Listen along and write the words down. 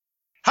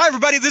Hi,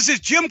 everybody. This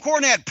is Jim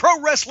Cornette, pro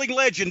wrestling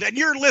legend, and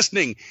you're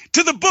listening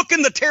to the Book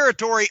in the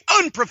Territory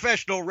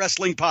Unprofessional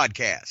Wrestling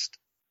Podcast.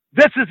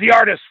 This is the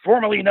artist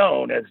formerly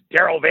known as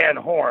Daryl Van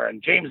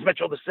Horn, James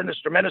Mitchell, the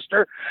Sinister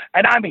Minister,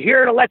 and I'm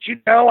here to let you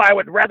know I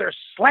would rather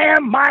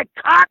slam my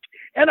cock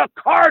in a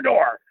car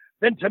door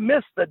than to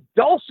miss the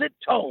dulcet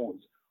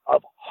tones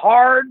of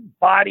Hard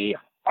Body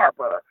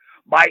Harper,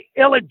 my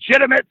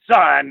illegitimate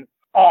son,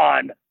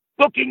 on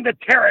Booking the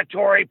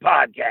Territory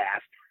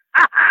podcast.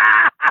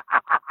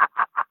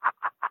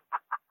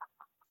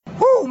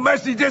 Woo,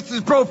 Messi, this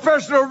is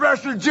professional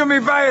wrestler Jimmy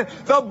Valiant,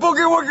 the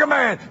Boogie Woogie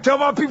Man. Tell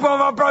my people and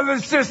my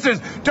brothers and sisters,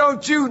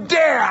 don't you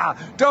dare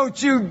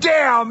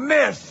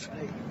miss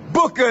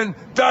Booking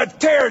the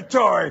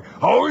Territory.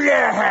 Oh,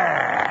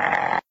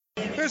 yeah.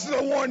 This is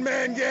a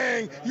one-man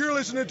gang. You're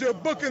listening to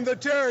Booking the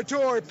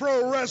Territory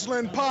Pro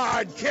Wrestling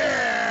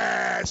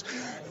Podcast.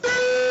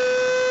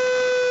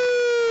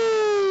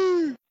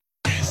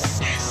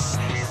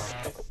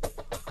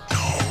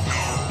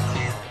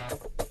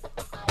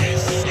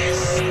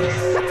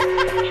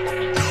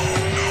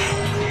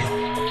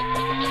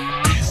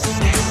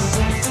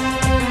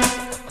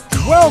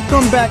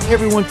 Welcome back,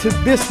 everyone, to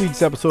this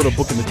week's episode of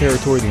Booking the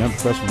Territory, the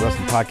Unprofessional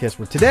Wrestling Podcast,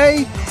 where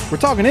today we're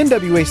talking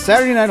NWA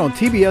Saturday Night on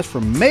TBS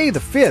from May the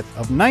 5th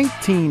of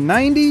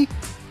 1990.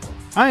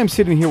 I am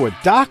sitting here with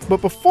Doc,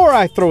 but before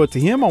I throw it to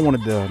him, I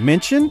wanted to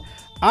mention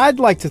I'd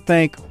like to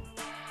thank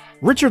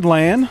Richard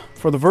Land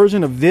for the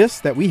version of this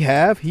that we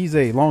have. He's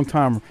a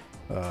longtime,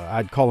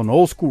 I'd call an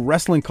old school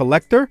wrestling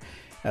collector.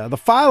 The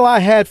file I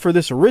had for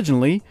this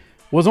originally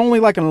was only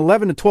like an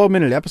 11 to 12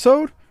 minute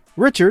episode.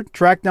 Richard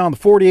tracked down the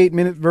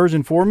 48-minute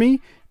version for me,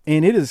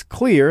 and it is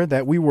clear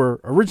that we were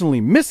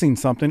originally missing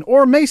something,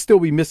 or may still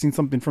be missing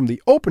something from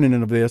the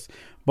opening of this.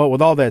 But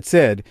with all that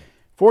said,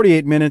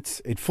 48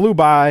 minutes, it flew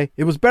by.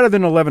 It was better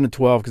than 11 to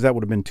 12 because that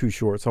would have been too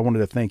short. So I wanted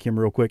to thank him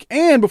real quick.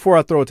 And before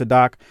I throw it to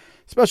Doc,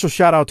 special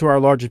shout out to our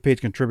largest page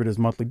contributors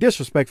monthly,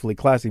 Disrespectfully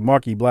Classy,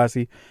 Marky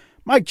Blassie,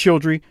 Mike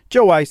Childry,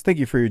 Joe Ice. Thank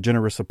you for your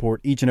generous support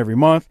each and every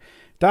month.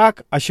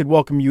 Doc, I should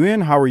welcome you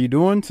in. How are you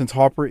doing since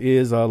Harper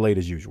is late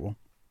as usual?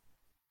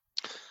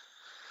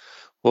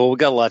 Well, we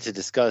got a lot to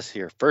discuss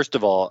here. First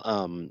of all,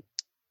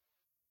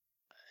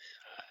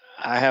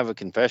 I have a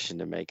confession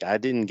to make. I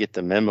didn't get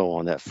the memo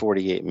on that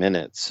 48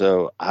 minutes,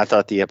 so I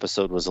thought the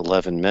episode was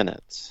 11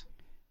 minutes.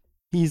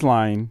 He's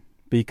lying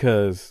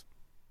because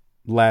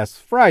last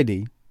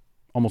Friday,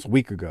 almost a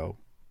week ago,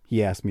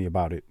 he asked me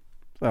about it.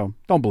 So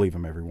don't believe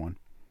him, everyone.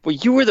 Well,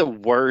 you were the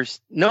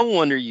worst. No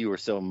wonder you were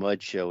so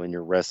mud show in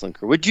your wrestling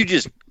career. Would you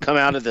just come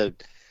out of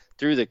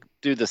through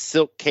the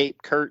silk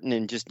cape curtain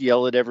and just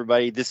yell at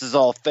everybody, this is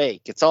all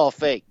fake. It's all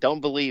fake. Don't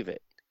believe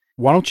it.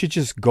 Why don't you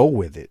just go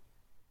with it?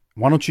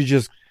 Why don't you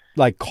just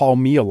call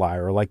me a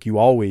liar like you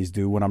always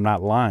do when I'm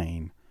not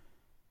lying?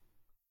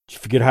 Did you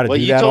forget how to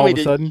do that all of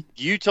a sudden?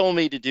 You told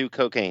me to do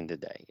cocaine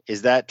today.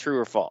 Is that true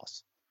or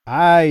false?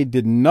 I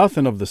did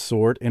nothing of the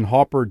sort, and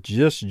Harper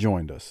just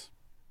joined us.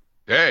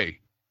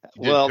 Hey.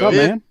 Well,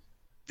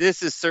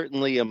 this is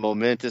certainly a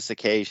momentous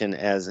occasion,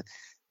 as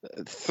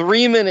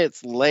 3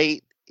 minutes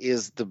late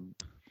is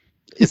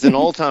an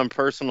all-time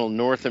personal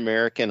North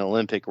American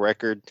Olympic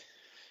record.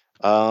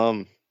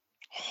 What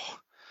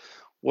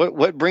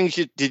brings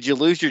you? Did you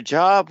lose your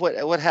job?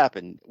 What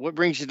happened? What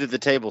brings you to the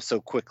table so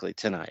quickly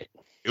tonight?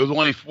 It was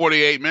only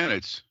 48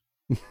 minutes.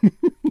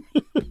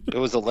 It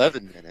was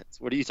 11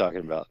 minutes. What are you talking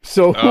about?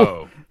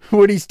 So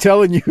what he's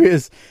telling you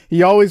is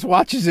he always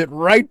watches it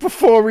right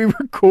before we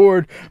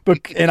record,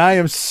 and I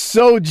am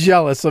so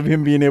jealous of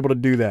him being able to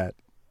do that.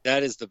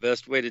 That is the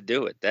best way to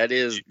do it. That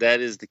is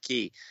the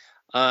key.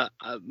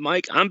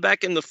 Mike, I'm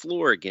back in the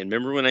floor again.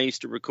 Remember when I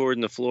used to record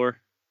in the floor?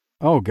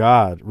 Oh,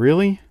 God.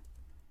 Really?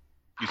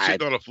 You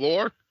sitting on the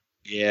floor?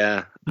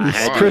 Yeah.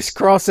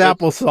 Crisscross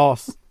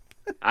applesauce.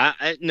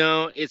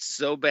 No, it's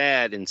so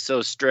bad and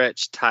so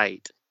stretched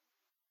tight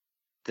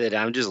that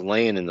I'm just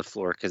laying in the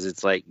floor because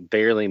it's like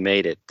barely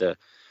made it. The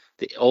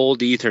old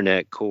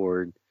Ethernet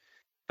cord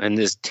and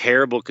this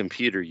terrible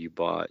computer you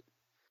bought.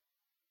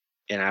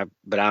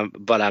 But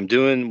I'm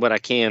doing what I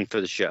can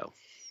for the show.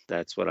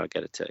 That's what I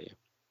got to tell you.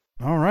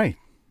 All right.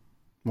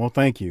 Well,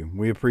 thank you.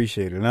 We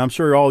appreciate it. And I'm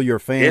sure all your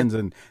fans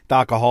and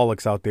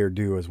Docaholics out there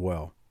do as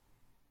well.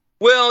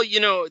 Well,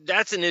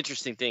 that's an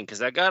interesting thing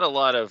because I got a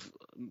lot of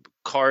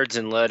cards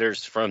and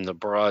letters from the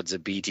broads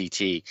of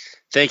BTT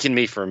thanking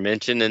me for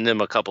mentioning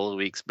them a couple of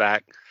weeks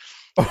back.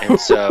 And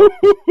so.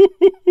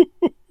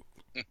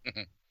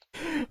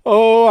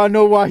 Oh, I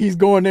know why he's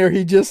going there.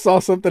 He just saw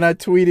something I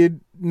tweeted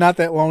not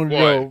that long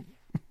ago.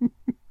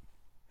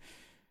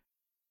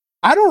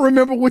 I don't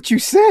remember what you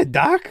said,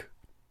 Doc.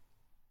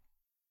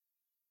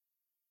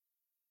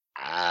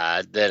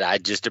 That I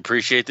just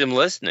appreciate them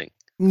listening.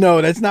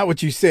 No, that's not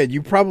what you said.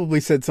 You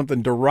probably said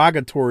something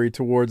derogatory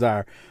towards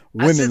our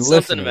women listeners.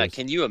 Something about,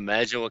 can you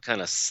imagine what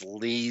kind of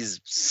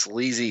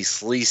sleazy,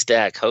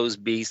 slee-stack hose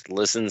beast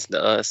listens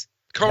to us?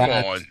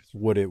 That's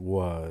what it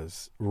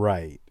was.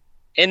 Right.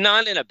 And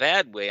not in a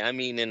bad way. I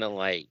mean, in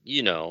a,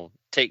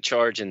 take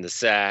charge in the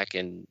sack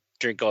and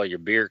drink all your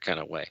beer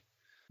kind of way.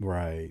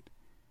 Right.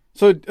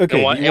 So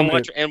okay,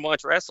 and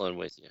watch wrestling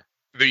with you.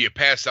 Then you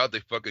pass out, they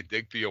fucking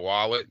dig through your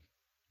wallet.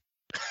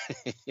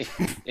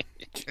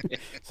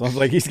 Sounds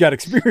like he's got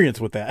experience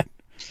with that.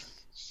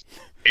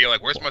 And you're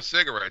like, where's my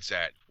cigarettes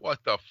at? What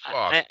the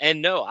fuck?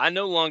 And no, I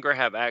no longer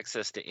have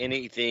access to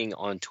anything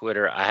on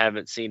Twitter. I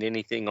haven't seen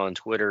anything on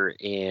Twitter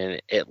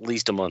in at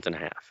least a month and a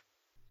half.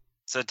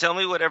 So tell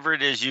me whatever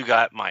it is you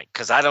got, Mike,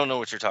 because I don't know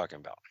what you're talking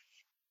about.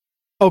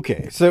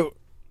 Okay, so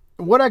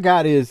what I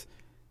got is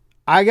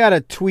I got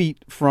a tweet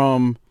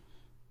from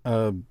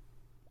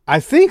I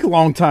think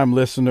longtime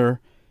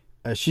listener.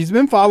 She's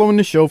been following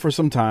the show for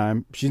some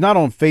time. She's not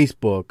on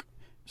Facebook,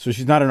 so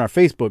she's not in our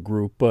Facebook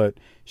group, but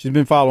she's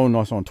been following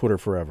us on Twitter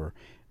forever.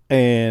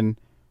 And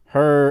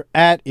her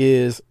 @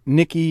 is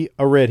Nikki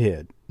a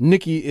Redhead.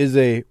 Nikki is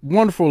a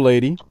wonderful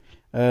lady.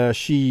 I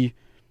see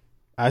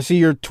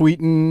her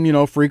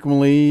tweeting,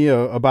 frequently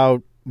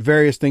about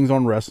various things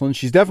on wrestling.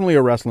 She's definitely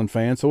a wrestling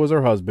fan. So is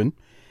her husband.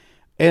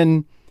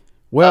 And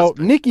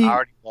Nikki, I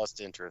already lost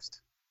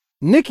interest.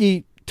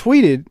 Nikki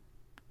tweeted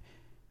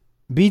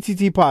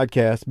BTT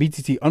podcast,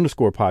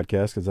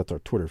 BTT_podcast, because that's our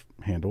Twitter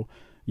handle.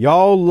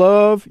 Y'all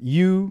love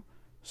you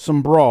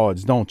some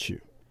broads, don't you?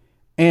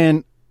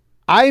 And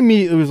I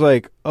immediately was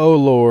like, oh,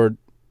 Lord,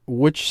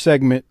 which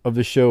segment of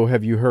the show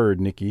have you heard,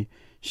 Nikki?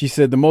 She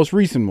said the most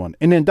recent one.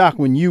 And then, Doc,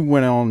 when you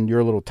went on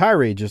your little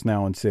tirade just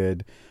now and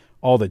said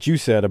all that you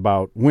said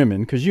about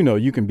women, because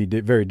you can be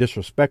very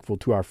disrespectful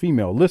to our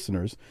female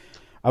listeners,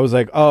 I was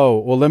like, oh,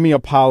 well, let me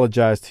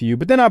apologize to you.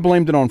 But then I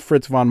blamed it on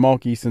Fritz von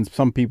Malky, since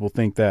some people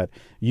think that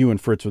you and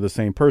Fritz are the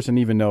same person,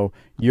 even though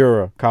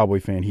you're a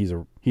Cowboy fan. He's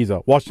a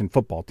Washington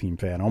football team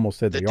fan. I almost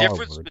said the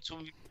difference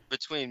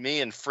between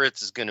me and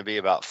Fritz is going to be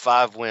about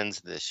 5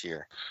 wins this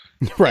year.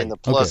 Right. In the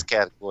plus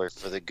category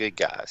for the good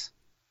guys.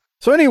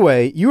 So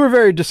anyway, you were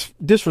very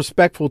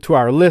disrespectful to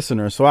our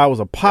listeners, so I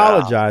was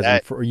apologizing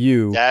for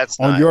you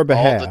on your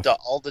behalf.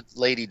 All the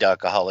lady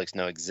duckaholics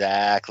know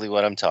exactly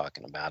what I'm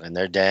talking about, and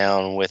they're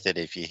down with it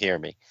if you hear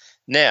me.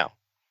 Now,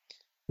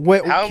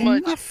 wait,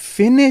 can I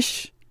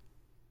finish?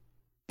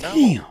 No,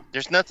 Damn.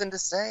 There's nothing to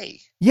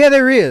say. Yeah,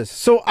 there is.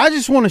 So I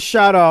just want to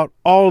shout out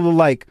all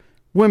the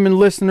women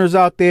listeners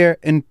out there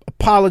and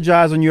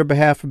apologize on your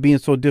behalf for being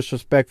so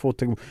disrespectful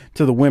to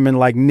the women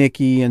like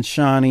Nikki and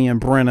Shani and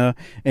Brenna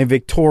and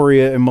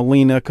Victoria and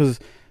Melina, because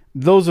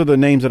those are the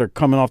names that are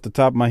coming off the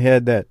top of my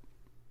head that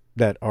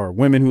are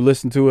women who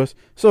listen to us.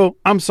 So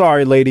I'm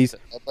sorry, ladies.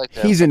 I'd like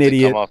to He's an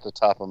idiot. Come off the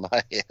top of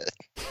my head.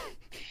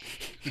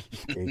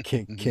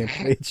 Can't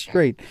play it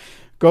straight.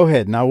 Go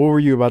ahead. Now, what were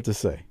you about to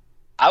say?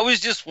 I was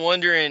just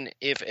wondering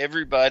if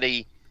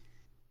everybody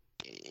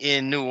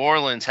in New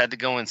Orleans had to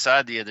go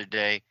inside the other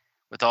day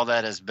with all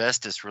that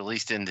asbestos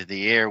released into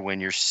the air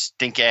when your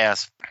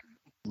stink-ass,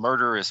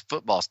 murderous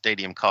football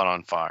stadium caught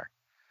on fire.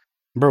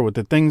 Bro, with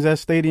the things that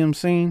stadium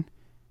seen,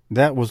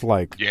 that was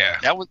like... Yeah.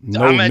 That was.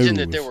 No I imagine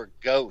news. that there were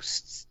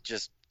ghosts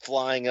just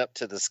flying up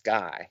to the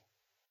sky.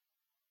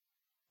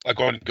 Like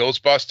on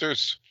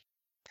Ghostbusters?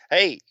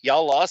 Hey,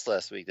 y'all lost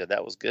last week, though.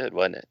 That was good,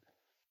 wasn't it?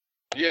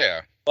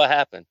 Yeah. What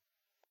happened?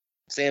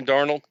 Sam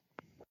Darnold?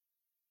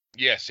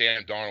 Yeah,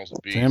 Sam Darnold's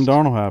a beast. Sam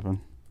Darnold happened.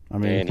 I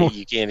mean, Man,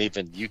 you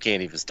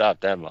can't even stop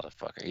that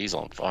motherfucker. He's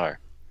on fire.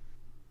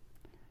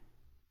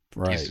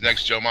 Right. He's the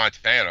next Joe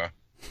Montana.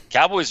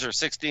 Cowboys are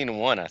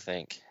 16-1, I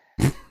think.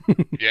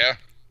 Yeah.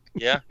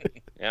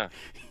 Yeah.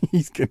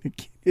 He's gonna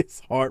get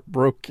his heart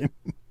broken.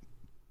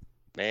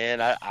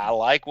 Man, I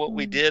like what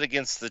we did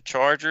against the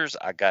Chargers.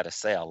 I gotta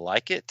say, I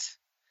like it.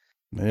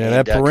 Yeah,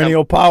 that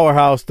perennial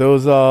powerhouse,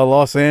 those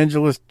Los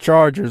Angeles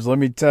Chargers. Let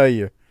me tell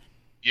you.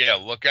 Yeah,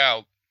 look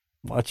out.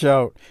 Watch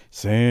out.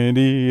 San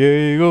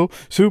Diego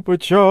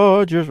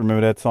Superchargers.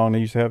 Remember that song they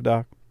used to have,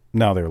 Doc?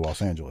 Now they're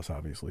Los Angeles,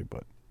 obviously,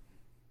 but.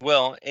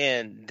 Well,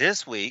 and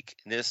this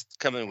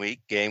coming week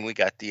game, we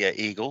got the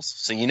Eagles.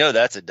 So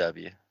that's a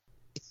W.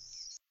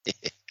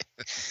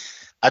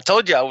 I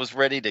told you I was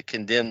ready to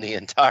condemn the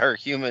entire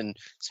human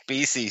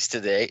species to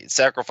the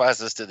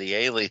sacrifices to the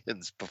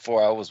aliens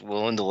before I was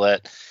willing to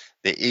let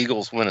the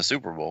Eagles win a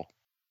Super Bowl.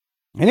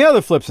 Any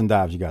other flips and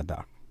dives you got,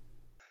 Doc?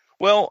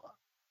 Well,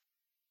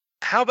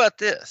 how about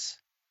this?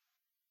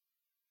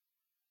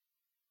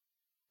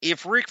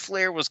 If Ric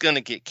Flair was going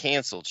to get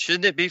canceled,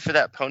 shouldn't it be for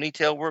that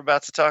ponytail we're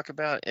about to talk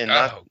about? And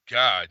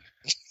God.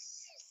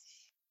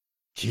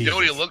 You know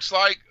what he looks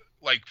like?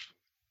 Like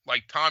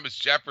Thomas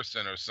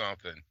Jefferson or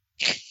something.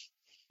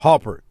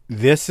 Harper,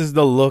 this is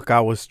the look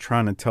I was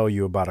trying to tell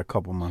you about a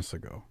couple months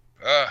ago.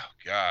 Oh,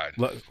 God.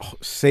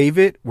 Save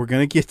it. We're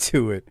going to get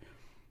to it.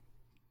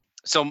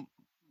 So,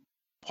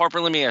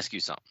 Harper, let me ask you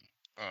something.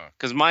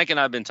 Because Mike and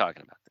I have been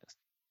talking about this.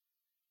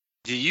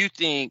 Do you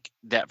think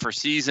that for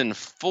season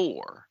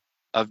 4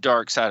 of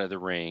Dark Side of the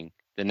Ring,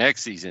 the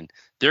next season,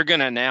 they're going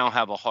to now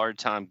have a hard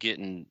time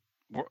getting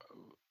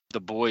the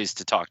boys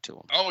to talk to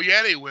them? Oh,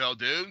 yeah, they will,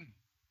 dude.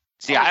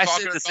 See, I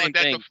said the same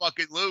thing. To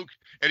fucking Luke,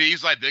 and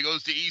he's like, there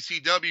goes the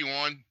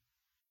ECW one.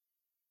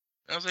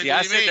 I was like,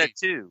 I said that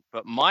too,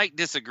 but Mike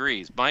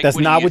disagrees. Mike, that's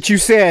not what you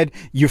said.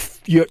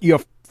 You're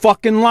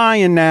fucking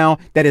lying now.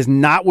 That is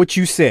not what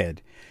you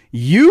said.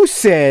 You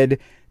said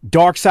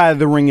Dark Side of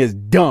the Ring is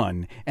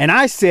done. And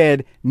I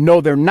said,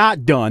 no, they're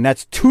not done.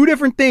 That's two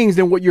different things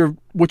than what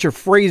you're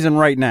phrasing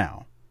right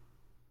now.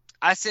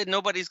 I said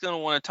nobody's going to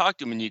want to talk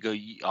to him, and you go,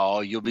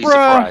 oh, you'll be Bruh.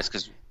 surprised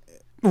because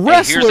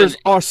Wrestlers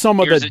are some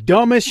of the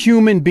dumbest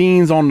human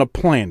beings on the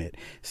planet.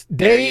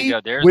 They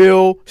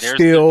will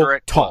still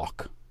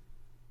talk.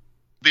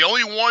 The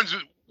only ones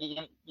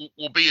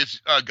will be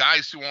is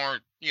guys who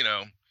aren't,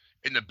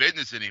 in the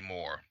business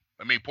anymore.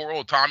 I mean, poor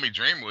old Tommy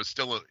Dreamer was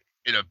still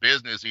in a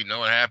business. You know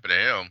what happened to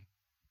him.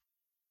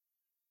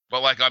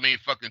 But,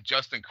 fucking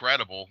just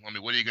incredible. I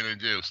mean, what are you going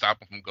to do?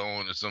 Stop him from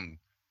going to some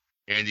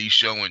indie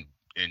show in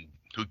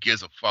who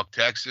gives a fuck,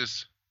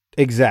 Texas?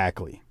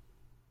 Exactly.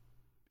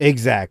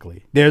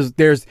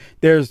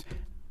 There's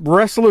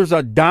wrestlers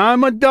a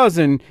dime a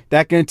dozen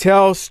that can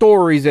tell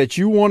stories that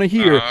you want to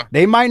hear.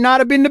 They might not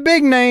have been the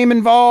big name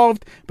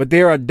involved, but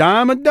they're a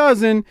dime a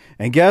dozen.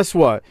 And guess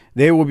what?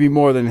 They will be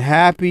more than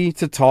happy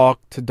to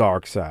talk to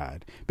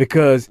Darkseid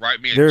because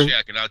write me a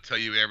check and I'll tell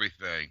you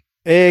everything.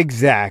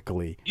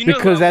 Exactly. You know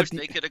because who I wish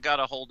they could have got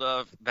a hold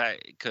of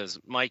back because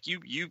Mike,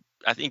 you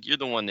I think you're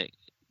the one that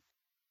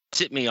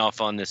tipped me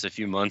off on this a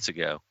few months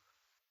ago.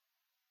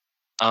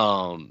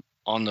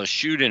 On those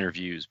shoot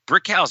interviews,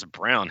 Brickhouse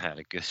Brown had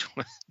a good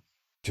one.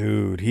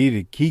 Dude,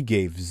 he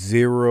gave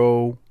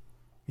zero.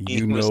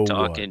 He was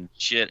talking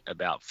shit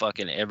about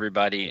fucking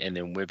everybody and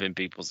then whipping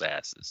people's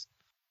asses.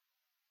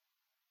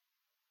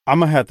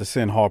 I'm gonna have to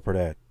send Harper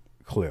that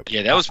clip.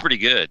 Yeah, that was pretty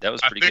good. I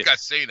think I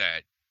seen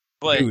that.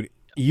 But dude,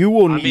 you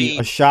will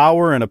need a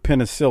shower and a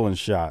penicillin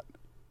shot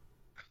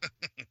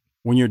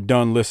when you're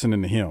done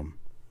listening to him.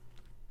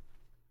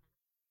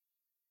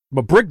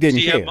 But Brick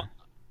didn't care.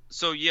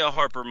 So yeah,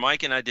 Harper,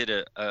 Mike and I did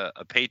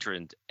a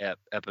patron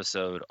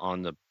episode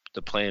on the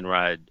plane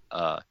ride,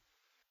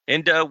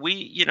 and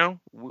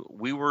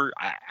we were.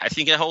 I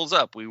think it holds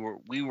up. We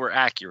were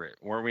accurate,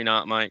 were we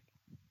not, Mike?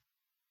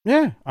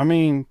 Yeah, I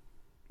mean,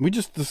 we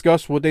just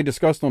discussed what they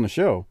discussed on the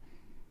show.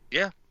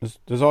 Yeah,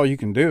 that's all you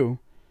can do.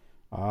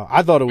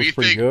 I thought it was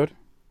pretty good.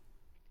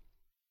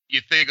 You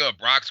think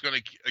Brock's going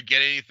to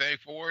get anything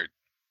for it?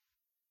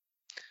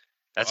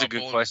 That's a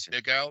good question.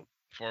 Dick out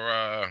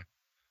for.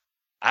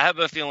 I have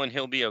a feeling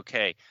he'll be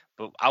okay.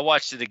 But I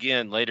watched it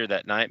again later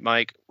that night,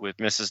 Mike, with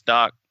Mrs.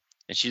 Doc,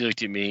 and she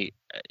looked at me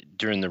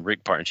during the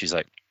Rick part, and she's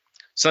like,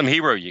 "Some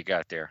hero you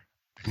got there."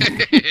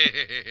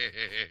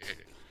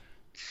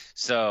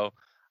 So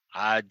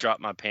I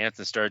dropped my pants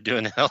and started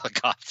doing a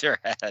helicopter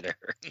at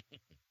her.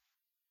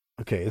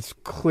 Okay, it's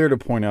clear to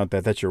point out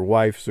that that's your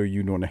wife, so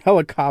you doing a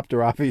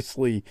helicopter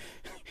obviously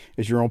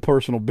is your own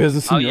personal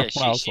business. Oh yeah,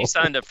 she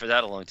signed up for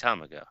that a long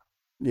time ago.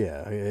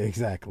 Yeah,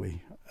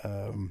 exactly.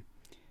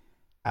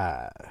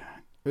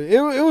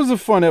 It was a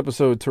fun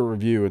episode to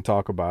review and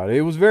talk about.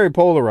 It was very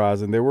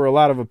polarizing. There were a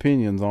lot of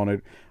opinions on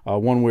it,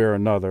 one way or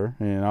another,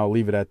 and I'll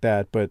leave it at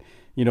that. But,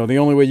 the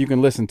only way you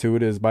can listen to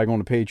it is by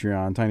going to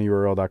Patreon,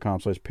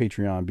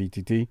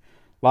 tinyurl.com/PatreonBTT.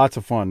 Lots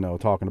of fun, though,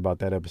 talking about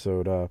that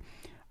episode.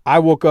 I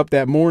woke up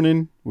that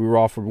morning. We were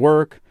off from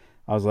work.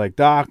 I was like,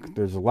 Doc,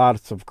 there's a lot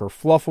of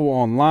kerfluffle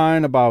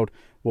online about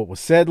what was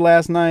said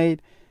last night.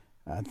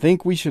 I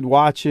think we should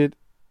watch it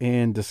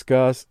and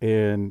discuss,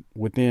 and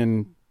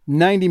within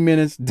 90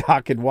 minutes,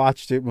 Doc had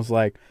watched it and was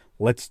like,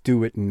 let's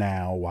do it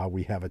now while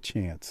we have a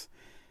chance.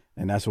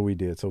 And that's what we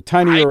did. So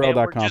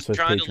tinyurl.com/Patreon. We're just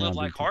trying to live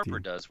like Harper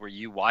does, where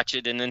you watch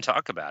it and then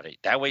talk about it.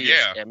 That way,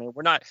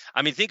 we're not.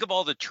 I mean, think of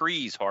all the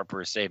trees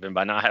Harper is saving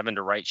by not having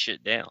to write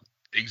shit down.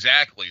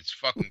 Exactly. It's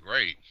fucking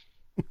great.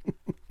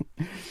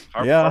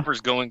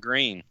 Harper's going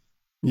green.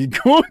 You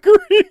going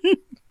green?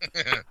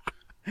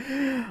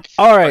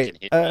 All right.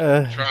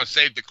 Trying to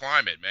save the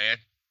climate, man.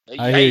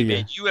 Hey,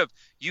 man,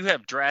 you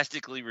have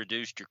drastically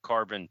reduced your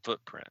carbon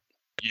footprint.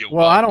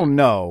 Well, I don't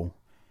know.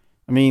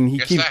 I mean, he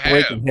keeps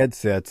breaking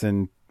headsets,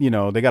 and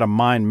they got to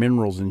mine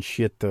minerals and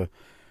shit to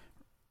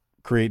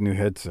create new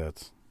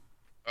headsets.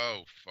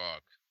 Oh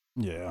fuck.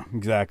 Yeah,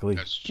 exactly.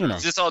 That's true.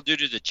 Is this all due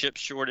to the chip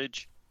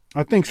shortage?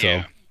 I think so.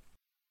 Yeah.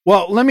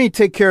 Well, let me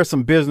take care of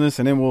some business,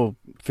 and then we'll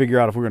figure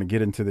out if we're going to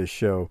get into this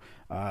show.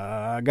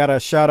 I got to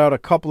shout out a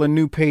couple of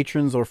new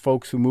patrons or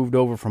folks who moved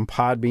over from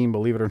Podbean.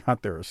 Believe it or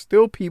not, there are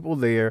still people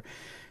there.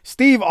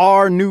 Steve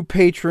R., new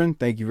patron.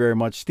 Thank you very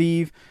much,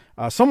 Steve.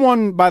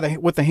 Someone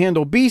with the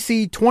handle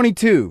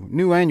BC22,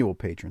 new annual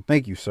patron.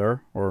 Thank you,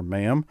 sir or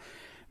ma'am.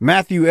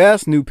 Matthew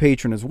S., new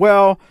patron as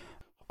well.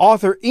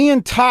 Author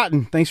Ian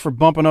Totten, thanks for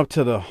bumping up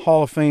to the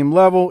Hall of Fame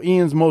level.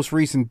 Ian's most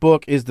recent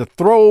book is The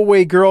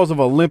Throwaway Girls of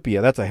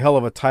Olympia. That's a hell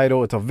of a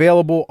title. It's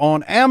available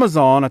on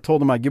Amazon. I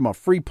told him I'd give him a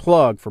free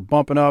plug for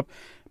bumping up.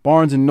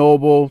 Barnes &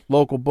 Noble,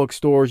 local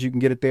bookstores, you can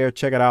get it there.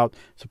 Check it out.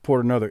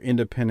 Support another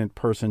independent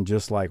person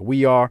just like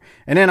we are.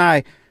 And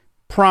then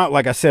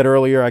like I said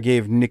earlier, I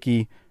gave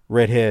Nikki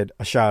Redhead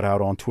a shout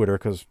out on Twitter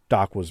because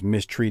Doc was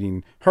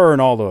mistreating her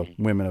and all the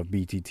women of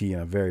BTT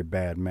in a very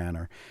bad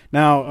manner.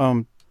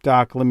 Now,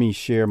 Doc, let me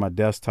share my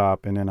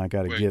desktop, and then I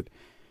got to get...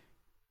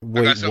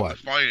 I got something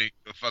funny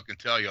to fucking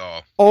tell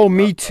y'all. Oh,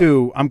 me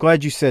too. I'm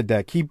glad you said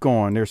that. Keep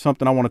going. There's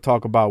something I want to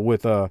talk about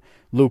with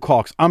Luke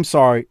Hawx. I'm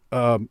sorry,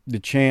 the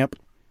champ.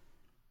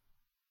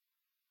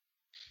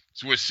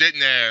 So we're sitting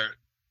there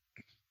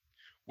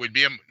with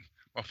me and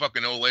my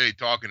fucking old lady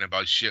talking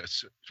about shit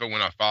for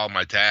when I filed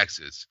my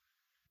taxes.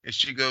 And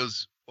she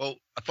goes, well,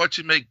 I thought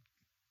you make,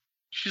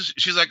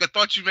 she's like, I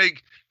thought you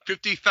make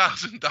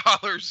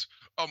 $50,000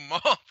 a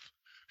month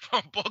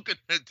from booking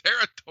the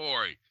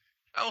territory.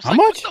 I was How like,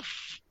 much? what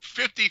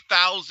the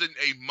 $50,000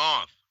 a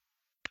month?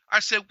 I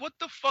said, what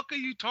the fuck are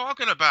you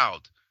talking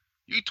about?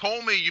 You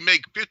told me you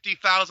make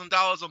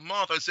 $50,000 a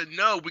month. I said,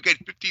 no, we get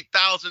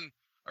 50,000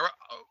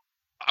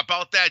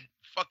 about that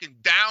fucking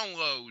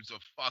downloads a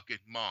fucking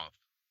month.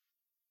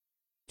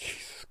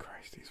 Jesus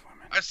Christ, these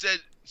women. I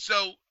said,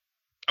 so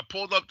I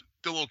pulled up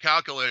the little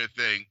calculator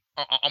thing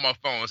on my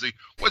phone. I said,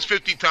 what's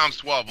 50 times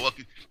 12? Look,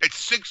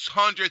 it's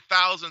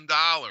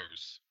 $600,000.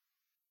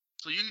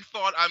 So you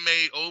thought I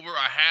made over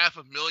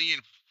 $500,000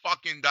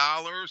 fucking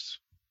dollars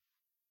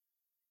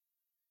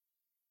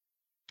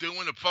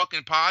doing a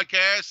fucking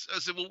podcast? I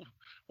said, well,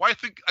 why do you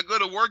think I go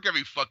to work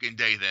every fucking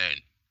day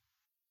then?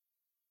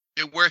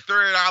 And wear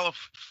 $30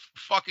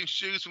 fucking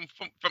shoes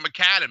from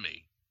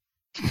Academy.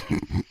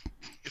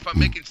 If I'm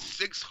making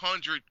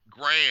 $600,000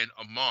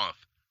 a month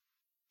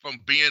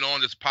from being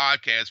on this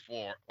podcast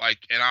for like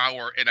an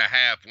hour and a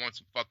half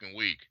once a fucking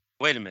week.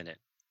 Wait a minute.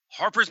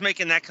 Harper's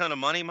making that kind of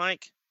money,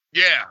 Mike?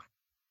 Yeah.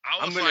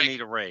 I'm going to need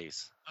a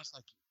raise. I was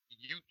like,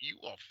 you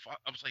are fuck.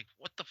 I was like,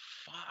 what the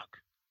fuck?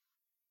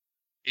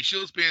 And she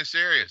was being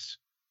serious.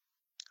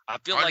 I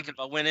feel like if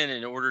I went in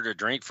and ordered a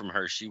drink from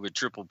her, she would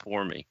triple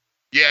pour me.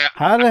 Yeah.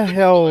 How the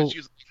hell? She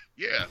was like,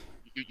 yeah.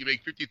 You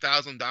make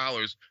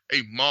 $50,000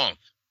 a month.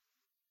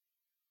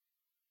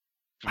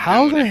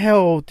 How the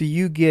hell do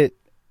you get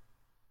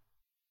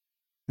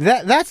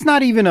that? That's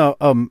not even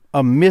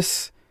a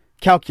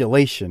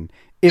miscalculation.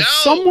 If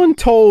someone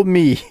told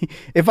me,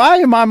 if I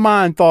in my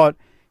mind thought,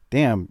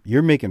 damn,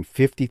 you're making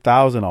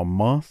 $50,000 a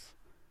month,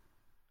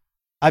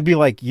 I'd be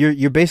like,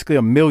 you're basically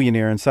a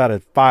millionaire inside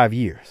of 5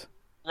 years.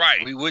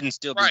 Right. We wouldn't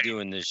still be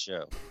doing this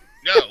show.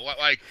 No,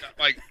 like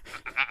I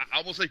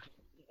was like,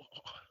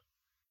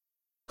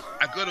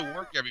 I go to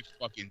work every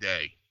fucking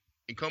day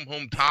and come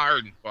home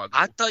tired and fucking.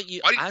 I thought you.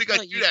 Why do you think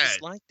I do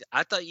that?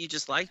 I thought you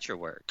just liked your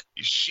work.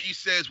 She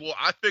says, "Well,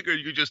 I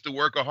figured you're just a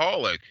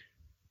workaholic."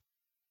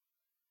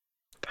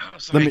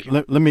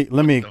 Let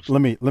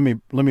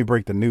me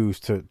break the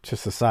news to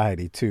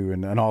society too,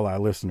 and all our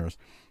listeners.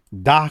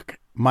 Doc,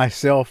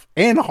 myself,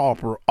 and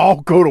Harper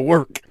all go to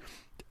work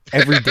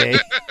every day.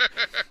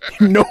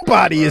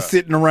 Nobody is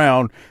sitting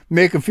around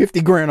making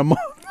 $50,000 a month.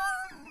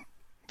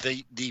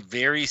 The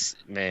very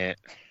man.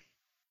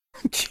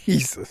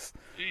 Jesus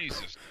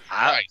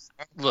Christ.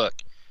 Look,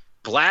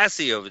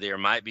 Blassie over there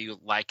might be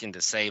liking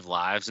to save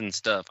lives and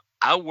stuff.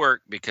 I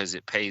work because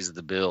it pays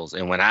the bills,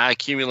 and when I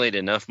accumulate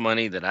enough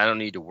money that I don't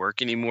need to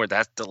work anymore,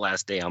 that's the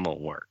last day I'm gonna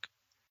work.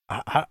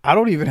 I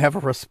don't even have a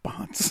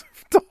response.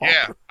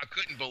 Yeah, I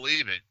couldn't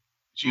believe it.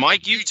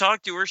 Mike, you've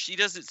talked to her. She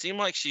doesn't seem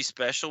like she's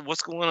special.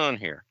 What's going on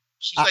here?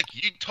 She's like,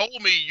 you told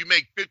me you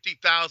make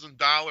 $50,000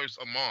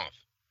 a month.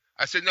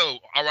 I said, no,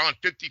 around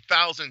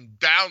 50,000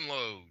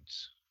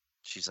 downloads.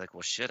 She's like,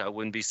 well, shit, I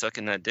wouldn't be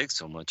sucking that dick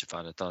so much if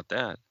I'd have thought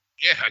that.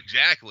 Yeah,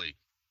 exactly.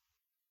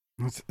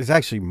 It's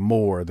actually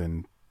more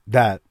than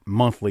that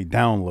monthly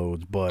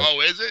downloads, but... Oh,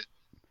 is it?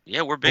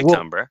 Yeah, we're big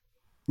time, bro.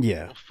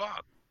 Yeah. Well,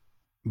 fuck.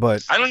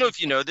 But... I don't know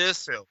if you know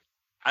this.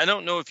 I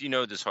don't know if you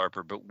know this,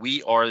 Harper, but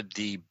we are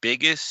the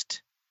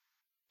biggest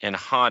and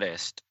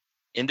hottest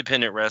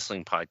independent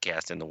wrestling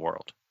podcast in the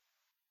world.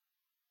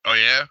 Oh,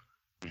 yeah?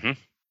 Mm-hmm.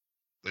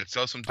 Let's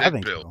sell some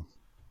dick pill. So.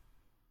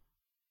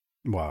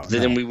 Wow.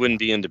 Then we wouldn't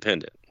be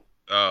independent.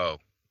 Oh,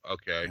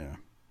 okay.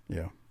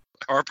 Yeah.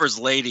 Harper's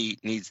lady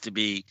needs to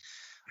be...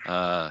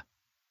 I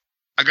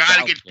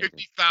gotta get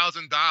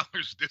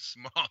 $50,000 this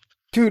month.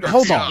 Dude,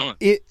 hold on.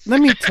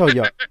 Let me tell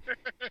you,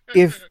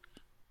 if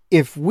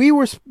we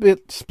were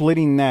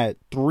splitting that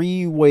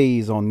 3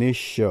 ways on this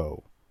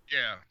show,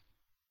 yeah,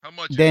 how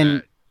much? Then, is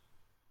that?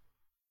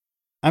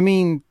 I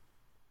mean,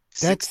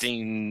 that's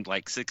 16.6,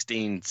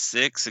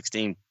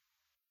 16.7.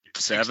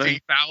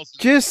 16,000.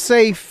 Just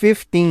say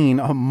 15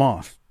 a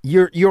month.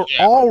 You're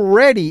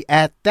already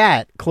at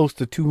that close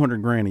to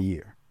 $200,000 a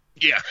year.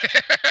 Yeah.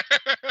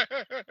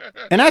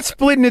 And that's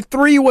splitting it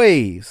 3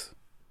 ways.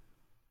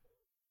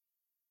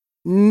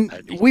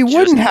 We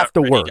wouldn't have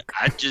to work.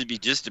 I'd just be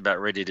just about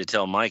ready to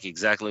tell Mike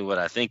exactly what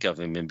I think of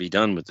him and be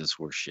done with this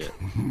horse shit.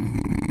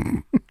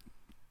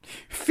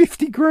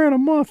 $50,000 a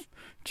month.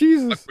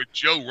 Jesus. Like with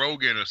Joe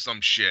Rogan or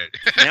some shit.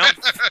 Now,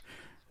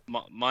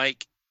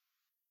 Mike,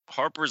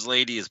 Harper's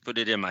lady has put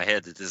it in my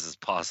head that this is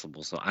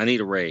possible, so I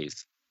need a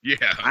raise.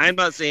 Yeah. I'm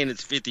not saying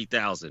it's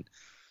 50,000,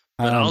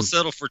 but I'll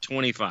settle for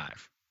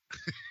 25.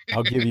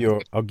 I'll give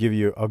you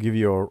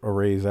a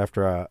raise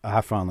after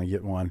I finally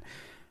get one.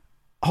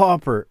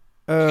 Harper,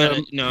 you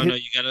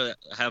gotta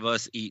have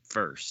us eat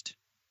first.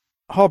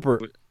 Harper,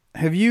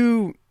 did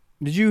you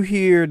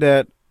hear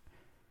that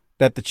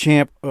the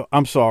champ?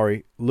 I'm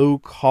sorry,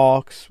 Luke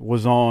Hawx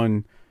was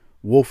on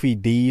Wolfie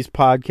D's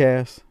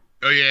podcast.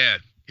 Oh yeah,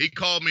 he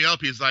called me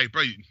up. He's like,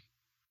 bro,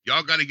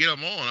 y'all got to get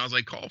him on. I was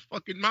like, call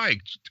fucking Mike.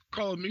 What you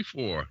calling me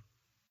for?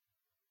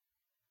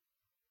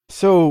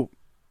 So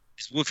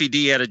Is Wolfie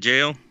D out of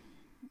jail?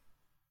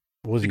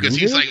 was he Because in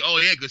he's jail? like, oh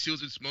yeah, because he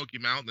was in Smoky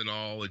Mountain and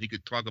all, and he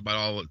could talk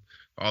about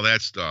all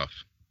that stuff.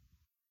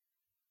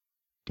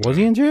 Was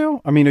he in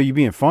jail? I mean, are you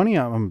being funny?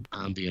 I'm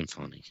being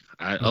funny.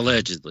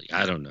 Allegedly,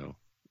 I don't know.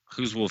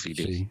 Who's Wolfie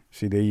D?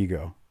 see, there you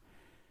go.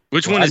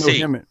 Which Well, one I is know he?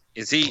 him-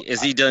 Is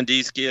he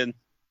Dundee's kid?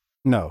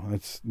 No,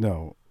 that's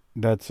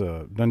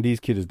Dundee's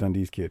kid is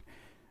Dundee's kid.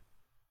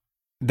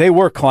 They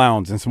were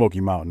clowns in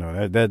Smoky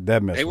Mountain, though.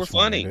 That mess. They was were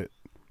funny.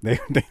 They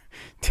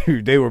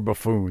dude, they were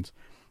buffoons.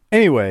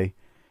 Anyway,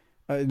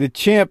 the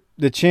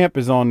champ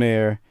is on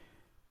there,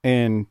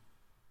 and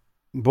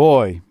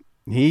boy,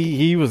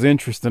 he was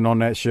interesting on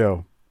that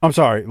show. I'm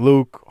sorry,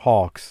 Luke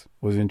Hawks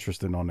was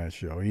interesting on that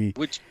show.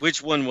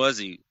 Which one was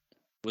he?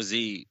 Was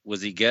he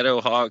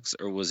Ghetto Hawks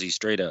or was he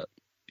straight up?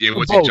 Yeah,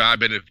 what's Both. his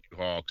job in the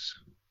Hawks?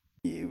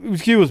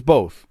 He was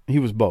both. He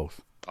was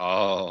both.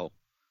 Oh,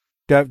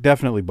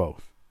 Definitely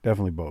both.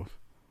 Definitely both.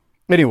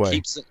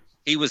 Anyway,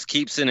 he was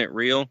keeping it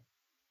real.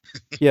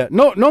 yeah,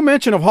 no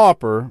mention of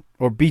Hopper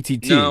or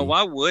BTT. No,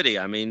 why would he?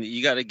 I mean,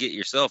 you got to get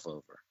yourself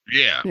over.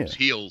 Yeah, Yeah.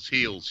 heels.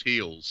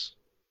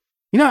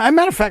 You know, as a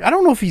matter of fact, I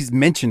don't know if he's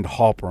mentioned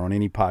Hopper on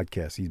any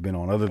podcast he's been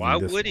on other Why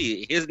than this would one.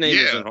 he? His name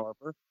Yeah. isn't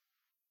Harper.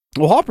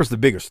 Well, Hopper's the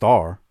bigger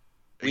star.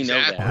 We know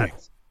Exactly.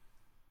 that.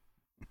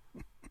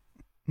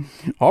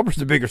 Harper's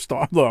the bigger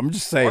star. Look, I'm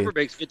just saying. Harper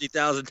makes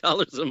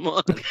 $50,000 a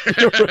month.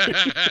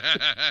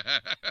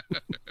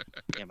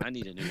 Damn, I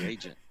need a new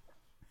agent.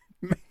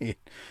 Man,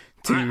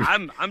 dude,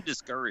 I'm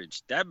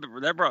discouraged. That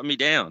brought me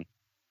down.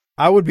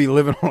 I would be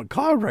living on a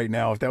cloud right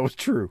now if that was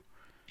true.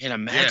 And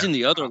imagine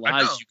the other I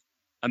lies. know.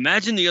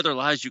 Imagine the other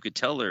lies you could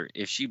tell her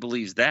if she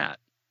believes that.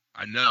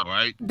 I know,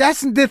 right?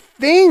 That's the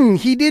thing.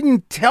 He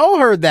didn't tell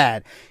her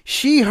that.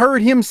 She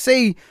heard him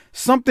say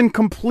something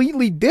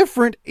completely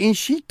different, and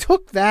she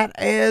took that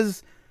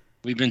as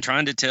We've been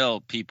trying to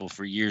tell people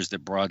for years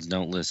that broads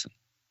don't listen.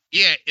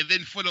 Yeah, and then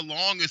for the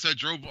longest, I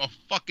drove a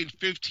fucking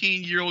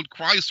 15-year-old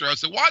Chrysler. I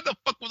said, why the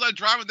fuck was I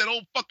driving that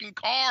old fucking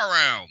car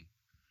around?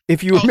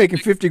 if you were Oh, making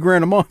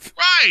 $50,000 a month.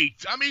 Right.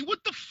 I mean,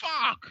 what the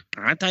fuck?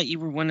 I thought you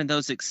were one of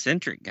those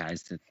eccentric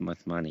guys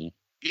with money.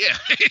 Yeah.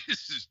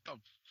 It's just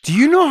Do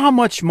you know how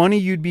much money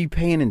you'd be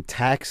paying in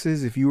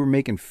taxes if you were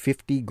making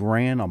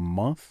 $50,000 a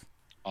month?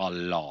 A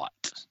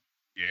lot.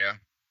 yeah.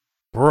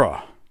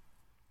 Bruh.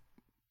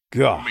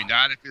 God. I mean,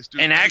 not if it's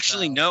through And PayPal.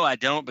 actually, no, I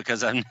don't,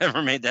 because I've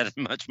never made that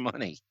much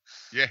money.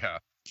 Yeah.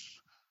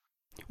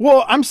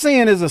 Well, I'm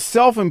saying as a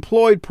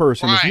self-employed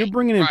person, if you're Right,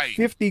 bringing in right.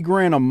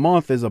 $50,000 a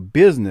month as a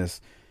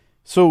business,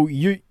 so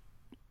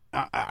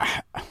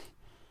I'm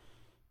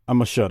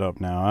gonna shut up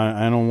now.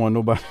 I don't want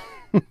nobody.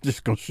 I'm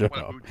just gonna shut What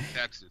up. about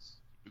Texas?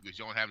 Because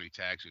you don't have any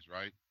taxes,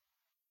 right?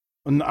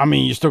 I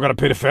mean, you still got to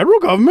pay the federal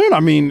government. I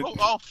mean,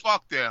 Oh,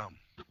 fuck them.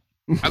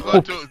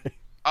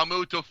 I'll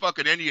move to a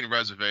fucking Indian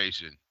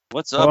reservation.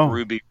 What's up, Well.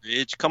 Ruby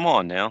Ridge? Come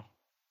on now.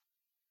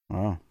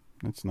 oh,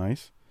 that's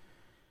nice.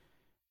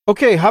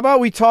 Okay, how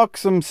about we talk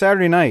some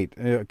Saturday night?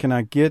 Can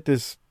I get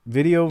this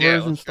video Yeah,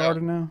 version let's go.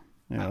 started now?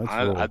 Yeah, let's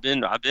roll.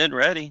 I've been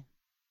ready.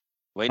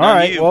 Waiting All on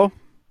right, you. well,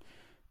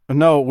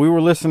 no, we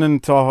were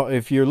listening to,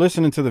 if you're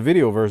listening to the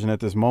video version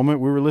at this moment,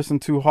 we were listening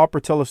to Hopper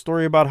tell a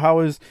story about how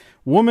his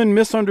woman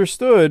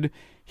misunderstood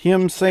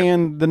him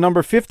saying the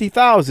number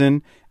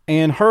 50,000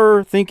 and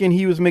her thinking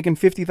he was making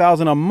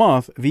 50,000 a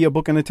month via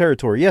Booking the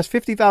Territory. Yes,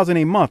 50,000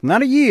 a month,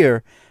 not a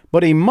year,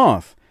 but a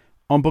month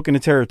on Booking the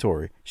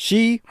Territory.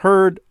 She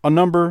heard a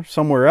number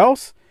somewhere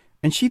else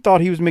and she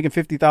thought he was making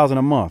 50,000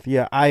 a month.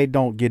 Yeah, I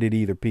don't get it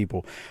either,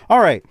 people. All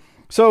right.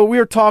 So we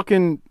were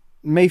talking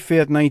May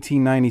 5th,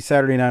 1990,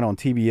 Saturday night on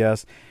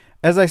TBS.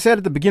 As I said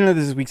at the beginning of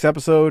this week's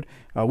episode,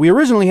 we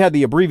originally had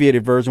the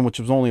abbreviated version, which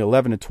was only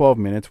 11 to 12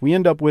 minutes. We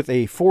end up with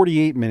a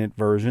 48-minute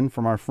version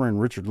from our friend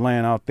Richard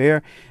Land out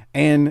there.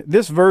 And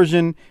this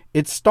version,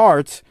 it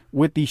starts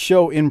with the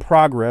show in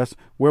progress,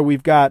 where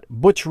we've got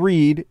Butch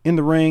Reed in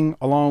the ring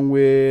along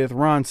with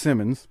Ron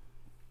Simmons.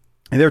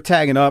 And they're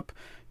tagging up.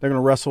 They're going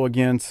to wrestle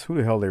against, who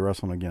the hell are they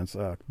wrestling against?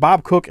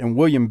 Bob Cook and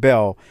William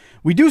Bell.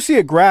 We do see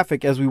a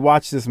graphic as we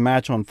watch this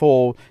match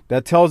unfold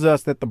that tells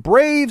us that the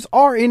Braves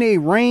are in a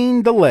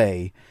rain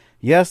delay.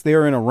 Yes, they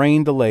are in a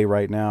rain delay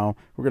right now.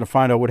 We're going to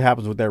find out what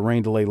happens with that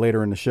rain delay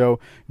later in the show.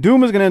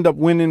 Doom is going to end up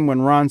winning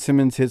when Ron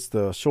Simmons hits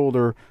the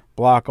shoulder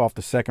block off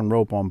the second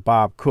rope on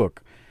Bob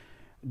Cook.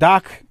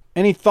 Doc,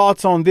 any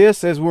thoughts on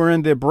this as we're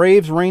in the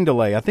Braves rain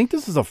delay? I think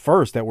this is a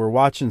first that we're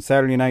watching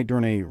Saturday night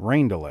during a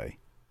rain delay.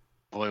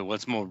 Boy,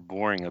 what's more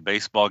boring, a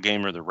baseball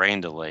game or the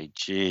rain delay?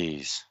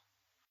 Jeez.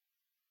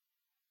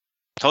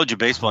 Told you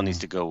baseball needs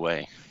to go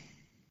away.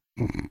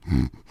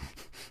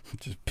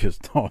 Just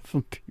pissed off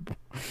some people.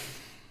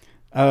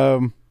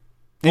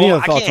 Any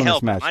other thoughts on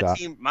this match, Doc?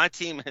 My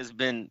team has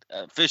been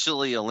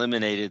officially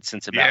eliminated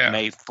since about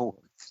May 4th.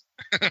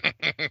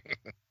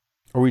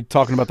 Are we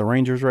talking about the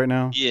Rangers right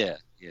now? Yeah.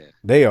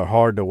 They are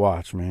hard to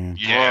watch, man.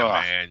 Yeah,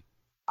 Ugh. man.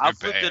 I They're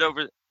flipped bad. it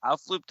over. I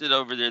flipped it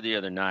over there the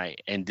other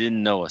night and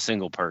didn't know a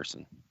single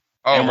person.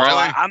 Oh, and while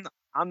really?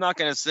 I'm not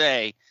gonna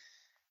say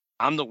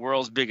I'm the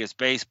world's biggest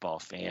baseball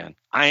fan.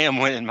 I am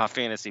winning my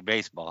fantasy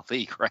baseball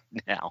league right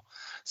now.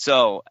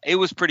 So it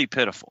was pretty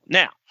pitiful.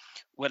 Now,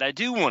 what I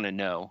do want to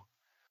know,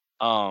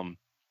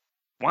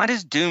 why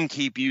does Doom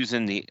keep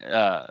using the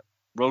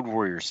Road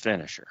Warriors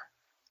finisher?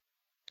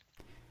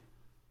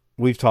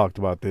 We've talked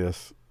about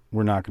this.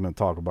 We're not going to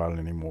talk about it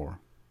anymore.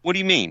 What do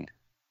you mean?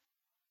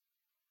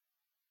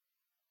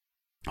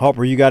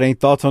 Harper, you got any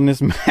thoughts on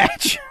this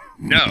match?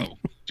 No,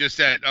 just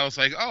that I was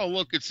like, oh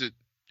look, it's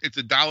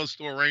a Dollar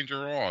Store Ranger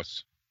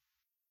Ross.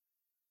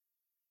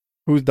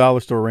 Who's Dollar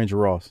Store Ranger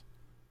Ross?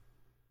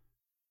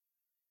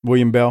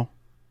 William Bell?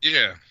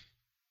 Yeah.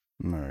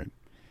 All right.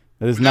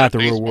 That is not the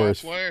Road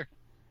Warriors. Player?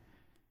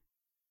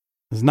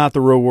 It's not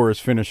the Road Warriors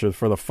finisher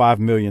for the 5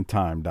 millionth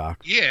time,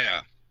 Doc.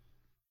 Yeah.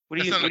 What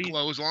That's not a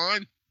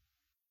clothesline.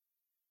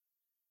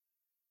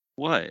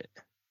 What?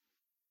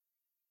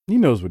 He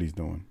knows what he's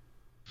doing.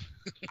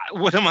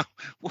 What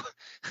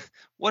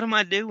am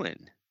I doing?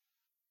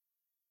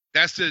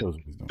 That's the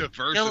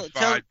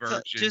diversified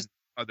version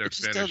of their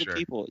just finisher.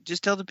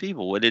 Just tell the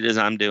people what it is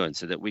I'm doing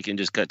so that we can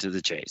just cut to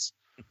the chase.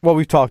 Well,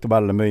 we've talked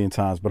about it a million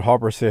times, but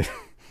Harper,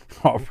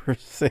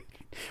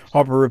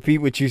 repeat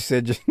what you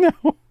said just now.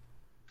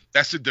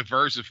 That's the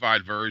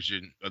diversified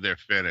version of their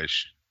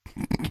finish.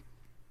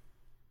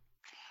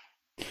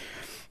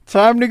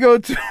 Time to go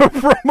to a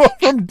promo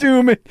from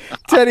Doom and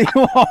Teddy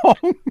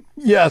Long.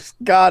 Yes,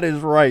 God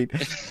is right.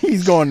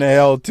 He's going to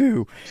hell,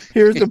 too.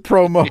 Here's the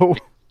promo.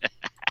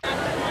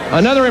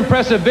 Another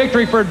impressive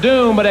victory for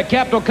Doom, but at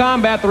Capital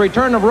Combat, the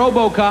return of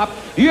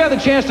RoboCop, you have the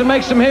chance to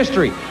make some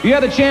history. You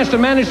have the chance to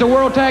manage the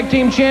World Tag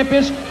Team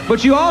Champions,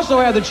 but you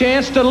also have the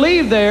chance to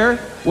leave there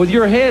with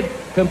your head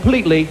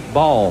completely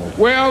bald.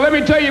 Well, let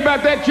me tell you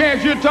about that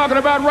chance you're talking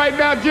about right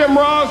now, Jim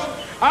Ross.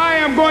 I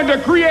am going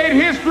to create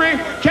history.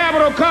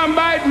 Capital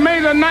Combat, May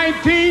the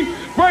 19th.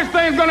 First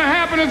thing's going to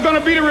happen is going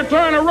to be the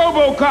return of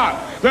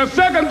RoboCop. The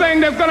second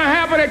thing that's going to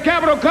happen at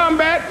Capital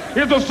Combat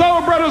is the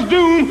Soul Brothers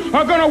Doom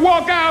are going to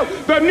walk out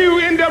the new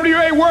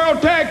NWA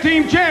World Tag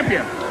Team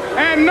Champion.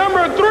 And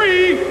number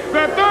three,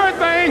 the third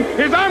thing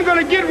is I'm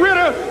going to get rid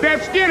of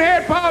that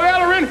skinhead Paul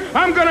Ellering.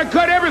 I'm going to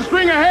cut every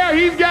string of hair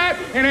he's got,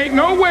 and ain't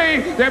no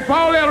way that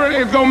Paul Ellering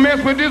is going to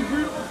mess with this.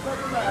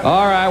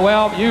 All right,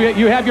 well,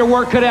 you have your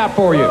work cut out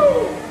for you.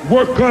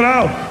 Work cut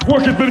out.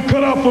 Work has been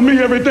cut out for me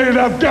every day that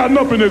I've gotten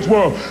up in this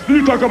world.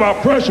 You talk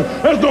about pressure.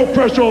 There's no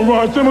pressure on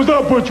Ron Simmons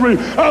or Butch Reed.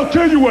 I'll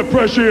tell you what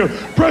pressure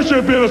is. Pressure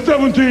is being a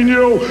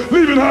 17-year-old,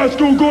 leaving high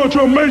school, going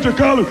to a major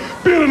college,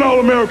 being an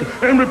All-American,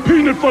 and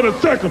repeating it for the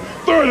second,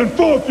 third, and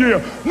fourth year.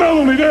 Not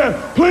only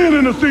that, playing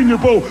in the Senior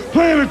Bowl,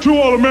 playing in 2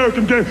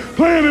 All-American games,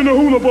 playing in the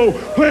Hula Bowl,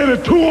 playing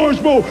in 2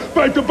 Orange Bowl,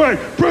 back-to-back.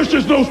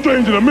 Pressure's no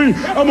stranger to me.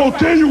 I'm going to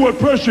tell you what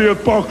pressure is,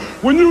 Punk.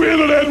 When you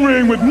enter that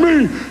ring with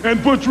me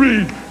and Butch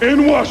Reed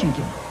in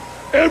Washington,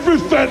 every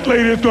fat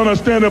lady is going to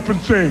stand up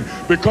and sing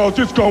because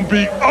it's going to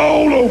be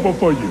all over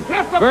for you.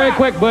 Very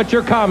quick, Butch,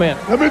 your comment.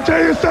 Let me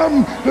tell you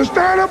something. The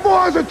Steiner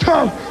boys are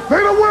tough.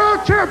 They're the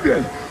world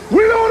champions.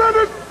 We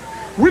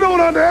don't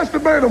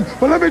underestimate them.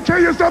 But let me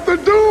tell you something.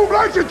 Doom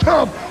likes it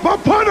tough. My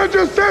partner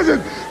just says it.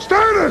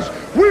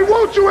 Steiners, we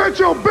want you at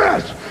your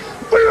best.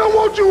 We don't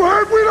want you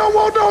hurt. We don't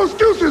want no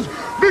excuses.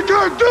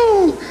 Because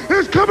Doom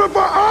is coming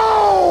for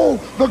all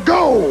the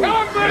gold.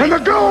 And the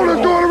gold is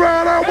going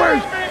around our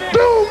waist.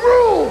 Doom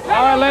rule.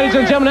 All right, ladies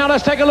and gentlemen, now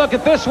let's take a look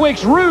at this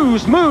week's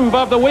Ruse Move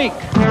of the Week.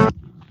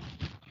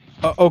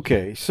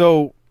 Okay,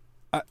 so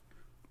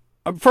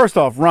first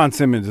off, Ron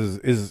Simmons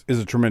is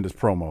a tremendous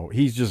promo.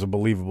 He's just a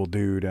believable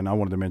dude, and I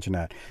wanted to mention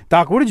that.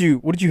 Doc, what did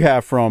you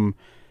have from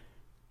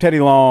Teddy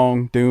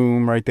Long,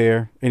 Doom, right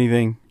there?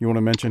 Anything you want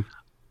to mention?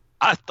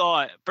 I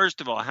thought, first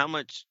of all, how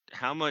much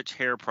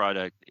hair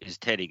product is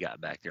Teddy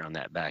got back there on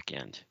that back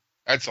end?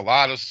 That's a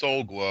lot of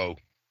Soul Glow.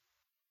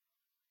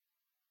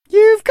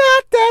 You've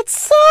got that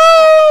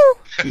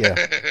soul. Yeah.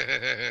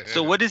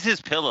 So what does his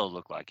pillow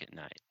look like at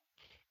night?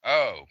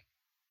 Oh.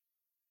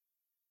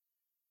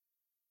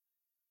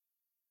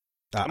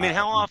 I mean,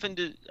 how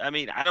often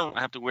I don't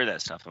have to wear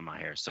that stuff in my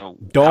hair, so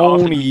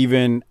don't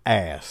even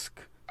ask.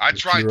 I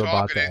tried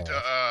talking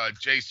into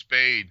Jay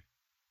Spade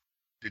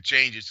to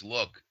change his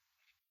look.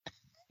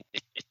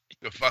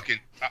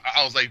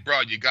 I was like,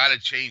 bro, you got to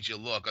change your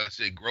look. I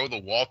said, grow the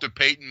Walter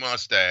Payton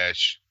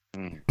mustache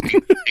and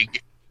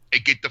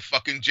get the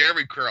fucking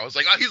Jerry curl. I was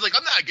like, he's like,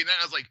 I'm not getting that.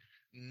 I was like,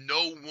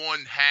 no one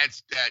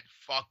has that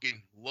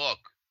fucking look.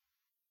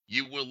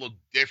 You will look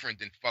different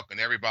than fucking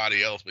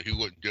everybody else, but he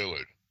wouldn't do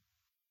it.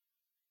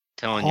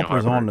 Telling you,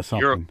 Harper's on to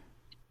something.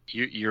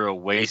 You're a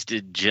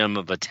wasted gem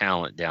of a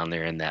talent down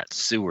there in that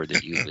sewer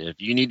that you live.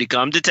 You need to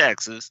come to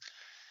Texas,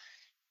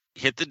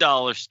 hit the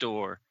dollar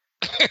store,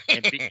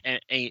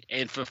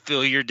 and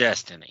fulfill your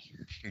destiny.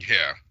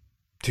 Yeah.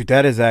 Dude,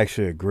 that is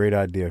actually a great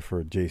idea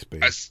for Jay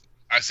Spade.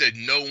 I said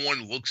no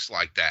one looks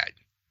like that.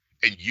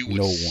 And you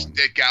would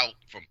stick out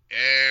from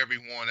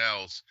everyone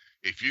else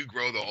if you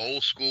grow the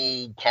old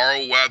school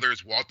Carl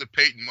Weathers, Walter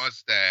Payton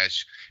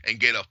mustache and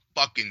get a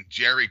fucking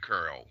Jerry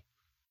curl.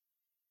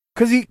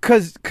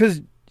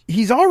 Cause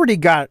he's already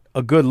got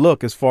a good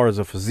look as far as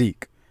a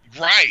physique.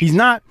 Right. He's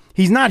not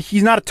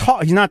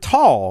tall.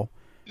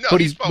 No,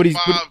 but he's 5'10",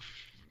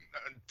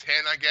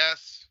 I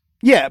guess.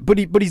 Yeah, but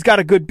he's got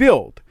a good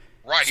build.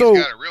 Right, so,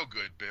 he's got a real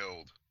good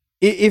build.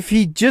 If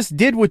he just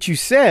did what you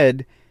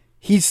said,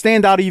 he'd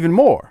stand out even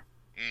more.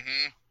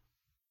 Mm-hmm.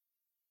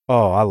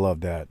 Oh, I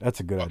love that. That's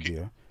a good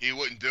idea. He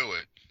wouldn't do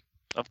it.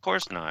 Of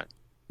course not.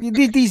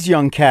 These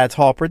young cats,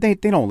 Harper, they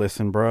don't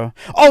listen, bruh.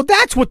 Oh,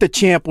 that's what the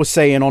champ was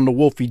saying on the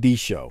Wolfie D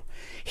show.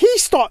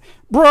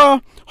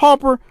 Bruh,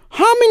 Harper,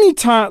 how many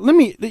times,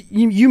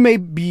 you may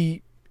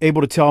be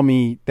able to tell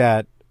me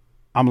that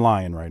I'm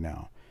lying right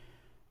now.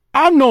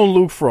 I've known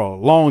Luke for a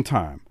long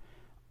time.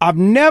 I've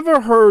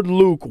never heard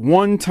Luke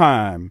one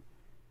time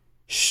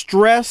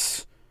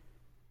stress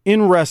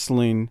in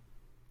wrestling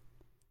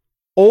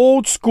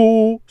old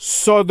school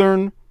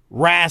Southern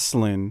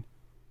wrestling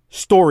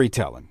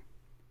storytelling.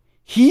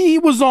 He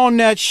was on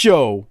that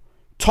show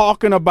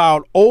talking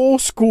about old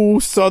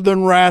school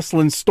Southern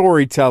wrestling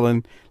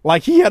storytelling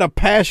like he had a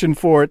passion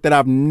for it that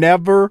I've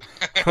never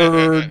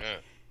heard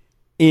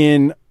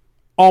in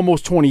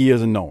almost 20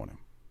 years of knowing him.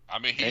 I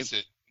mean, he's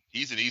an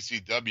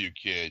ECW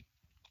kid.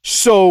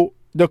 So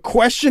the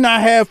question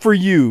I have for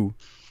you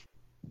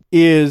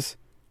is,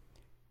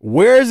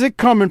 where is it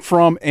coming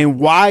from and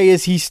why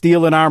is he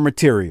stealing our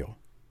material?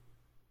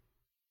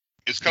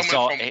 It's coming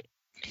from...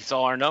 He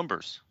saw our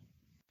numbers.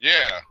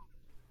 Yeah.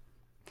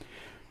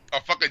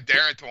 Fucking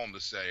Darren told him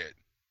to say it.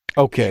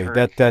 Okay,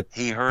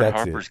 he heard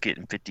Harper's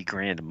getting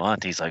 $50,000 a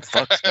month. He's like,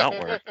 "Fuck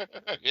Scoutwork."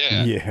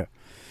 Yeah.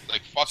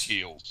 Like fuck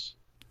heels.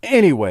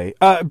 Anyway,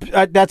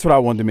 that's what I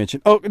wanted to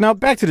mention. Oh, now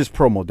back to this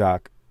promo,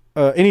 Doc.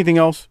 Anything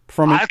else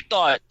from it?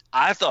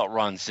 I thought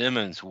Ron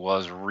Simmons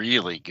was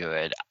really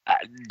good.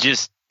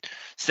 Just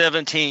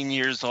 17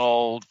 years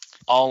old,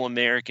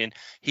 All-American.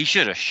 He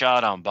should have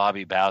shot on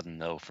Bobby Bowden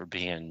though for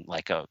being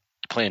like a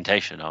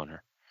plantation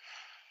owner.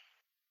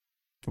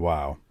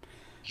 Wow.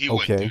 He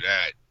wouldn't do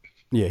that.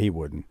 Yeah, he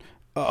wouldn't.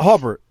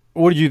 Harper,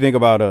 what did you think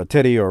about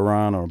Teddy or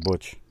Ron or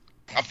Butch?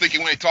 I'm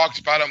thinking when he talks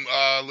about him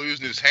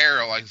losing his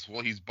hair, like,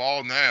 well, he's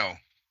bald now.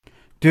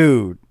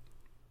 Dude,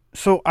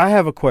 so I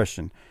have a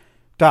question.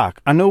 Doc,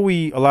 I know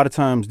we a lot of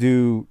times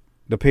do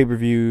the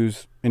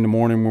pay-per-views in the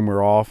morning when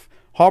we're off.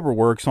 Harper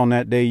works on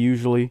that day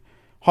usually.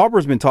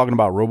 Harper's been talking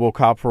about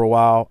RoboCop for a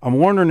while. I'm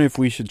wondering if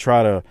we should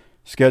try to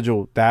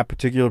schedule that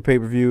particular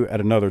pay-per-view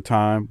at another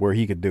time where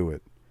he could do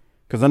it.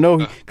 Because I know,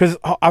 because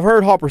I've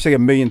heard Harper say a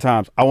million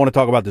times, I want to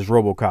talk about this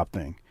RoboCop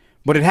thing.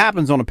 But it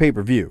happens on a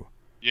pay-per-view.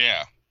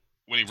 Yeah.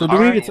 When he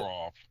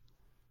off.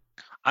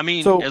 I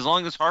mean, as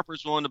long as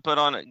Harper's willing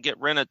to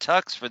rent a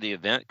tux for the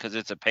event because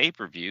it's a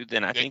pay-per-view,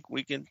 then I think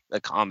we can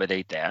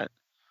accommodate that.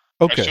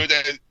 Okay.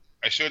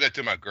 I showed that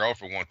to my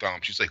girlfriend one time.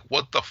 She's like,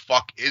 "What the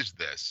fuck is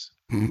this?"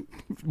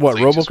 What,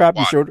 like, RoboCop?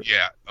 You showed her?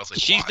 Yeah. I was like,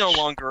 she's no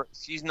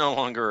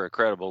longer a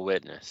credible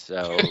witness.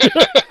 So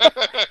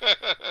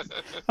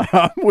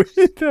I'm with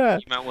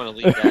that. You might want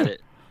to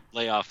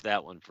lay off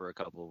that one for a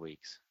couple of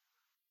weeks.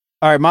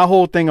 All right, my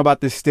whole thing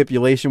about this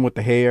stipulation with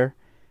the hair.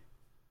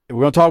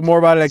 We're gonna talk more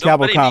about it at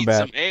Capital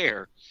Combat. Needs some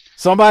hair.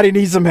 Somebody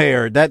needs some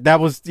hair. That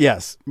was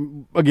yes.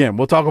 Again,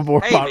 we'll talk more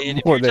about man,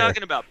 more if you're there.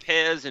 talking about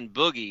Pez and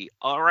Boogie,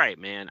 all right,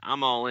 man,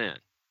 I'm all in.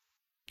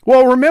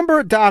 Well,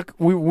 remember, Doc,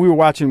 we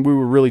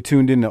were really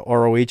tuned into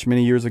ROH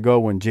many years ago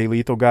when Jay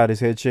Lethal got his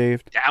head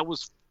shaved. That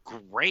was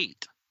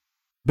great.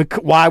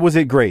 Why was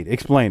it great?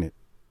 Explain it.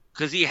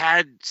 Because he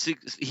had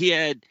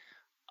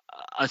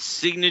a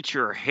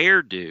signature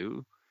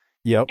hairdo.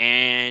 Yep.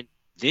 And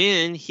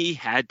then he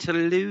had to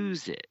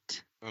lose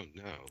it. Oh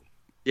no!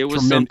 There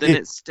was something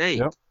at stake.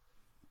 Yep.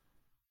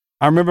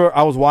 I remember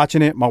I was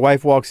watching it. My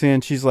wife walks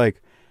in. She's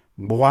like,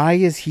 "Why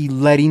is he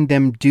letting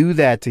them do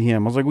that to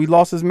him?" I was like, "We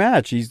lost his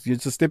match.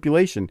 It's a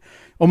stipulation."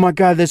 Oh my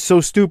God, that's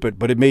so stupid.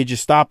 But it made you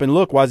stop and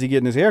look. Why is he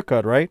getting his hair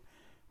cut? Right?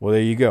 Well,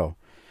 there you go.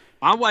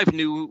 My wife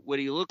knew what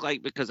he looked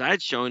like because I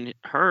had shown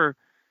her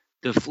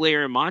the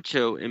Flair and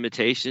Macho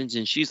imitations,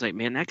 and she's like,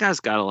 "Man, that guy's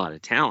got a lot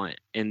of talent."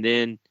 And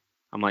then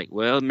I'm like,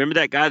 "Well, remember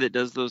that guy that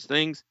does those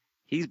things?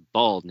 He's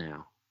bald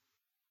now."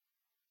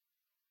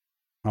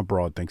 My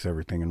broad thinks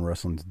everything in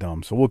wrestling's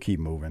dumb, so we'll keep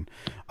moving.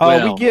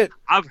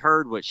 I've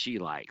heard what she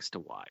likes to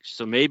watch,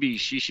 so maybe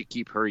she should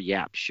keep her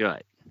yap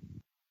shut.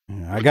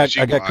 Yeah,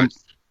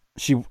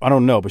 I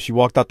don't know, but she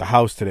walked out the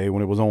house today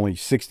when it was only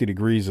 60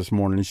 degrees this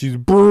morning, and she's,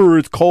 "Brr,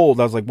 it's cold."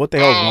 I was like, "What the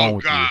hell is wrong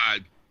with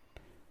you?"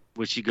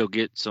 Would she go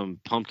get some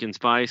pumpkin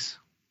spice?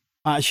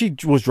 She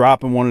was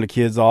dropping one of the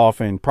kids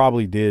off and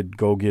probably did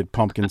go get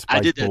pumpkin spice.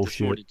 I did that bullshit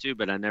this morning too,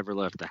 but I never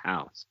left the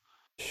house.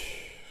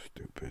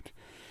 Stupid.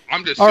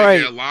 I'm just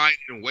sitting there lying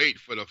and wait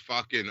for the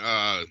fucking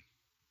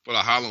for the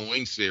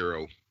Halloween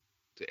cereal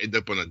to end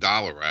up on a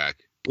dollar rack.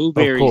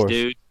 Blueberries,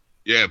 dude.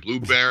 Yeah,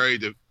 blueberry,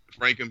 the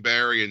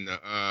Frankenberry, and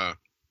the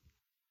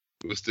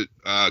what's the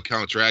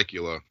Count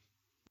Dracula.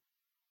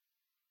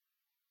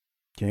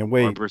 Can't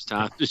wait. Harper's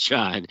time to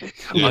shine.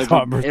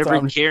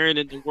 Every Karen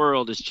in the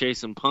world is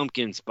chasing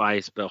pumpkin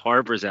spice, but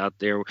Harper's out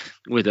there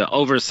with an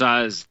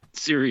oversized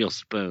cereal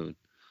spoon.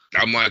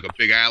 I'm like a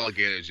big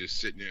alligator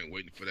just sitting there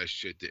waiting for that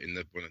shit to end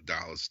up on a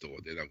dollar store.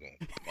 Then I'm going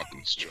to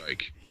fucking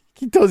strike.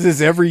 He does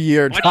this every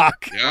year,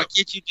 Doc. Why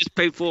can't you just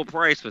pay full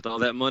price with all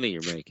that money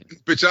you're making?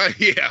 Bitch, I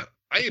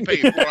ain't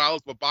paying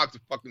 $4 for a box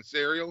of fucking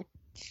cereal.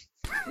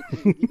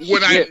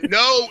 When I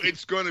know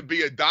it's going to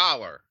be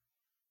 $1.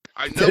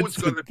 I know it's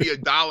going to be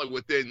 $1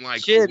 within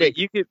like a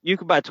week. You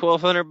could buy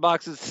 1,200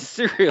 boxes of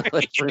cereal.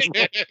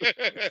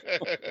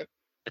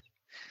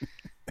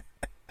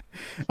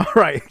 All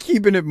right,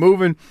 keeping it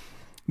moving.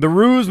 The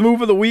Ruse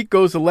move of the week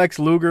goes to Lex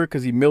Luger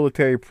because he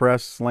military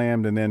press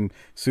slammed and then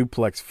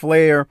suplex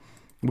Flair.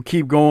 We'll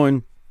keep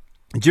going.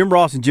 Jim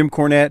Ross and Jim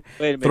Cornette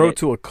throw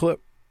to a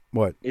clip.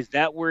 What? Is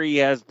that where he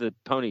has the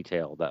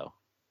ponytail though?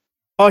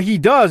 Oh, he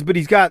does, but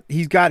he's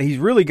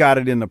really got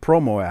it in the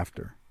promo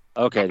after.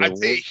 Okay. I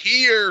think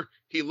here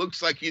he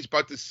looks like he's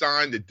about to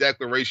sign the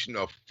Declaration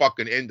of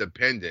fucking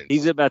Independence.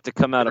 He's about to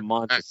come out of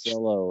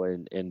Monticello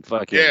and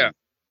fucking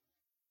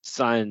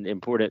sign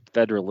important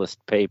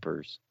Federalist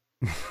papers.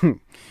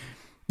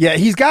 Yeah,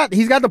 he's got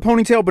the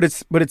ponytail,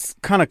 but it's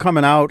kind of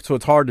coming out, so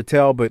it's hard to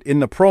tell. But in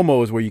the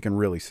promo is where you can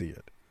really see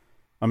it.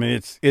 I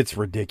mean, it's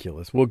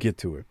ridiculous. We'll get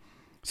to it.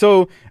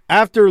 So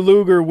after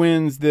Luger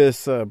wins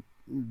this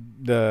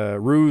the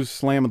Ruse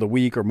Slam of the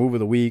Week or Move of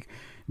the Week,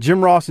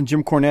 Jim Ross and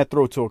Jim Cornette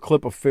throw to a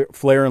clip of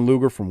Flair and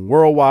Luger from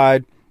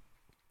Worldwide.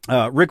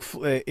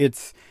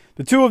 It's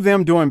the two of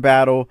them doing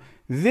battle.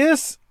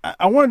 This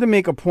I wanted to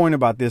make a point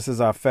about this as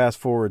I fast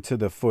forward to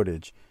the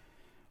footage.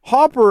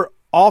 Harper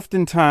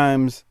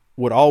oftentimes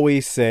would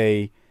always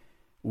say,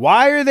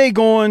 "Why are they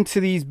going to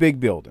these big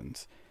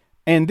buildings?"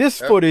 And this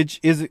footage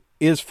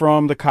is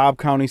from the Cobb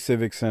County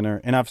Civic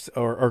Center, and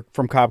or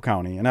from Cobb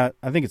County, and I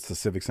think it's the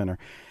Civic Center.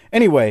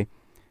 Anyway,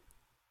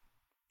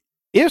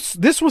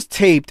 this was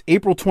taped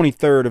April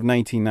 23rd of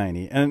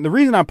 1990, and the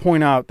reason I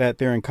point out that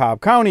they're in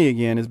Cobb County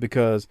again is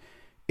because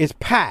it's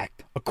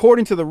packed.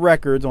 According to the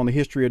records on the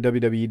history of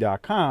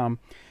WWE.com,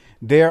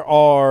 there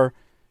are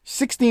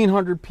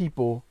 1,600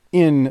 people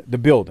in the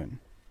building.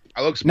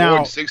 It looks more than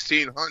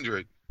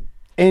 1,600.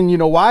 And you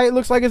know why it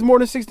looks like it's more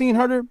than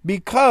 1,600?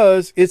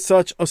 Because it's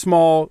such a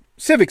small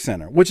civic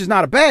center, which is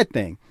not a bad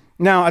thing.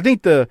 Now, I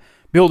think the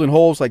building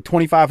holds like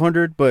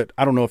 2,500, but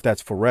I don't know if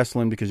that's for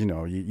wrestling because, you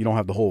know, you don't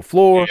have the whole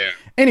floor. Yeah.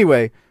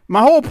 Anyway,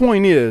 my whole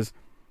point is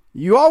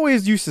you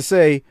always used to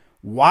say,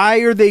 why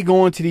are they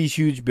going to these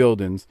huge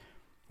buildings?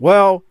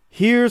 Well,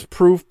 here's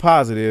proof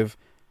positive.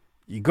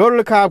 You go to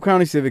the Cobb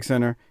County Civic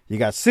Center. You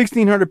got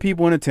 1,600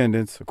 people in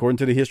attendance, according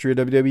to the history of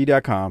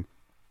WWE.com,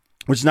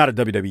 which is not a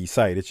WWE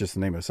site. It's just the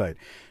name of the site.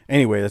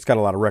 Anyway, it's got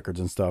a lot of records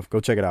and stuff.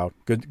 Go check it out.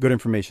 Good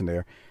information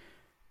there.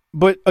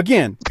 But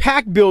again,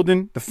 packed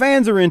building. The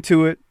fans are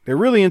into it. They're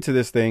really into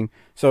this thing.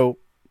 So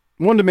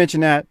wanted to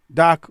mention that.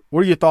 Doc,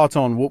 what are your thoughts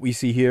on what we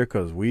see here?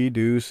 Because we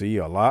do see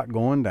a lot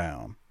going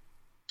down.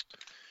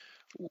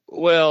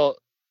 Well,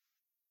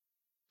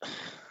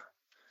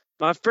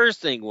 my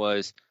first thing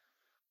was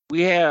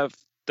we have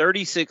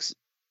 36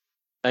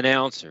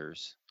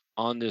 announcers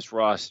on this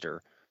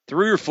roster.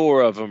 3 or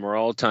 4 of them are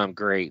all-time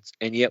greats,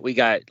 and yet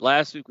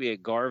last week we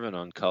had Garvin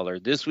on color.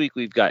 This week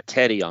we've got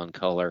Teddy on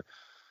color.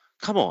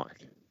 Come on.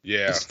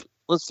 Yeah.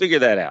 Let's figure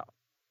that out.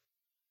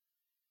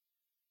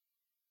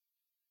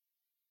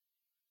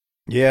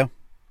 Yeah.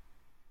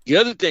 The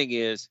other thing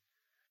is,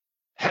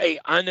 hey,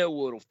 I know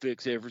what'll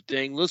fix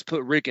everything. Let's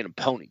put Rick in a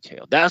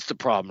ponytail. That's the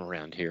problem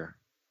around here.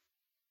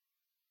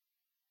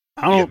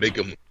 Make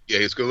him. Yeah,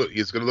 he's gonna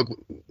look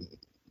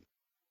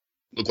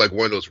like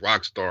one of those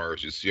rock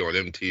stars you see on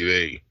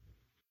MTV.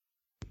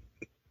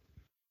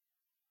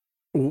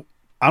 Do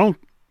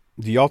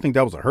y'all think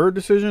that was a Herd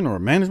decision or a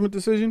management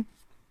decision?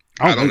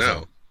 I don't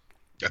know.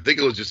 So. I think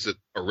it was just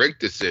a Rick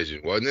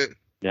decision, wasn't it?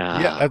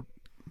 Yeah.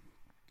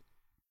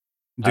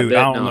 Dude,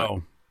 I don't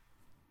know.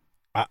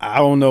 I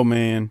don't know,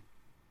 man.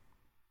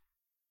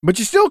 But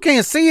you still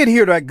can't see it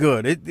here that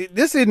good.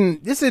 This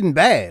isn't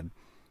bad.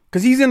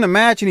 Because he's in the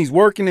match and he's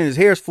working and his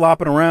hair's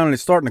flopping around and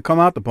it's starting to come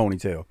out the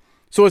ponytail.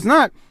 So it's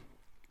not,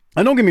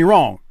 and don't get me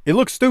wrong, it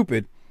looks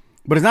stupid,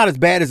 but it's not as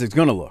bad as it's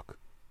going to look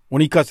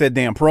when he cuts that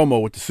damn promo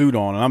with the suit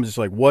on. And I'm just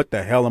like, what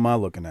the hell am I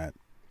looking at?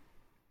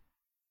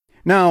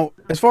 Now,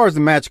 as far as the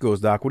match goes,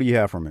 Doc, what do you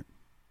have from it?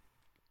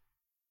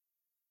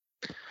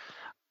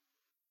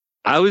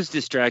 I was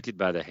distracted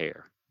by the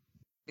hair.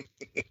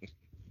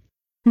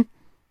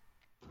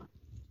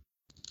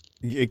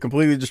 It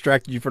completely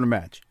distracted you from the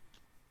match.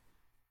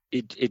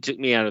 It took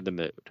me out of the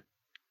mood.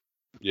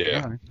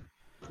 Yeah. Right.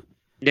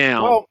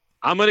 Now,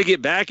 I'm going to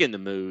get back in the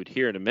mood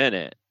here in a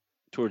minute.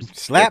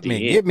 Slap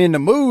me. Get me in the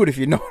mood if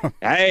you know.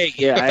 Hey,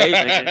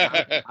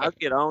 man. I'll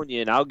get on you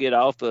and I'll get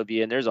off of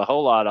you, and there's a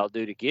whole lot I'll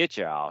do to get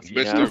you off.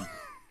 Mr.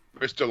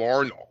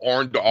 Arn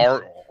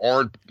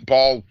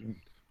Paul,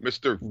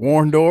 Mr.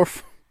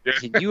 Warndorf. Yeah.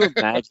 Can you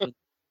imagine,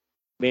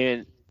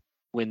 man,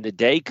 when the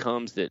day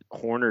comes that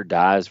Horner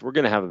dies, we're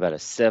going to have about a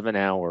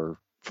 7-hour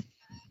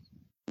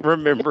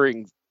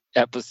remembering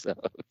episode.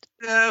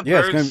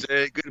 Never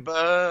say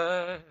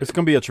goodbye. It's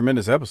going to be a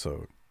tremendous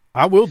episode.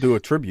 I will do a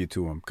tribute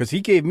to him because he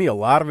gave me a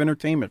lot of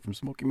entertainment from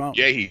Smoky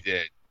Mountain. Yeah, he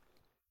did.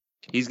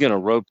 He's going to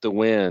rope the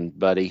wind,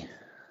 buddy.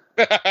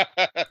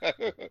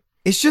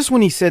 It's just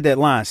when he said that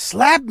line,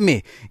 slap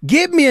me,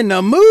 get me in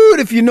the mood,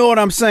 if you know what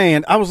I'm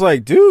saying. I was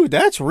like, dude,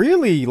 that's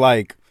really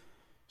like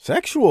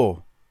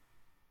sexual.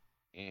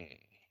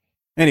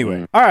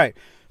 Anyway, all right.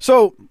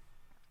 So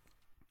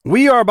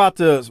we are about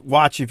to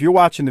watch, if you're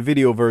watching the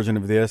video version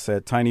of this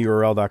at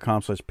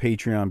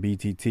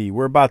tinyurl.com/PatreonBTT,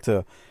 we're about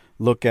to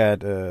look at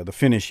the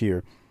finish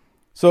here.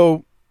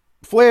 So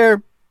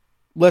Flair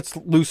lets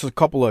loose a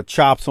couple of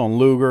chops on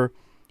Luger.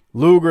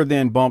 Luger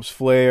then bumps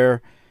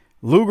Flair.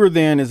 Luger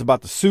then is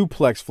about to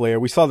suplex Flair.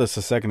 We saw this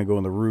a second ago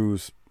in the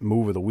Ruse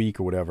move of the week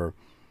or whatever.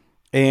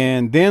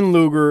 And then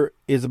Luger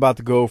is about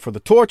to go for the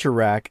torture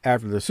rack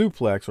after the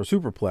suplex or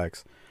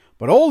superplex.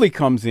 But Ole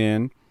comes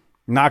in,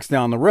 knocks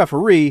down the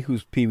referee,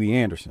 who's Pee Wee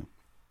Anderson.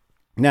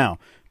 Now,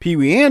 Pee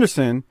Wee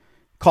Anderson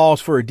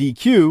calls for a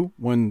DQ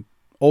when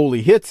Ole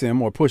hits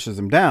him or pushes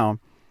him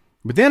down.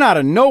 But then out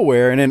of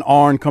nowhere, and then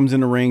Arn comes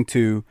in the ring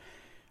too.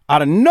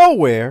 Out of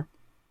nowhere,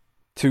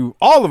 to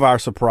all of our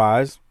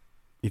surprise,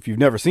 if you've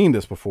never seen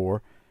this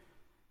before,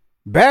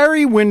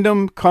 Barry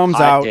Windham comes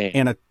out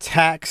and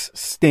attacks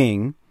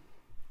Sting.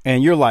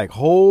 And you're like,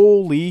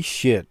 holy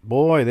shit,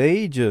 boy,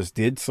 they just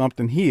did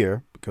something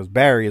here, because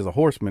Barry as a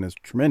horseman is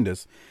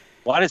tremendous.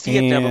 Why does he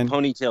have to have a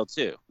ponytail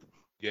too?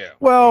 Yeah.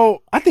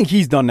 Well, I think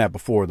he's done that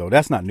before, though.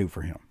 That's not new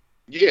for him.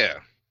 Yeah.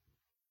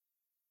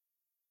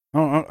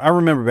 I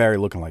remember Barry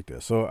looking like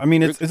this. So, I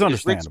mean, it's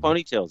understandable.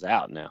 Rick's ponytail's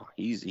out now.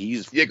 He's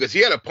Yeah, because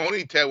he had a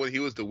ponytail when he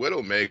was the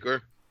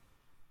Widowmaker.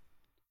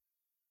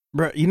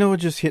 Bro, you know what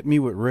just hit me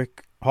with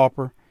Rick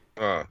Harper?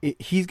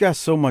 He's got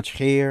so much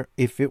hair.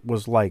 If it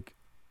was like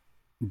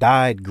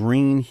dyed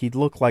green, he'd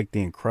look like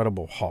the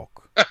Incredible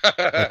Hulk.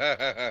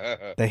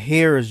 The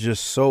hair is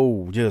just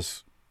so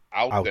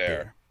out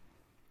there.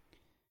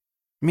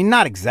 I mean,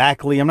 not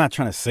exactly. I'm not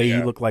trying to say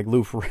he looked like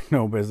Lou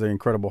Ferrigno as the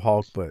Incredible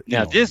Hulk, but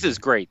now this is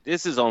great.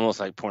 This is almost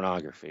like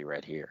pornography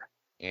right here.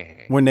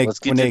 When they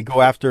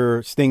go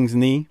after Sting's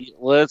knee.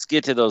 Let's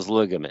get to those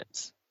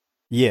ligaments.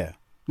 Yeah.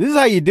 This is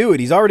how you do it.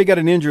 He's already got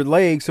an injured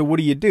leg, so what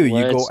do? You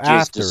go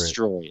after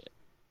destroy it.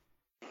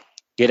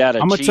 Get out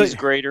a cheese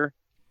grater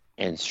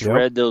and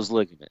shred those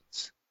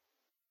ligaments.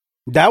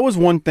 That was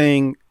one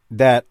thing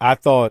that I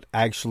thought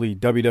actually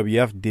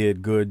WWF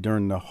did good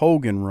during the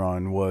Hogan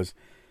run was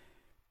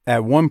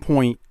at one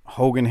point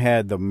Hogan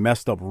had the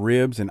messed up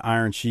ribs and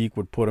Iron Sheik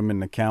would put them in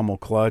the camel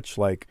clutch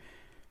like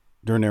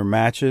during their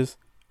matches.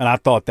 And I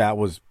thought that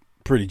was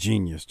pretty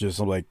genius. Just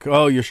like,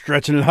 oh, you're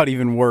stretching it out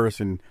even worse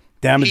and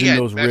damaging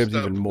those ribs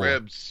even more.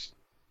 Ribs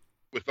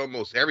with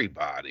almost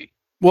everybody.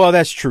 Well,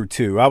 that's true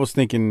too. I was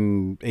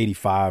thinking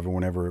 85 or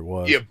whenever it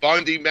was. Yeah,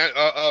 Bundy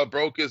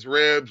broke his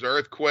ribs,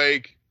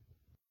 Earthquake.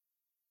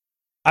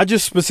 I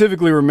just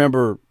specifically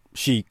remember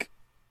Sheik.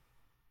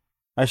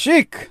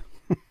 Sheik.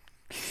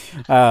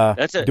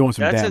 Doing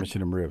some damage to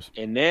them ribs.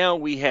 And now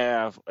we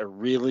have a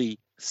really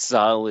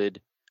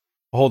solid.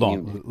 Hold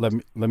on.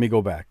 Let me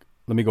go back.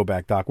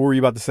 Doc. What were you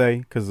about to say?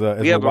 Because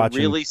we have a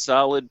really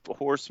solid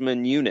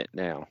horseman unit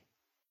now.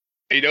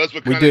 He knows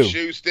what kind of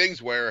shoes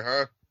Sting's wear,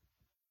 huh?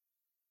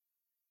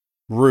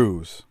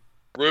 Ruse.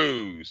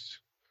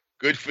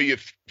 Good for your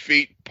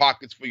feet,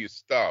 pockets for your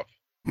stuff.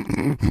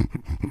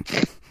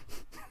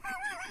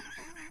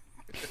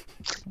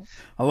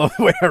 I love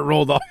the way I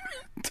rolled off.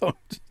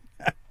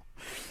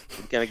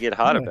 Gonna get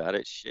hot about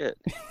it. Shit.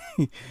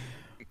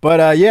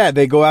 But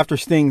they go after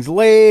Sting's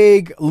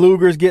leg.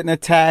 Luger's getting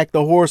attacked.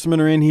 The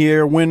Horsemen are in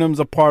here. Wyndham's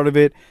a part of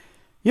it.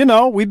 You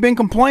know, we've been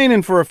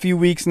complaining for a few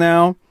weeks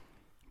now,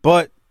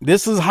 but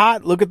this is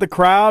hot. Look at the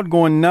crowd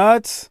going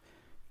nuts.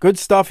 Good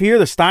stuff here.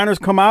 The Steiners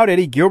come out.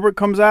 Eddie Gilbert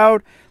comes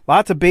out.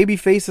 Lots of baby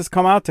faces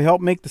come out to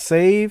help make the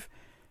save.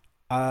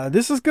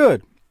 This is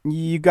good.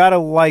 You gotta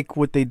like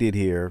what they did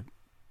here.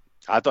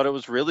 I thought it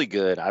was really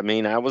good. I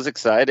mean, I was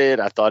excited.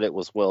 I thought it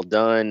was well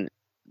done.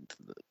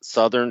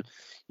 Southern,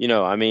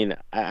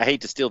 I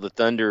hate to steal the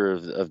thunder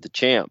of the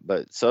champ,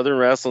 but Southern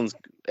wrestling's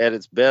at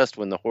its best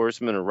when the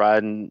Horsemen are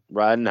riding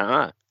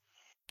high.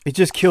 It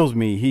just kills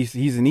me. He's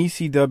an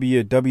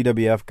ECW,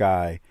 WWF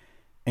guy,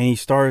 and he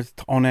starts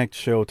on that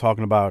show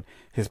talking about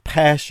his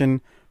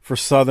passion for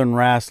Southern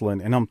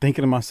wrestling, and I'm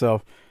thinking to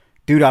myself,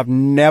 dude, I've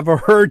never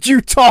heard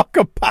you talk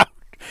about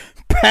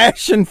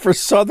passion for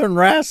Southern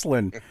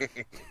wrestling.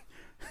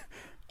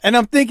 And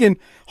I'm thinking,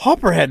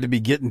 Harper had to be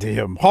getting to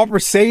him. Harper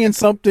saying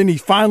something,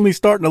 he's finally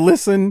starting to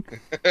listen.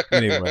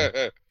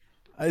 Anyway,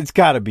 it's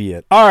got to be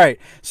it. All right,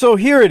 so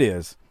here it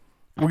is.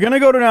 We're going to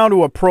go down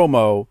to a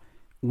promo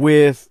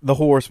with the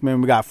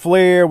Horsemen. We got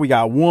Flair, we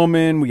got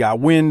Woman, we got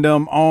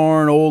Wyndham,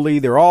 Arn, Ole.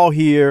 They're all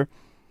here.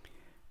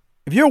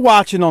 If you're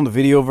watching on the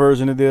video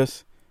version of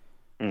this,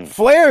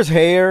 Flair's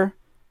hair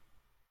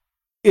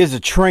is a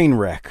train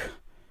wreck.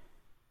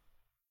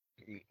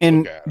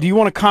 And do you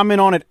want to comment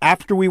on it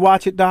after we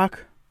watch it,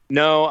 Doc?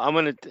 No, I'm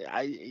gonna.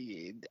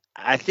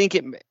 I think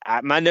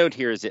my note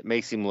here is it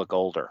makes him look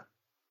older.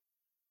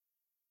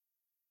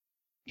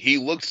 He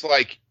looks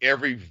like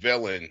every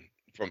villain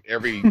from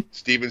every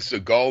Steven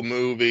Seagal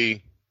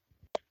movie,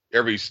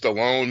 every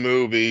Stallone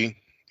movie,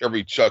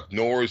 every Chuck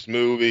Norris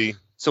movie.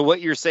 So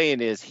what you're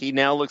saying is he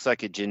now looks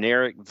like a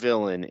generic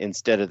villain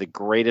instead of the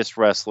greatest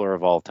wrestler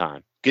of all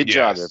time. Good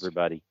job,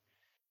 everybody.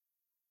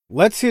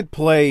 Let's hit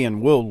play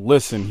and we'll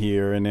listen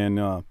here, and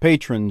then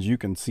patrons, you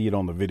can see it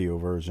on the video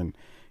version.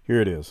 Here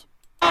it is.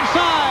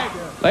 Outside.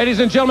 Ladies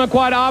and gentlemen,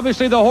 quite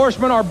obviously the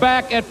Horsemen are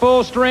back at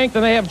full strength,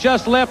 and they have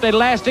just left a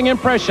lasting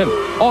impression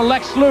on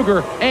Lex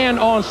Luger and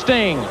on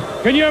Sting.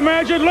 Can you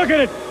imagine? Look at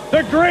it.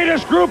 The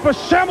greatest group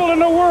assembled in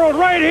the world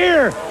right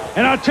here.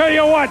 And I'll tell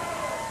you what,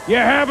 you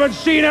haven't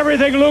seen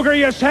everything, Luger.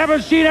 You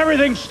haven't seen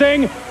everything,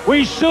 Sting.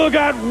 We still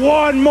got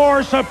one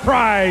more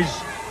surprise.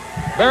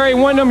 Barry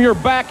Windham, you're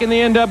back in the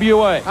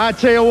NWA. I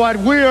tell you what,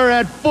 we are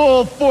at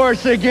full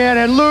force again,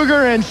 and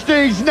Luger and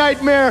Sting's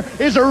nightmare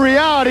is a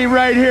reality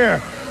right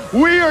here.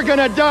 We are going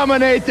to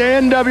dominate the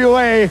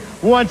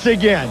NWA once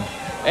again.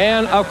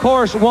 And, of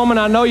course, woman,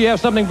 I know you have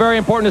something very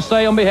important to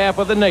say on behalf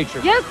of the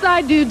Nature. Yes,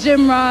 I do,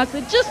 Jim Ross.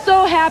 It just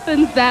so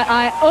happens that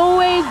I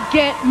always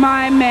get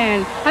my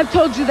man. I've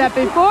told you that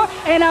before,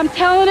 and I'm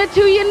telling it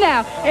to you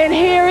now. And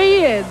here he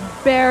is,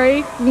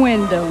 Barry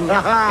Windham.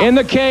 In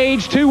the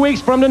cage 2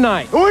 weeks from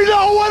tonight. We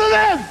know what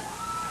it is.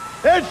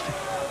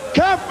 It's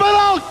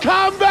Capital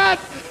Combat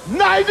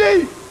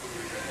 90.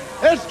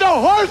 It's the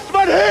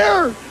Horsemen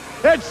here.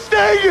 It's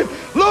Sting,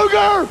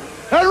 Luger,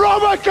 and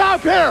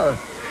RoboCop here.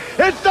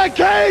 It's the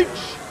cage.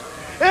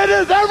 It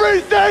is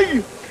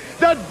everything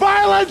that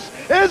violence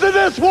is in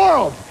this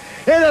world.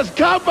 It is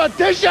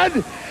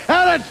competition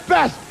at its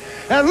best.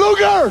 And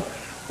Luger,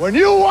 when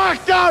you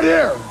walked out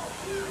here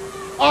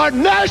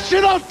on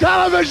national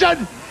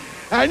television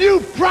and you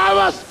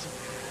promised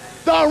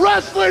the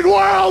wrestling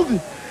world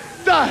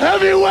the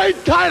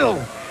heavyweight title,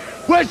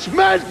 which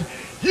meant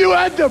you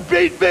had to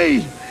beat me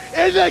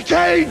in the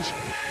cage,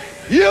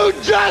 you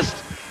just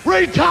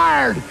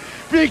retired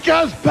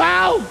because,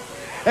 pal,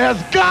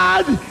 as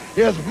God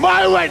is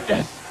my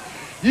witness,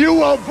 you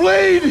will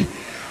bleed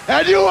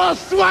and you will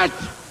sweat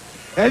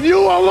and you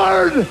will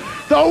learn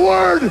the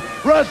word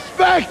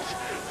respect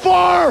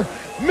for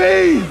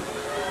me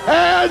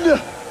and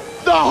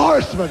the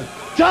Horsemen.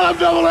 Tell him,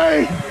 Double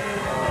A.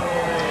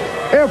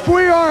 If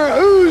we are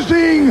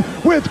oozing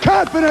with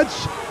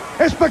confidence,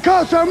 it's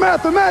because our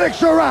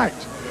mathematics are right.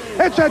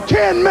 It's a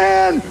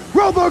 10-man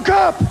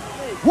RoboCop,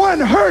 one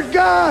hurt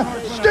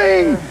guy,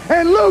 Sting,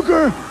 and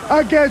Luger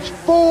against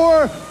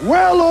 4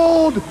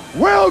 well-oiled,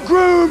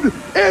 well-groomed,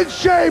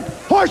 in-shape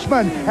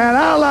horsemen. And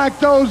I like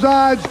those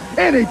odds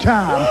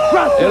anytime.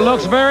 It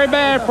looks very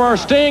bad for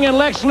Sting and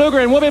Lex Luger,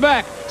 and we'll be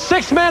back.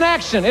 6-man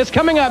action. It's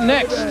coming up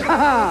next.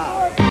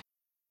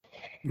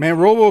 Man,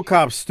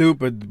 RoboCop's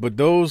stupid, but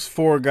those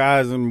 4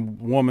 guys and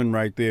woman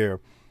right there,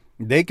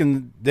 they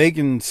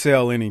can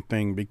sell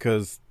anything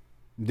because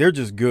they're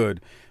just good.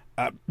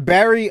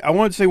 Barry, I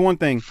want to say one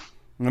thing.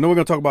 I know we're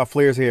going to talk about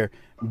Flair's hair.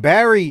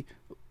 Barry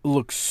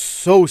looks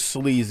so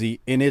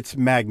sleazy, and it's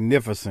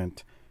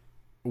magnificent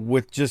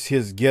with just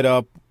his get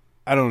up.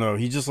 I don't know.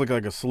 He just looked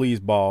like a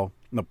sleazeball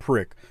and a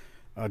prick.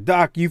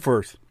 Doc, you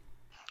first.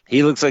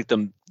 He looks like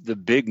the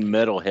big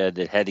metalhead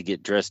that had to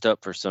get dressed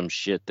up for some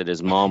shit that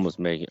his mom was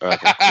making, or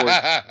like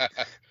a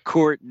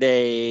court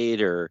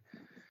date, or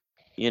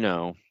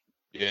Yeah,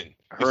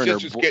 her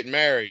his sister's getting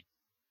married.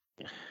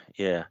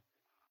 Yeah.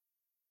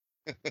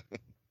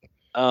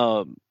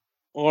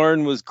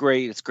 Arn was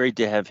great. It's great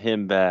to have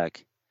him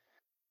back.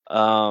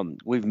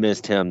 We've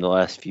missed him the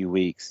last few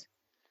weeks.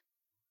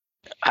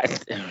 I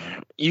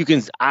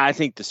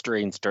think the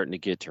strain's starting to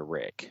get to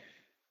Rick.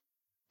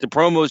 The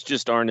promos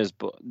just aren't as.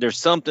 There's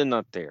something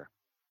not there.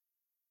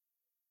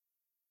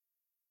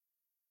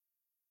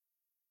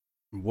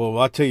 Well,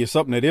 I'll tell you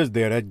something that is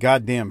there. That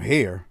goddamn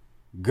hair.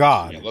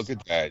 God. Yeah, look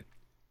at that.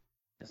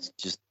 It's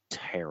just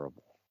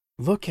terrible.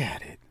 Look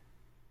at it.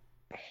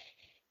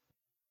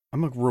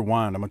 I'm going to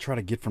rewind. I'm going to try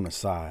to get from the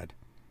side.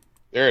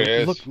 There it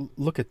is.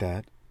 Look at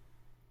that.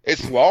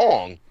 It's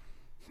long.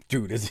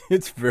 Dude,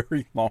 it's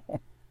very long.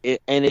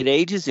 And it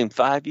ages in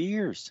 5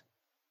 years.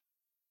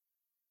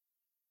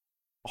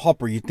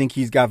 Hopper, you think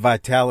he's got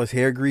Vitalis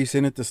hair grease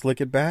in it to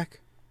slick it back?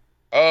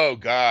 Oh,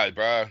 God,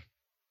 bro.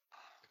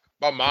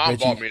 My mom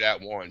bought me that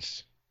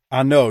once.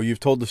 I know. You've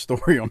told the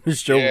story on this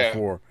show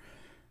before.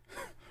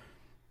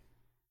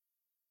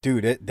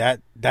 Dude,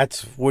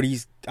 that's what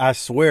I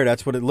swear,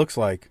 that's what it looks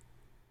like.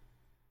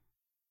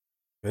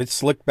 It's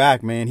slicked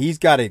back, man. He's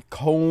got it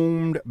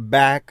combed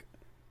back.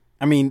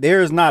 I mean,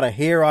 there is not a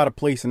hair out of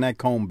place in that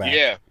comb back.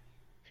 Yeah.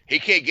 He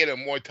can't get it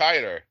more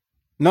tighter.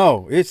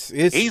 No, he's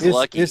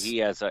lucky he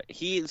has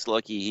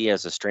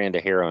a strand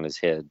of hair on his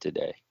head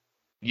today.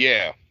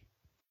 Yeah.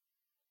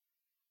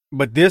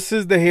 But this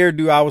is the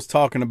hairdo I was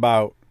talking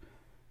about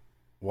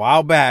a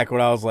while back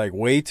when I was like,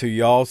 wait till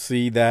y'all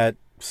see that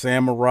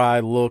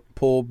samurai look,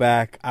 pull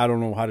back. I don't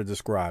know how to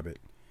describe it.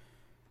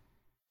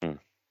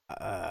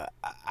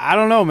 I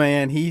don't know,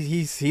 man.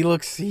 He's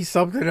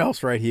something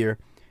else right here.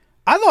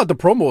 I thought the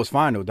promo was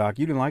fine though, Doc.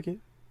 You didn't like it?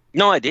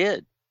 No, I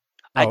did.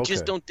 Oh, I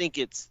just don't think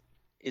it's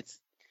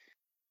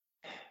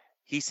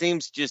he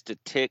seems just a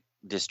tick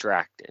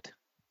distracted.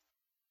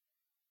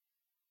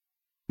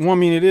 Well, I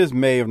mean, it is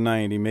May of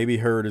 '90. Maybe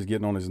Herd is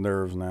getting on his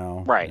nerves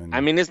now. Right. and- I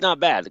mean, it's not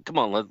bad. Come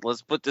on,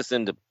 let's put this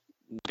into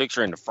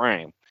picture into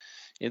frame.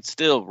 It's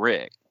still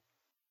Rick.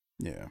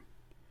 Yeah.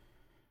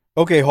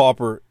 Okay,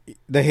 Harper,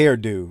 the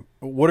hairdo.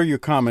 What are your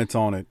comments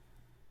on it?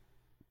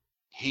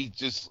 He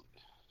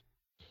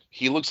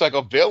looks like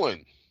a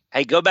villain.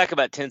 Hey, go back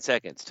about 10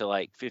 seconds to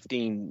like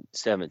 15,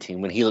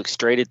 17 when he looks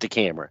straight at the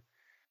camera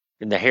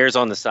and the hair's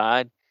on the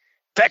side.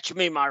 Fetch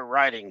me my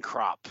riding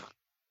crop.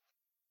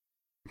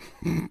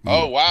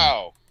 Oh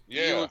wow.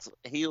 Yeah.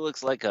 He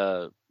looks like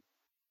a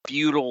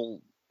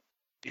feudal.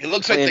 He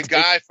looks like the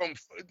guy from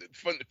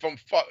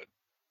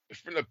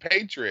the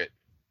Patriot.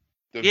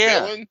 The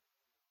villain.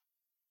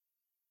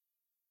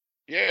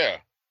 Yeah.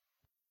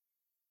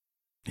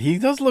 He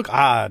does look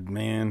odd,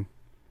 man.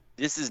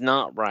 This is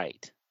not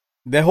right.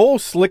 The whole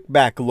slick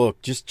back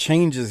look just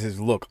changes his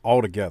look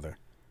altogether.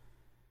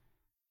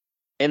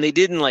 And they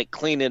didn't like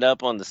clean it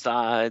up on the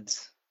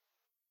sides.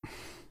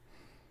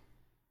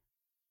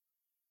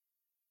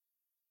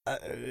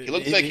 He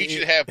looks like he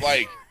should have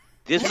like.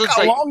 This look looks how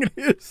like long it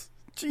is.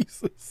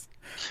 Jesus.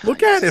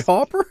 Look at it,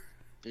 Harper.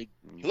 big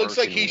He looks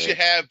like he working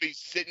should be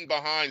sitting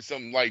behind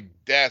some like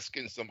desk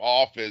in some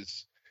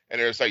office, and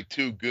there's like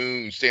two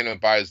goons standing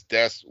by his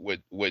desk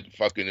with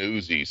fucking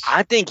Uzis.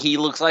 I think he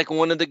looks like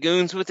one of the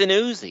goons with an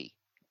Uzi,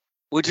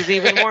 which is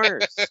even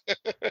worse.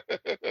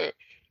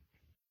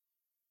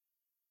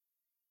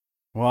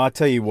 Well, I'll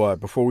tell you what,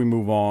 before we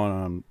move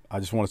on, I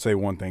just want to say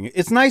one thing.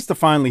 It's nice to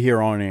finally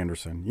hear Arn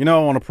Anderson,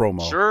 on a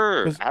promo.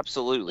 Sure,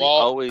 absolutely.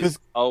 Well,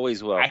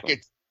 always welcome.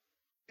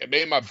 It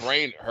made my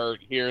brain hurt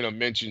hearing him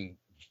mention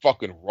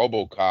fucking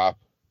RoboCop.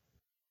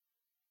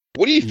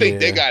 What do you think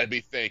they got to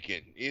be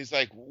thinking? He's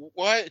like,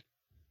 what?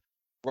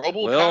 RoboCop?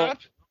 Well,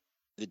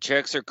 the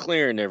checks are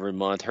clearing every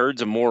month.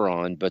 Herd's a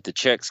moron, but the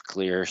check's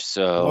clear,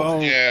 so...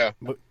 Well, yeah.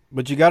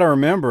 But you got to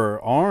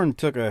remember, Arn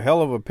took a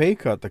hell of a pay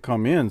cut to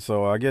come in,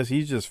 so I guess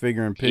he's just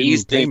figuring pay me at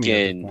this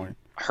thinking, point.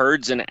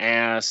 Herd's an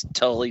ass,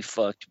 Tully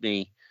fucked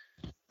me.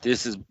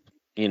 This is,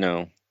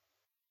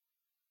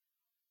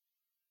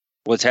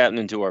 what's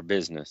happening to our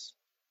business.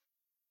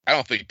 I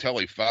don't think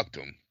Tully fucked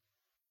him.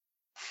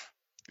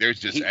 There's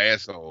just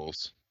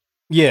assholes.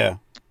 Yeah.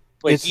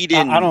 But he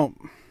didn't. I don't...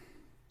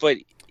 But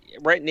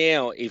right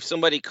now, if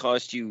somebody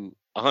cost you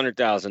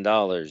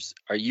 $100,000,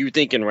 are you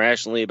thinking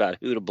rationally about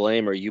who to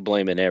blame, or are you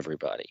blaming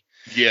everybody?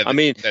 Yeah, I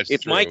mean, that's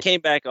if true. Mike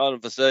came back all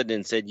of a sudden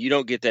and said you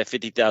don't get that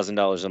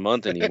 $50,000 a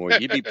month anymore,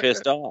 you'd be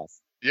pissed off.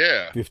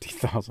 Yeah,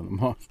 $50,000 a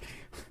month.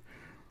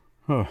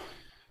 Huh.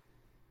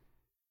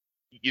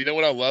 You know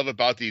what I love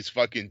about these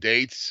fucking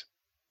dates?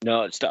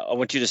 No, stop. I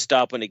want you to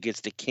stop when it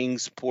gets to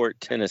Kingsport,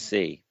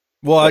 Tennessee.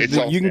 Well,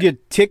 you can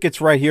get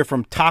tickets right here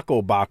from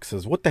Taco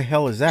Boxes. What the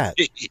hell is that?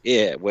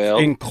 Yeah, well,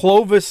 in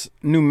Clovis,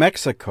 New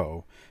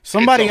Mexico.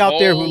 Somebody out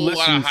there who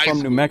listens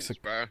from New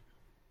Mexico. Bro.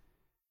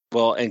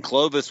 Well, and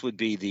Clovis would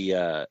be the,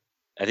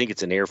 I think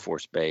it's an Air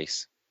Force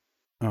base.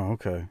 Oh,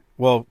 okay.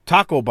 Well,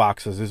 Taco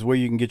Boxes is where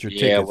you can get your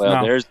tickets. Yeah,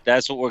 well, now,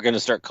 that's what we're going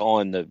to start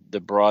calling the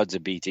broads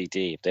of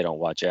BTT if they don't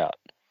watch out.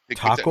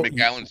 Taco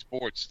McAllen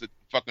Sports, the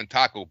fucking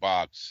taco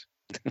box.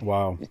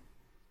 Wow.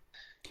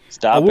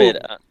 Stop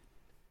it.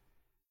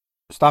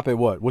 Stop at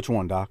what? Which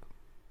one, Doc?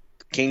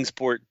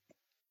 Kingsport,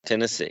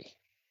 Tennessee.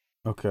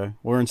 Okay.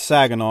 We're in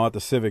Saginaw at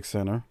the Civic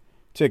Center.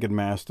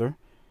 Ticketmaster.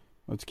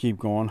 Let's keep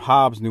going.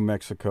 Hobbs, New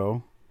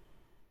Mexico.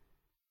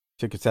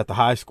 Tickets at the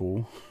high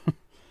school.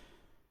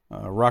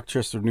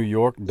 Rochester, New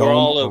York. Dome We're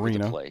all over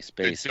Arena. the place,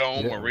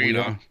 basically. The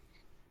Dome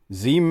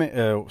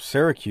Arena.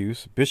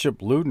 Syracuse.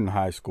 Bishop Loudon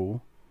High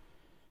School.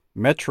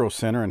 Metro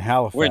Center in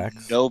Halifax. We're in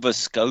Nova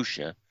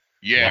Scotia.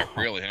 Yeah,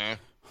 really, huh?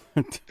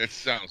 That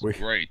sounds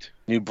great.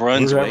 New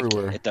Brunswick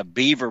everywhere. at the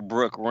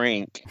Beaverbrook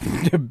Rink.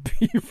 The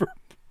Beaver.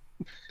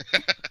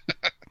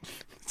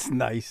 It's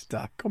nice,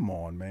 Doc. Come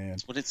on, man.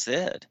 That's what it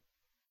said.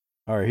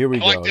 All right, here we I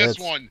go. like this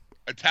one.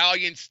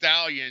 Italian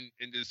Stallion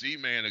and the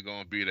Z-Man are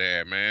going to be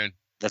there, man.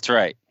 That's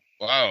right.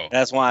 Wow.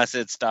 That's why I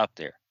said stop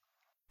there.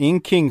 In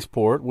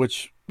Kingsport,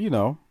 which,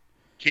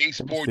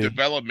 Kingsport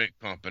Development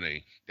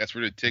Company. That's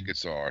where the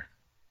tickets are.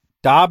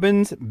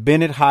 Dobbins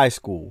Bennett High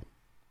School.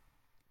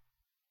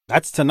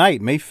 That's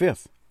tonight, May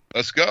 5th.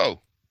 Let's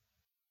go.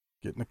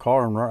 Get in the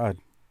car and ride.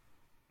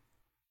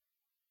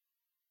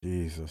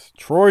 Jesus.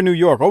 Troy, New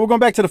York. Oh, we're going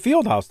back to the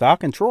field house,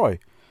 Doc, in Troy.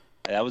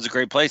 That was a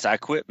great place. I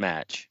quit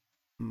match.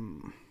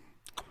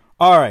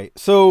 All right.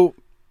 So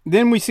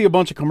then we see a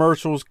bunch of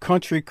commercials.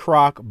 Country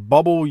Crock,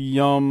 Bubble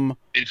Yum.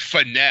 And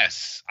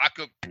Finesse.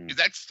 Is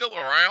that still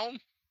around?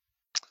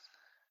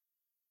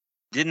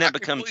 Didn't that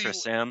become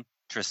Tresemme?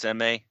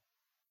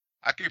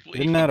 I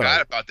completely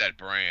forgot about that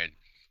brand.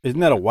 Isn't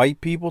that a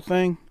white people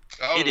thing?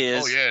 Oh, it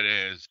is. Oh, yeah, it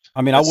is.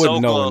 I mean, I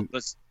wouldn't know.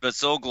 But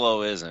Soul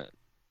Glow isn't.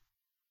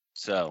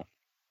 So.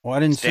 Well, I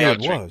didn't say it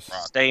was.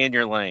 Stay in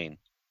your lane.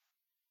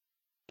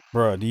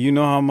 Bruh, do you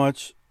know how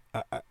much?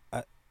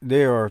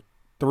 There are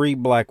 3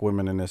 black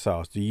women in this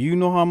house. Do you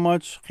know how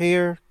much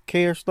hair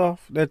care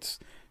stuff that's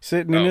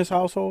sitting in this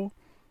household?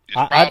 It's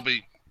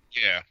probably,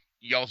 yeah.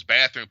 Y'all's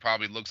bathroom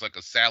probably looks like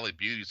a Sally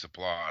Beauty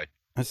Supply.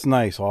 That's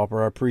nice,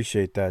 Harper. I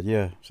appreciate that.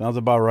 Yeah, sounds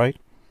about right.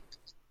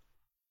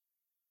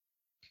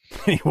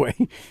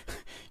 Anyway,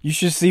 you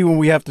should see when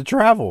we have to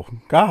travel.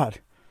 God.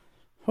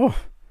 Oh.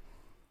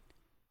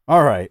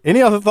 All right.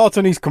 Any other thoughts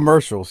on these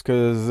commercials?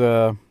 Because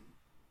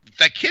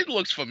that kid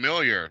looks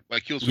familiar.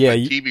 Like he was from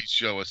a TV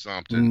show or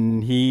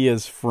something. He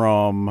is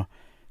from.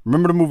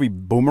 Remember the movie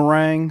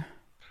Boomerang?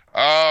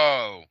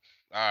 Oh, all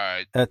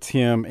right. That's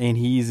him, and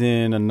he's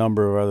in a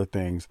number of other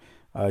things.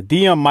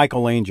 DM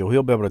Michelangelo.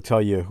 He'll be able to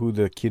tell you who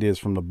the kid is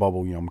from the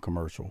Bubble Yum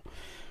commercial.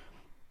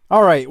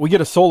 All right, we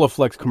get a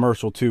Solaflex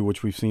commercial too,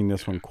 which we've seen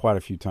this one quite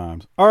a few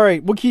times. All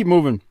right, we'll keep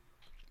moving.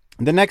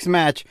 The next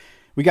match,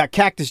 we got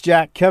Cactus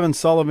Jack, Kevin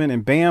Sullivan,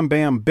 and Bam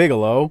Bam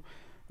Bigelow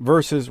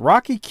versus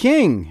Rocky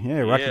King.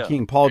 Yeah, Rocky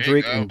King, Paul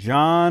Drake, and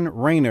John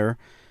Rayner.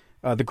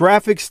 The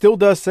graphics still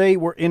does say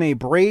we're in a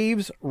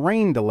Braves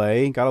rain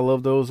delay. Gotta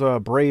love those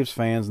Braves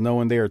fans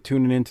knowing they are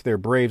tuning into their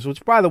Braves,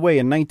 which, by the way,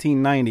 in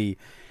 1990,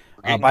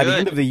 by the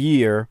end of the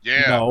year,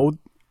 no,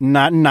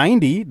 not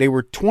 90. They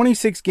were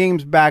 26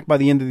 games back by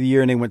the end of the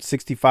year, and they went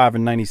 65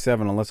 and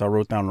 97, unless I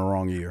wrote down the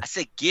wrong year. I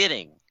said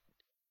getting.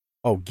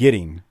 Oh,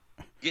 getting.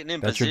 Getting in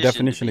That's position. your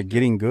definition of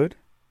getting good?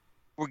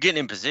 We're getting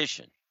in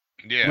position.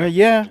 Yeah. Well,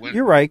 yeah,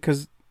 you're right,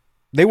 because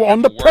they were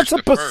on the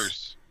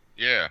precipice.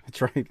 Yeah.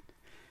 That's right.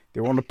 They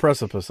were on the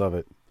precipice of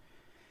it.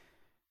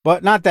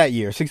 But not that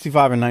year,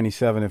 65 and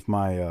 97, if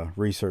my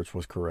research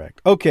was correct.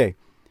 Okay.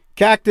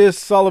 Cactus,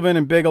 Sullivan,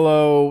 and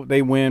Bigelow,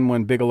 they win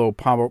when Bigelow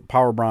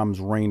power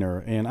bombs Rayner.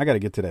 And I got to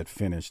get to that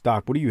finish.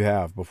 Doc, what do you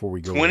have before we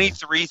go?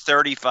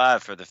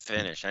 23-35 for the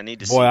finish. I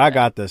need to see Boy, I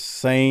got the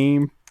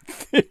same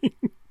thing.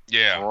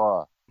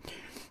 Yeah.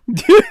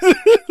 Hilarious.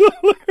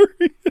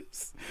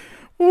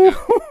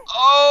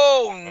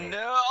 Oh,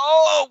 no.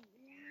 Oh,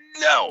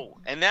 no.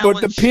 And now But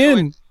the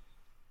pin.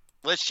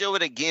 Let's show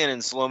it again in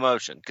slow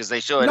motion, because they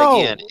show it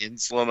again in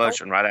slow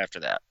motion right after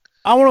that.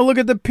 I want to look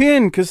at the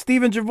pin because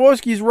Steven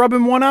Jaworski's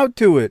rubbing one out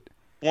to it.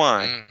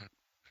 Why?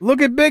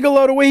 Look at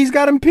Bigelow, the way he's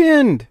got him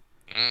pinned.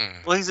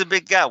 Well, he's a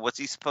big guy. What's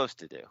he supposed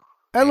to do?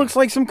 That looks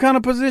like some kind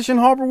of position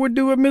Harper would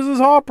do with Mrs.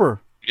 Harper.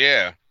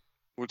 Yeah.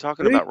 We're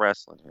talking about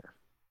wrestling here.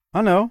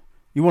 I know.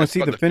 You want to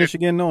see the finish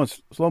again, though, in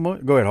slow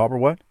motion? Go ahead, Harper.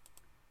 What?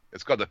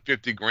 It's called the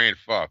 50 grand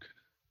fuck.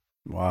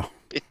 Wow.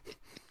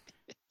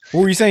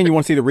 What were you saying? You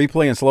want to see the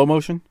replay in slow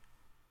motion?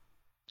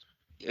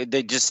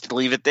 They just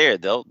leave it there.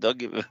 They'll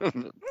give.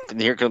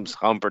 And here comes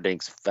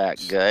Humperdink's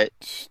fat gut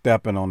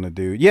stepping on the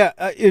dude. Yeah.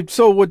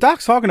 So what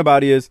Doc's talking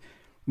about is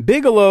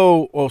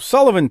Bigelow or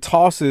Sullivan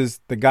tosses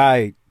the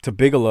guy to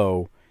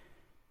Bigelow,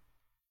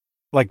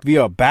 like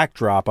via a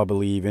backdrop, I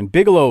believe, and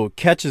Bigelow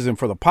catches him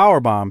for the power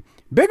bomb.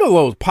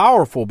 Bigelow's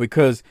powerful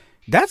because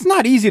that's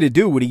not easy to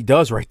do. What he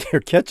does right there,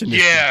 catching.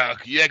 Yeah,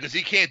 because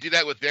he can't do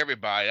that with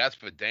everybody. That's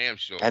for damn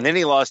sure. And then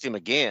he lost him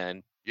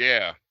again.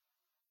 Yeah.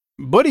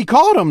 But he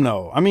caught him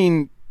though. I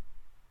mean,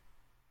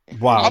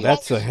 wow,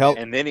 that's a hell.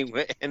 And then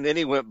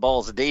he went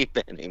balls deep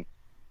in him.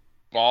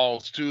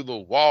 Balls to the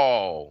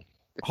wall.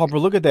 Harper,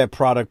 look at that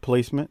product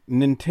placement.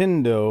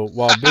 Nintendo,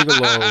 while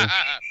Bigelow.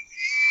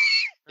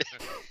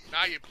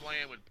 Now you're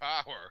playing with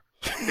power.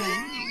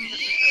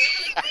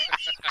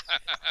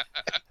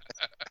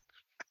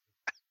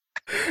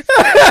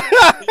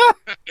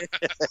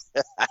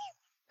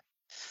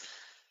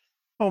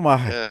 Oh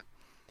my.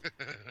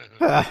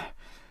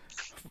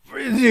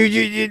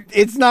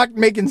 It's not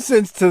making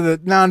sense to the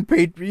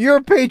non-patron. You're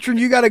a patron.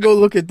 You got to go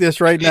look at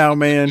this right now,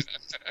 man.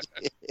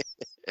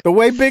 The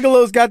way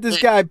Bigelow's got this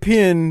guy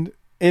pinned,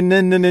 and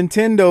then the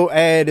Nintendo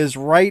ad is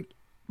right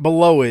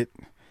below it.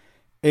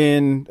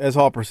 And as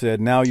Harper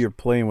said, now you're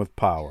playing with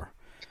power.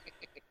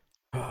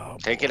 Oh,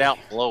 take it out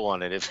and blow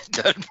on it if it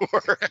doesn't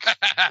work.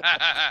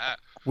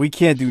 We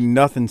can't do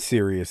nothing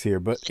serious here,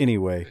 but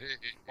anyway.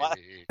 Why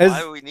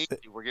do we need to?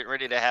 We're getting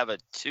ready to have a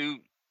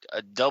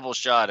double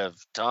shot of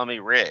Tommy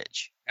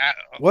Rich.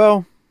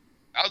 Well,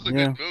 that was a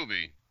good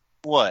movie.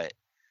 What?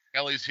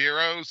 Kelly's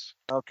Heroes.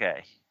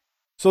 Okay.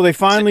 So they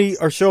finally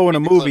are showing a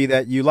movie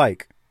that you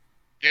like.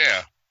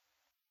 Yeah.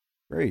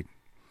 Great.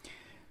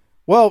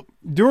 Well,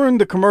 during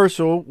the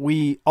commercial,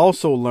 we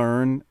also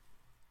learn,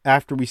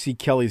 after we see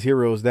Kelly's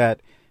Heroes,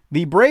 that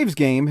the Braves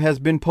game has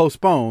been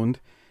postponed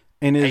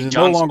and is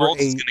no longer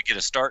is going to get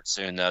a start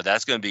soon, though.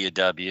 That's going to be a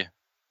W.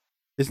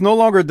 It's no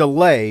longer a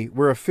delay.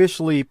 We're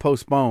officially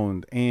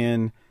postponed,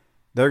 and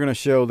they're going to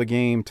show the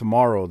game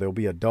tomorrow. There'll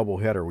be a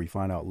doubleheader, we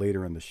find out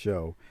later in the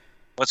show.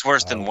 What's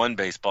worse than one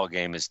baseball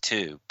game is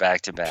two,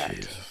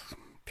 back-to-back.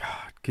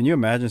 God, can you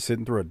imagine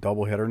sitting through a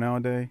doubleheader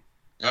nowadays?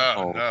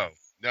 Oh, no.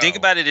 Think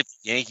about it if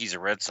the Yankees or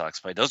Red Sox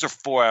play. Those are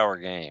 4-hour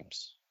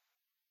games.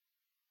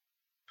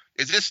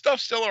 Is this stuff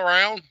still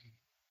around?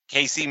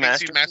 KC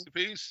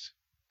Masterpiece?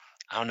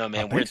 I don't know,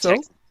 man. We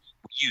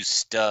use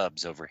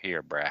Stubbs over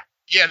here, bruh.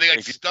 Yeah, they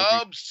got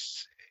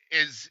Stubbs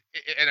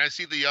and I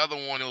see the other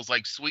one. It was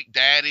like Sweet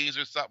Daddies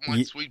or something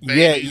like Sweet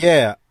Babies.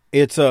 Yeah.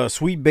 It's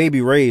Sweet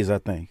Baby Ray's, I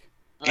think.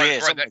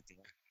 Right,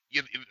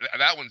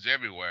 that one's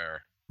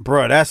everywhere.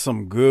 Bruh, that's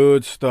some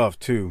good stuff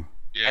too.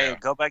 Yeah. Hey,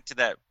 go back to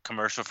that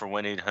commercial for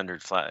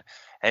 1-800-FLY.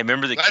 Hey,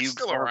 remember the That's Cube?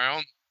 Still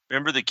around.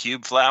 Remember the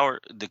cube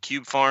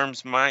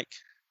farms, Mike?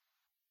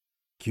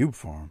 Cube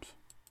farms.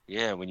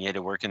 Yeah, when you had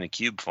to work in the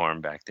cube farm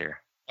back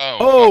there.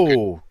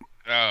 Oh.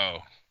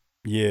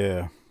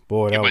 Yeah,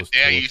 boy, that my was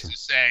dad torture. used to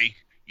say,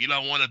 "You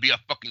don't want to be a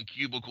fucking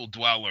cubicle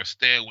dweller.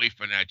 Stay away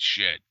from that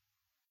shit."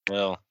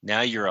 Well,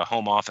 now you're a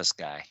home office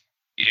guy.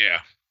 Yeah.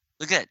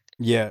 Look at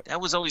that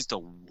was always the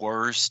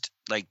worst.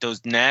 Like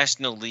those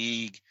National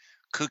League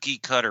cookie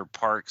cutter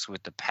parks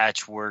with the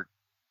patchwork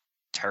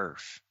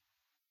turf.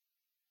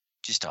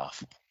 Just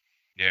awful.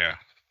 Yeah.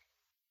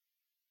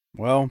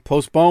 Well,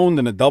 postponed,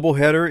 and a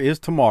doubleheader is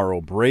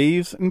tomorrow.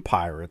 Braves and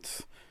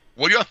Pirates.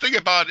 What do y'all think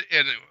about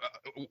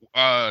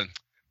the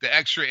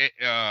extra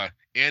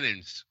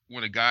innings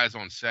when a guy's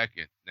on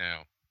second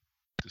now?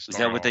 Is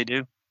that what they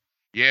do?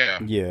 Yeah.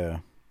 Yeah.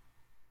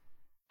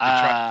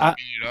 Try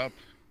to speed it up.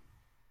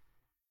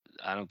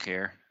 I don't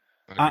care.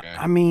 Okay.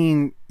 I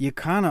mean, you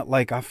kind of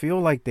like, I feel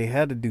like they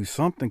had to do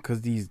something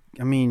because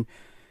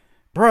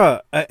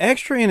bruh, an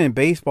extra inning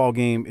baseball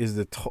game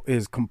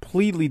is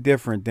completely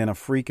different than a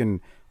freaking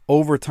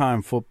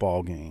overtime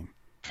football game.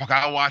 Fuck,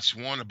 I watched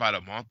one about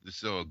a month or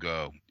so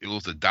ago. It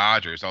was the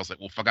Dodgers. I was like,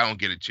 well, fuck, I don't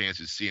get a chance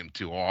to see them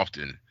too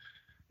often.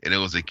 And it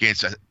was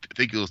against, I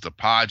think it was the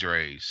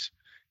Padres.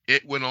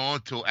 It went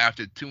on till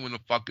after 2 in the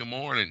fucking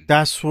morning.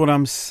 That's what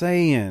I'm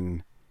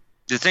saying.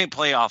 This ain't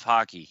playoff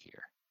hockey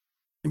here.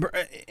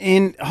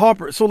 And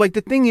Harper, so like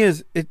the thing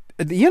is, the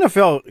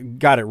NFL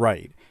got it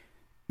right.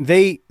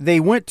 They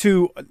went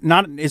to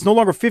it's no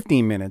longer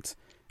 15 minutes.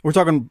 We're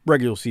talking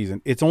regular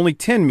season. It's only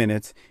 10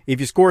 minutes. If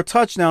you score a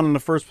touchdown in the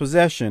first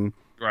possession,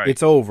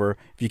 it's over.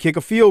 If you kick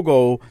a field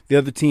goal, the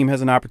other team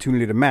has an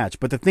opportunity to match.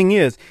 But the thing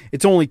is,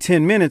 it's only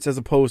 10 minutes as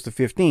opposed to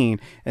 15,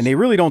 and they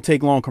really don't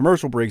take long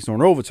commercial breaks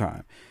during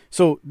overtime.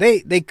 So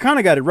they kind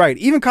of got it right.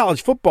 Even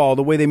college football,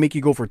 the way they make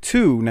you go for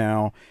 2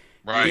 now,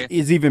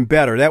 is even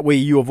better. That way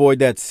you avoid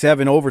that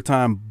 7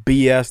 overtime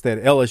BS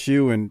that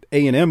LSU and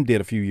A&M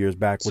did a few years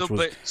back, which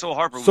was so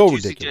Harper, so would you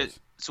ridiculous.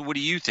 Suggest, so what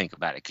do you think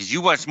about it? Because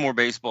you watch more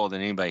baseball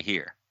than anybody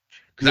here.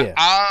 Yeah.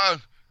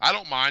 I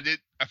don't mind it.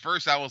 At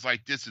first I was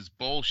like, this is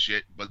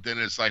bullshit, but then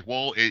it's like,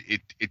 well,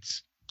 it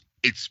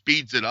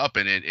speeds it up,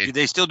 and do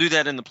they still do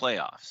that in the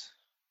playoffs?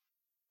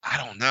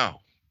 I don't know.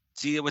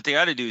 See, what they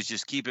ought to do is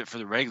just keep it for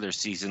the regular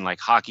season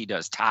like hockey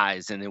does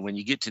ties, and then when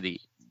you get to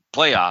the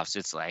playoffs,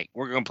 it's like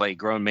we're gonna play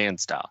grown man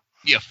style.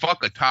 Yeah,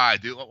 fuck a tie,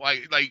 dude.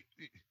 Like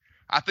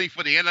I think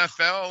for the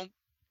NFL,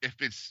 if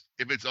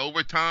it's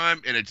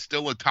overtime and it's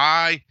still a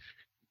tie,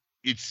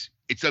 it's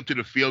up to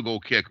the field goal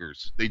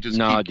kickers. They just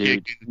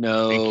keep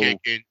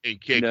kicking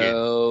and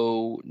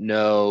kicking.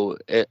 No.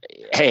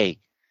 Hey,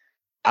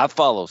 I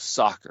follow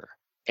soccer,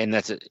 and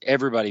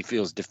everybody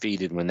feels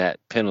defeated when that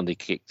penalty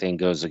kick thing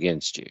goes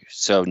against you.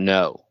 So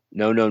no.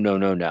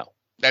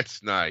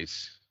 That's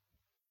nice.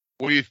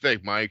 What do you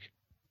think, Mike?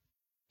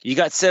 You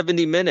got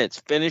 70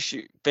 minutes. Finish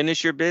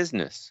your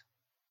business.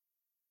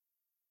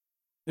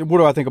 What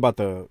do I think about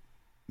the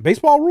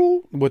baseball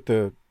rule with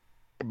the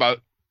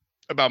about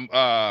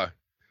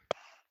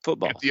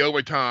football? If the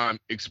overtime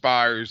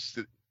expires,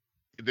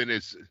 then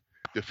it's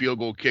the field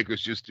goal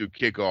kickers just do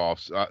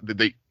kickoffs.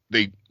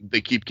 They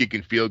keep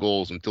kicking field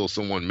goals until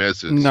someone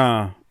misses.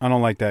 Nah, I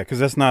don't like that because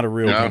that's not a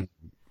real game.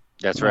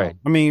 That's right.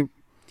 I mean,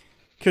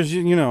 because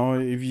you know,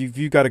 if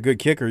you got a good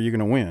kicker, you're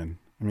gonna win.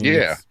 I mean,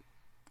 yeah.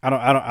 I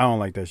don't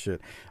like that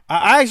shit.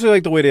 I actually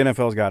like the way the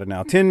NFL's got it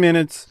now. 10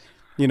 minutes.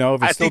 You know,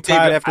 if it's still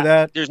tied after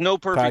that. There's no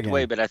perfect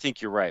way, but I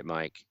think you're right,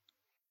 Mike.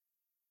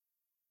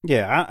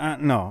 Yeah, I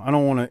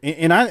don't want to.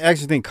 And I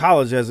actually think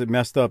college has it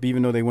messed up,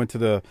 even though they went to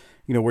the,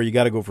 where you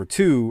got to go for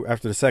 2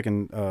 after the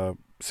second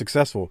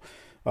successful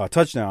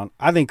touchdown.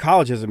 I think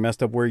college has it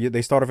messed up where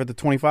they start off at the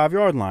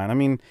 25-yard line. I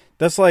mean,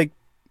 that's like,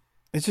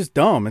 it's just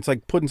dumb. It's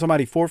like putting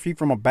somebody 4 feet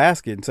from a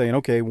basket and saying,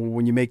 okay, well,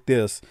 when you make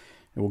this,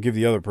 it will give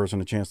the other person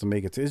a chance to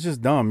make it. It's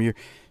just dumb.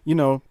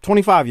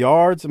 25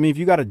 yards. I mean, if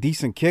you got a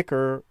decent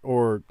kicker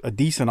or a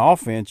decent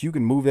offense, you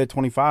can move that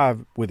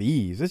 25 with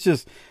ease. It's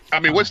just.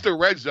 I mean, what's the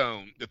red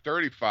zone? The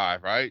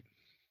 35, right?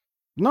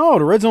 No,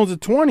 the red zone's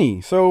at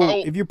 20. So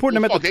if you're putting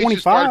them at the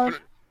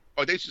 25.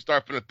 They should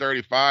start from the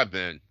 35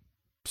 then.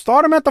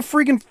 Start them at the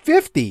freaking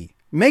 50.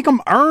 Make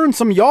them earn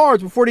some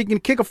yards before they can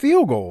kick a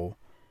field goal.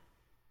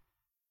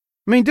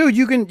 I mean, dude,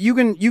 you can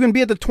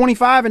be at the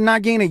 25 and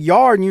not gain a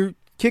yard, and you're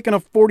kicking a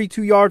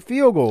 42-yard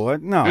field goal.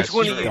 No. Which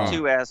one of you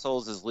 2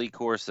 assholes is Lee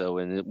Corso,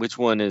 and which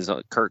one is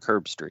Kirk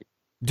Herbstreit?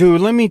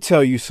 Dude, let me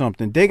tell you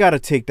something. They got to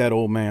take that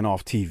old man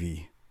off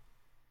TV.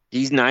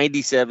 He's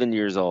 97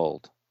 years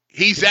old.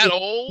 He's that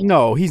old?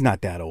 No, he's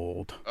not that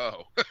old.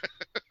 Oh.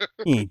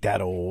 He ain't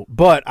that old.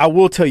 But I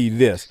will tell you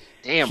this.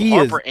 Damn,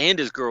 Harper and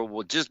his girl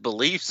will just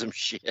believe some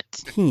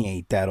shit. He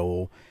ain't that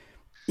old.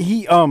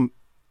 He's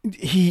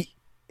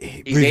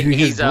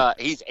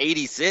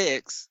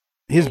 86.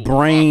 His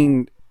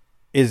brain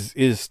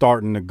is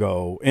starting to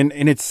go, and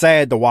it's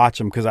sad to watch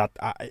him because I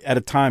at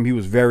a time he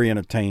was very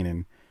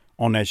entertaining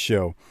on that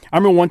show. I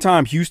remember one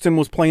time Houston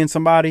was playing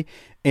somebody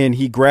and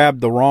he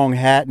grabbed the wrong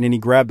hat and then he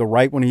grabbed the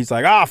right one. He's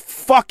like,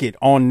 fuck it,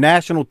 on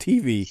national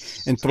TV,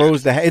 and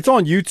throws the hat. It's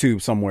on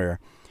YouTube somewhere.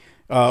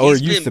 or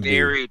He's used to been be.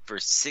 married for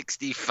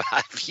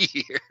 65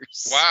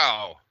 years.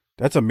 Wow.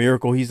 That's a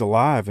miracle he's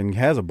alive and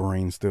has a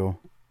brain still.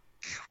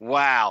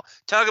 Wow.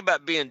 Talk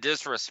about being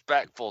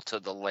disrespectful to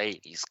the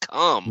ladies.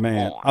 Come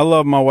Man, on. I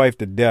love my wife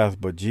to death,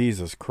 but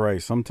Jesus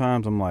Christ,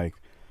 sometimes I'm like,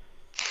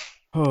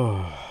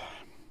 oh.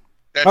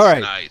 That's All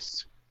right.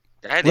 nice.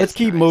 Let's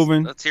keep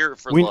moving. Let's hear it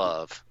for We-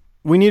 love.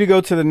 We need to go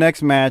to the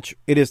next match.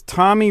 It is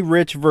Tommy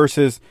Rich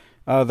versus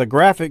the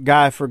graphic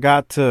guy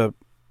forgot to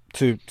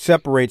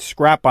separate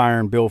Scrap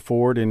Iron Bill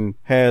Ford and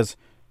has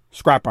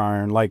Scrap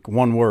Iron like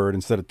one word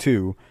instead of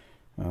two.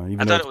 Even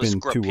I though thought it was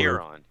it's been 2 words.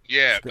 Scorpion.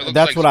 Yeah, it looks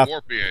That's like what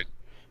Scorpion.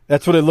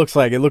 That's what it looks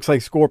like. It looks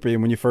like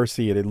Scorpion when you first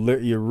see it.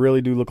 You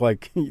really do look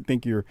like you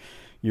think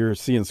you're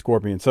seeing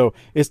Scorpion. So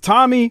it's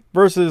Tommy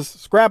versus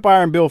Scrap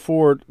Iron Bill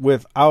Ford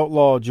with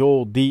Outlaw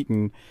Joel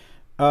Deaton.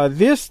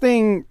 This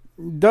thing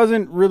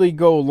doesn't really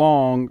go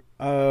long.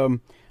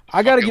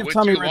 I got to give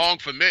Tommy too Rich. long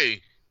for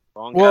me.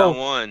 Wrong Well- guy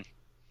won.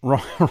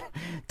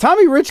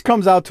 Tommy Rich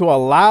comes out to a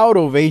loud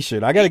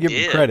ovation. I got to give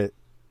him did. credit.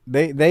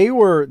 They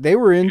were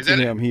into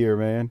him here,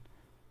 man.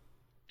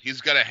 He's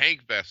got a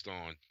Hank vest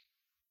on.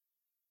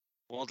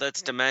 Well,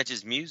 that's to match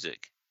his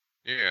music.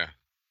 Yeah.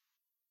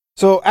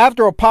 So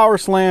after a power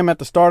slam at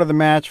the start of the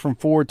match from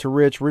Ford to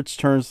Rich, Rich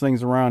turns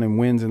things around and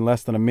wins in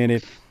less than a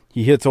minute.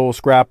 He hits old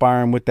Scrap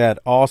Iron with that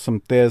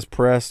awesome Thez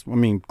press. I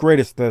mean,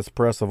 greatest Thez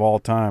press of all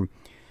time.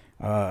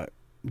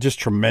 Just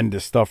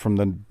tremendous stuff from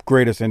the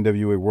greatest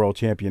NWA World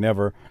Champion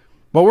ever.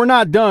 But we're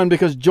not done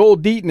because Joel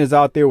Deaton is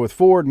out there with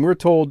Ford, and we're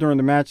told during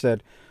the match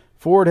that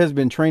Ford has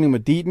been training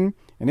with Deaton.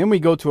 And then we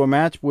go to a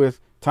match with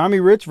Tommy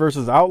Rich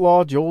versus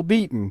Outlaw Joel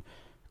Deaton.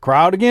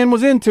 Crowd again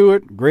was into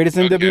it. Greatest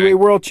NWA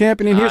World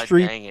Champion in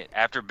history. Dang it.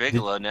 After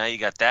Bigelow, now you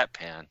got that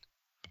pan.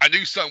 I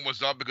knew something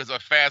was up because I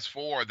fast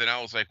forward, then I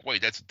was like,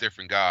 wait, that's a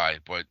different guy.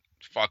 But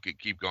fuck it,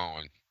 keep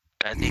going.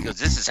 And he goes,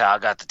 this is how I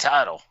got the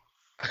title.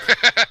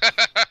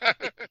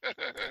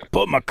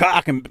 Put my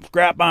cock in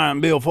Scrap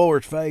Iron Bill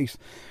Ford's face.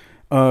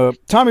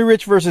 Tommy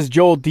Rich versus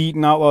Joel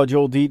Deaton, Outlaw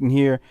Joel Deaton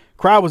here.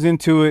 Crowd was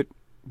into it.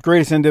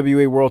 Greatest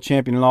NWA World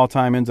Champion in all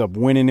time ends up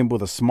winning him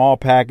with a small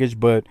package,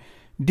 but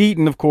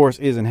Deaton, of course,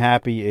 isn't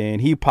happy,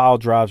 and he pile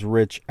drives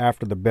Rich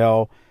after the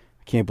bell.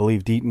 I can't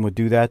believe Deaton would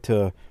do that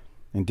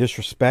and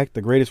disrespect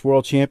the greatest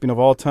world champion of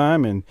all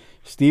time and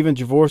Steven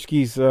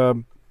Jaworski's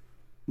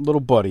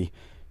little buddy.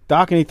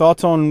 Doc, any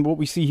thoughts on what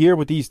we see here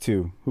with these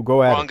two who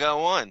go at Wrong it? guy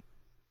won.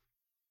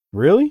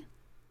 Really?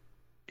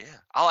 Yeah.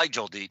 I like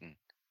Joel Deaton.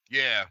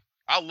 Yeah.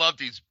 I love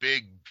these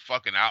big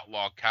fucking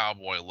outlaw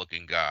cowboy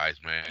looking guys,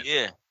 man.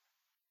 Yeah.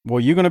 Well,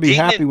 you're going to be Deaton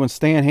happy when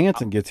Stan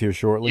Hansen gets here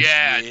shortly.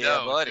 Yeah, Yeah,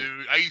 no, buddy.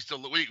 dude. I used to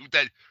look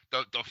that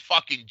the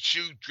fucking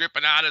chew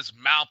dripping out his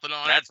mouth and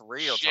all That's that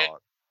real shit.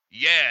 talk.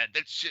 Yeah,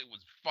 that shit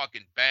was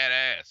fucking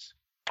badass.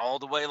 All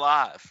the way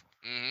live.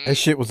 Mm-hmm. That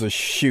shit was a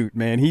shoot,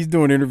 man. He's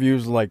doing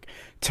interviews like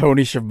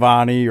Tony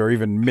Schiavone or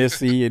even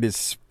Missy, and his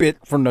spit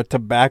from the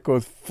tobacco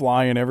is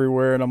flying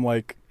everywhere. And I'm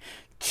like,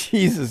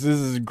 Jesus, this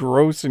is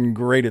gross and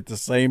great at the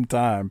same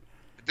time.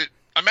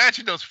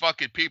 Imagine those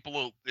fucking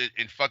people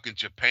in fucking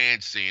Japan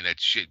seeing that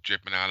shit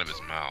dripping out of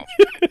his mouth.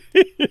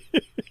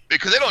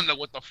 Because they don't know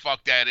what the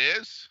fuck that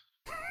is.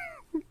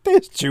 They're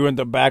chewing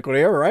tobacco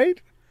there, right?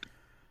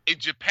 In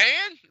Japan?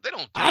 They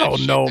don't do I that don't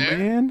shit know, there.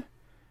 man.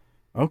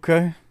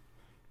 Okay.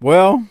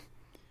 Well,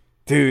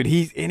 dude,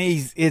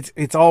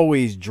 it's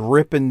always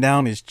dripping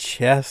down his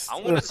chest. I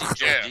want to see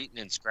Joel Yeah.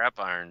 Deaton and Scrap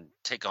Iron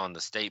take on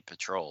the State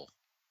Patrol.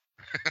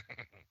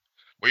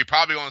 Well, you're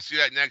probably going to see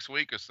that next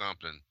week or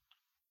something.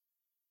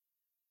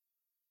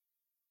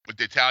 With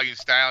the Italian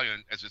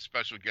Stallion as a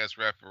special guest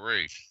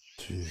referee.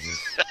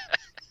 Jesus.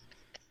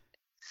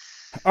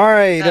 All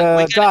right, We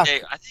got Doc.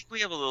 I think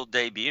we have a little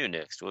debut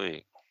next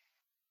week.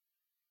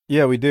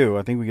 Yeah, we do.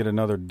 I think we get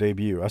another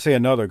debut. I say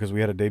another because we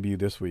had a debut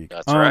this week.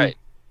 That's right.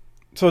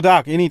 So,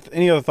 Doc,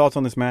 any other thoughts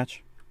on this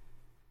match?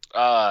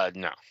 No,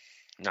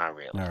 not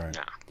really. All right.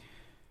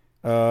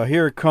 No.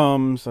 Here it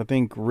comes. I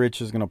think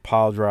Rich is going to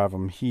pile drive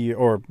him here,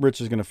 or Rich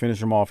is going to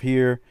finish him off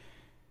here.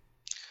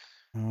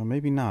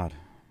 Maybe not.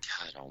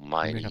 God Maybe I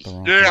almighty. got the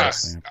wrong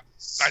Yes.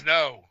 timestamp. I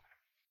know.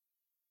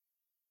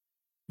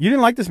 You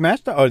didn't like this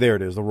match? Oh, there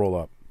it is, the roll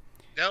up.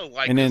 No,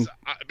 like, And then-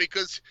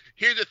 because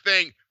here's the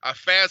thing. I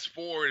fast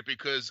forward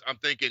because I'm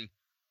thinking,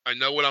 I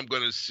know what I'm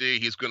going to see.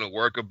 He's going to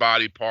work a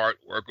body part,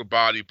 work a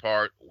body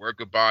part, work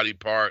a body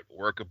part,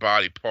 work a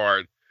body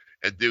part,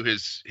 and do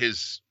his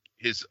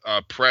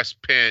press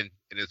pin,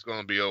 and it's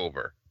going to be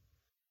over.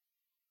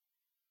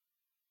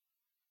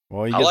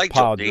 Well, he I gets like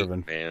pile Joel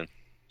driven. Deaton, man.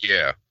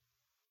 Yeah.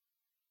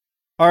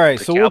 All right,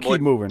 The so we'll Cowboy-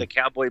 keep moving. The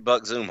Cowboy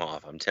Buck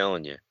Zumhoff, I'm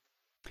telling you.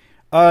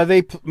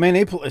 They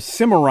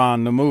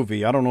Cimarron, the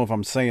movie. I don't know if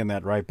I'm saying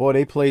that right. Boy,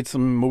 they played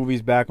some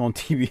movies back on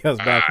TBS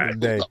back in the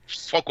day. Who the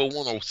fuck would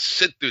want to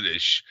sit through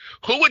this?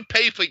 Who would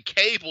pay for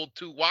cable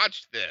to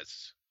watch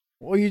this?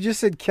 Well, you just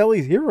said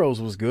Kelly's Heroes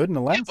was good in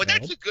the last Yeah, but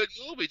that's ad. a good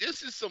movie.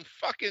 This is some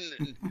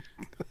fucking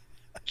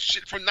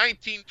shit from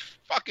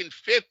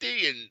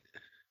 1950 and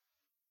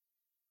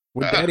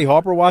Would Daddy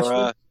Harper watch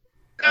Bruh. it?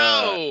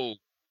 no.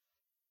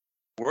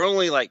 We're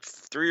only like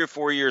 3 or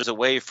 4 years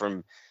away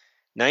from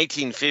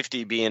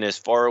 1950 being as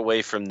far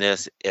away from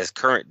this as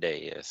current day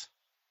is.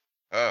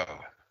 Oh.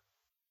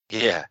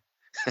 Yeah.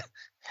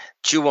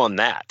 Chew on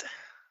that.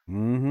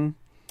 Mm-hmm.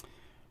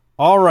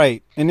 All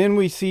right. And then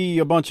we see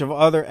a bunch of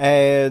other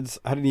ads.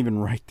 I didn't even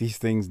write these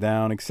things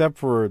down except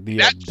for the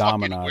That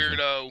fucking abdominizer.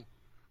 weirdo.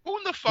 Who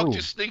in the fuck Ooh.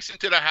 just sneaks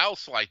into the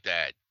house like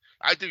that?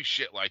 I do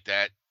shit like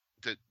that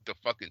to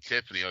fucking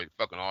Tiffany like,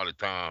 fucking all the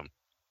time.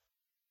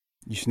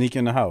 You sneak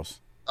in the house.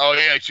 Oh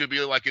yeah, it should be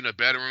like in the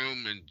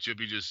bedroom and should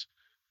be just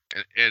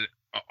and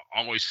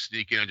always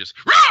sneak in and just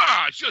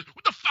rah!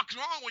 What the fuck's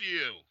wrong with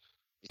you?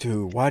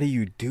 Dude, why do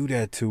you do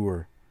that to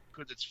her?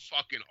 Because it's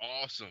fucking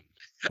awesome.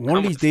 One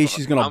of these days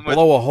she's gonna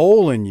blow a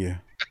hole in you.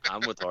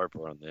 I'm with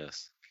Harper on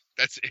this.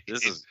 That's it.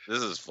 This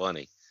is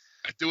funny.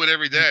 I do it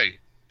every day.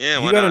 Yeah,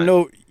 You gotta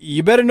know.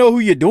 You better know who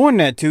you're doing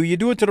that to. You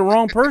do it to the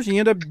wrong person, you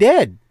end up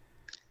dead.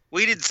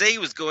 We didn't say he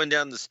was going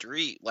down the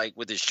street like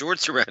with his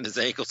shorts around his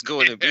ankles,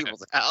 going in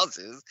people's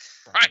houses.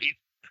 Right.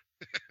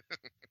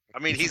 I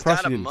mean, he's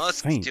surprised got a he didn't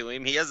musk faint. to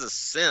him. He has a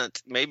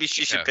scent. Maybe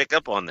she should pick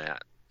up on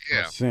that.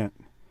 Yeah. Scent.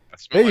 I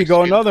smell There you like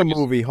go, skin another grease.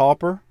 movie,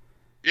 Hopper.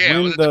 Yeah.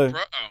 When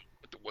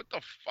What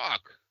the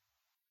fuck?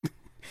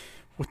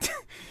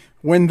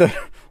 When the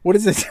what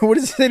is it? What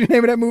is the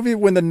name of that movie?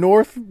 When the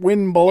North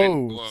Wind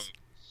Blows.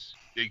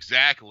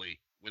 Exactly.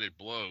 When it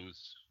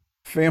blows.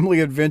 Family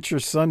Adventure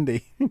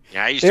Sunday.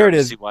 Yeah, you There start it to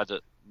is. see why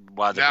the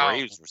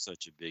Braves were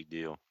such a big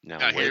deal. Now,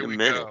 Now, wait here a we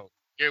minute. go.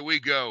 Here we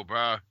go,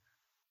 bro.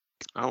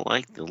 I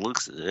like the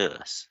looks of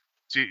this.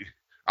 See,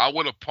 I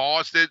would have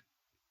paused it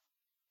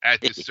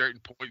at this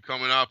certain point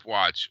coming up.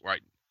 Watch,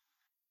 right?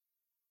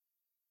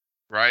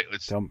 Right?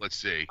 Let's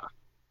see.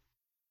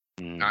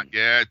 Not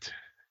yet.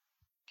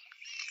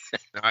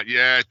 Not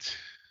yet.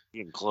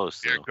 Getting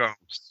close. Here it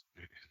comes.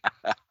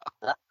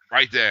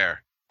 Right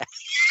there.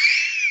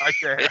 Right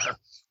there.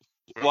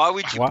 Why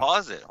would you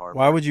pause it, Harper?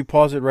 Why would you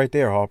pause it right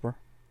there, Hopper?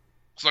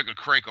 It's like a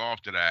crank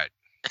off to that.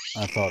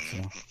 I thought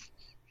so.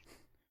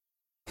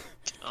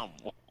 Come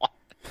on.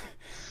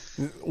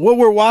 What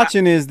we're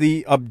watching is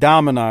the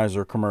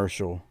Abdominizer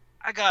commercial.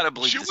 I gotta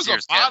believe She the was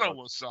Sears a model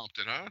catalog. or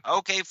something, huh?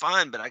 Okay,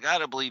 fine, but I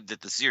gotta believe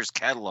that the Sears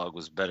catalog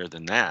was better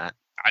than that.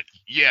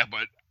 Yeah,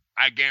 but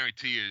I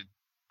guarantee you,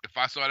 if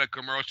I saw that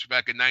commercial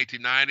back in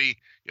 1990,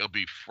 it'll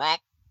be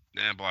frump.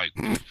 Then I'll be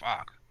like,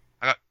 fuck.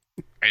 I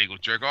ain't gonna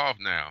jerk off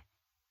now.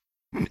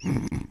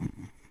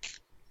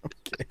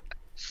 Okay.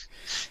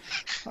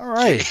 All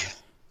right.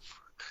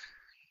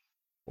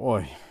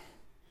 Boy.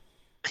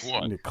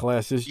 What? I need to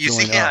class this You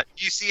joint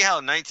see how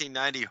out.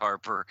 1990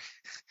 Harper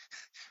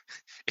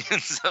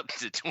ends up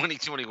to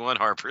 2021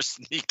 Harper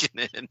sneaking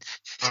in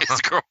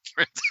his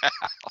girlfriend's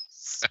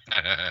house.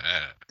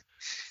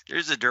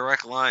 There's a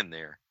direct line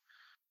there.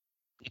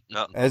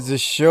 As the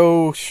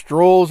show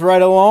strolls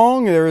right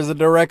along, there is a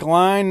direct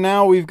line.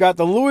 Now we've got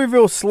the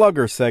Louisville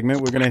Slugger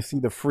segment. We're going to see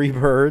the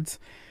Freebirds.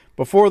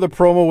 Before the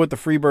promo with the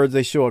Freebirds,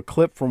 they show a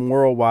clip from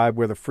Worldwide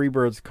where the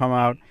Freebirds come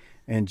out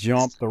and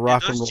jump the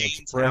Rock and Roll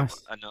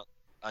Express.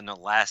 An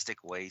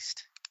elastic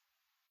waist.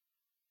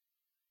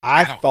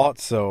 I thought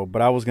so,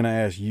 but I was going to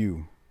ask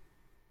you.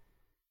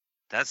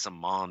 That's some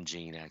mom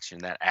jean action.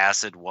 That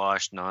acid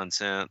wash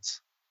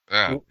nonsense.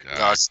 Oh, God.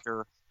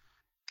 Duster.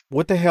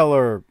 What the hell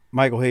are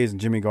Michael Hayes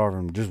and Jimmy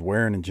Garvin just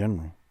wearing in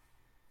general?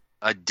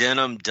 A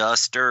denim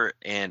duster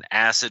and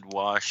acid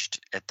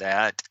washed at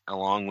that,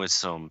 along with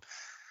some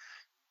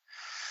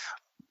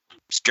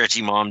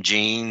stretchy mom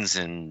jeans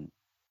and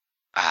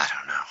I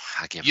don't know.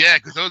 I can't. Yeah,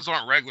 because those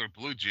aren't regular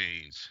blue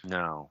jeans.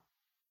 No.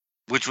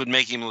 Which would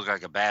make him look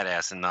like a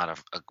badass and not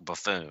a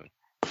buffoon.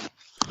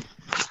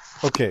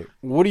 Okay,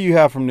 what do you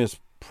have from this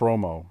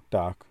promo,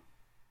 Doc?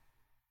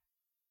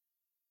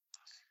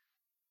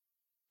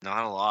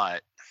 Not a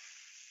lot.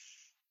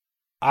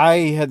 I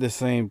had the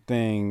same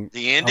thing.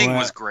 The ending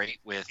was great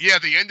with Yeah,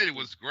 the ending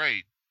was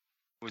great.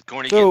 with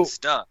Corny So- getting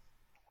stuck.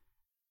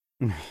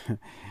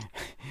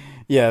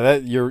 Yeah,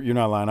 that you're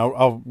not lying.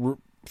 I'll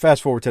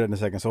fast forward to that in a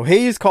second. So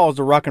Hayes calls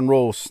the Rock and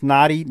Roll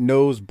snotty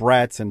nosed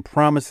brats and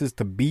promises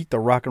to beat the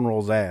Rock and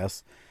Roll's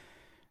ass.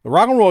 The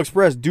Rock and Roll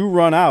Express do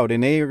run out,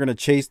 and they are going to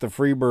chase the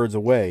Freebirds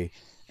away.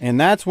 And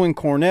that's when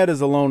Cornette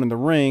is alone in the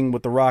ring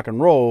with the Rock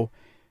and Roll.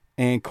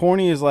 And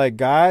Corny is like,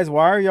 guys,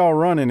 why are y'all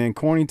running? And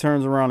Corny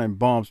turns around and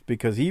bumps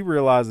because he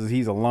realizes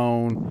he's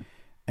alone.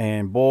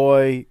 And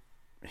boy,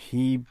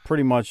 he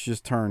pretty much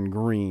just turned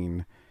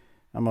green.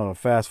 I'm going to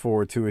fast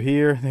forward to it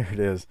here. There it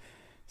is.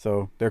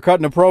 So they're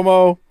cutting a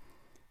promo.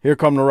 Here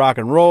come the Rock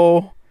and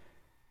Roll.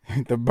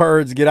 The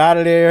Birds get out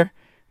of there.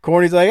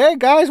 Corny's like, hey,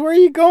 guys, where are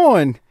you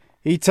going?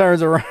 He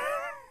turns around.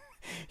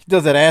 He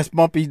does that ass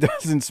bump he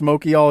does in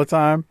Smokey all the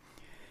time.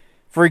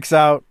 Freaks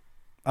out.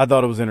 I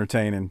thought it was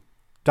entertaining.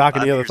 Doc,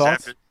 any other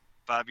thoughts?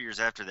 5 years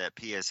after that,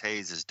 P.S.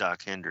 Hayes is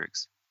Doc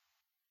Hendricks.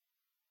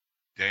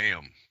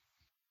 Damn.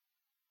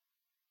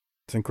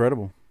 It's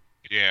incredible.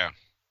 Yeah.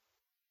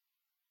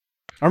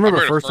 I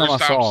remember the first time I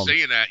saw him.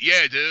 seeing that.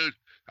 Yeah, dude.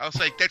 I was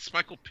like, that's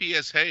Michael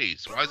P.S.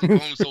 Hayes. Why is he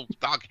calling himself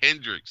Doc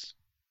Hendricks?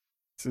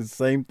 It's the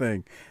same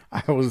thing.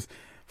 I was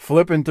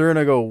flipping through and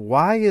I go,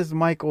 why is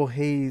Michael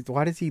Hayes,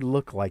 why does he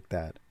look like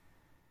that?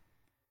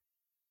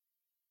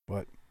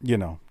 you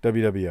know,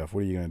 WWF.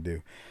 What are you gonna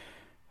do?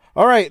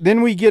 All right,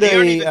 then we get They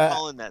aren't even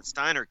calling that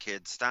Steiner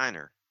kid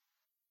Steiner.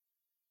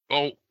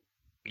 Oh,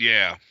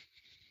 yeah.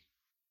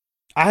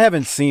 I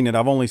haven't seen it.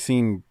 I've only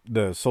seen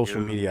the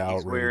social media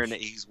outrage.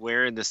 He's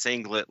wearing the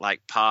singlet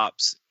like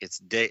Pops.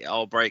 It's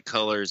all bright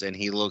colors, and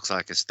he looks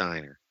like a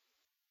Steiner.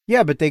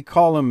 Yeah, but they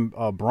call him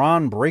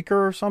Braun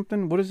Breaker or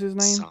something. What is his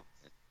name? Something.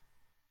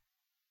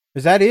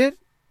 Is that it?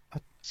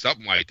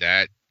 Something like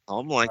that.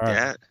 Something like All right.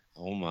 that.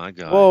 Oh my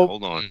God! Well,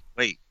 hold on,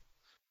 wait.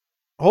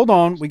 Hold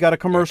on. We got a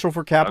commercial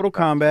for Capital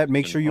Combat.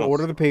 Make sure you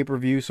order the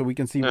pay-per-view so we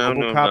can see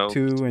RoboCop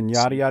 2 and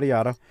yada, yada,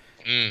 yada.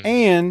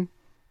 And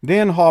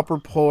then Harper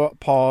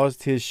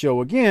paused his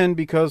show again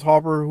because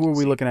Harper, who are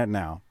we looking at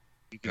now?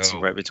 You can see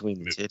right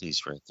between the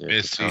titties right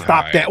there.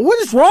 Stop that. What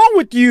is wrong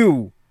with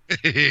you?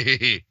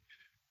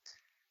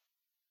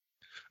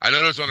 I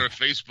noticed on her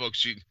Facebook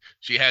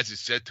she has it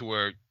set to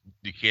where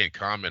you can't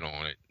comment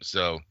on it.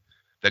 So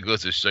that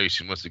goes to show you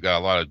she must have got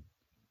a lot of,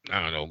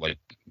 I don't know, like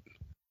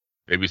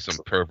maybe some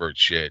pervert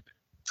shit.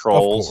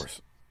 Trolls. Of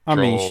course. I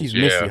mean, she's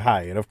Missy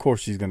Hyatt. Of course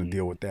she's going to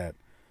deal with that.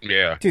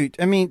 Yeah. Dude,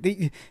 I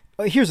mean,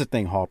 here's the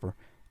thing, Harper.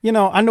 You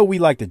know, I know we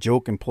like to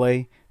joke and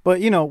play, but,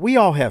 you know, we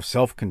all have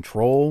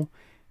self-control.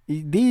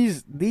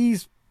 These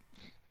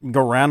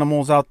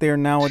garanimals out there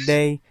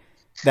nowadays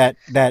that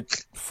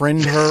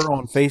friend her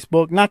on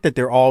Facebook, not that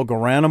they're all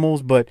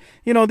garanimals, but,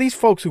 you know, these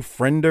folks who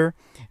friend her,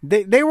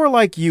 they were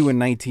like you in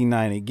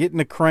 1990, getting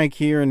a crank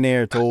here and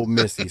there to old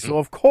Missy. So,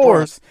 of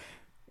course,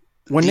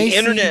 when the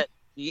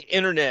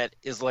internet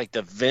is like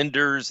the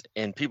vendors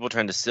and people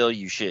trying to sell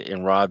you shit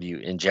and rob you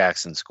in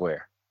Jackson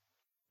Square.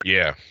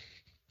 Yeah.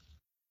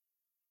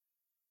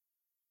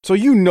 So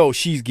you know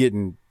she's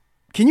getting.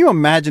 Can you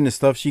imagine the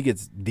stuff she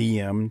gets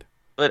DM'd?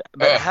 But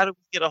how do we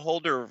get a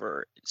hold of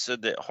her so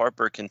that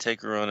Harper can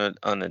take her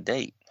on a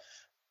date?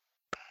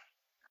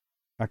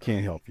 I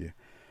can't help you.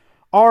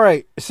 All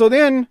right, so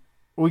then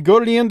we go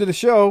to the end of the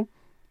show.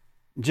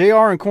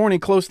 JR and Corny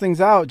close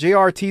things out.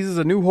 JR teases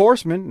a new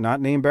horseman,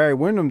 not named Barry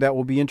Windham, that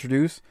will be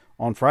introduced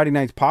on Friday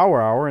night's Power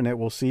Hour, and that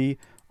we'll see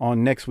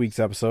on next week's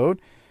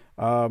episode.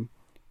 Let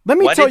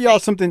me tell y'all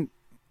something.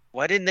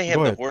 Why didn't they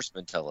have the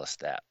horsemen tell us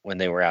that when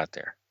they were out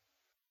there?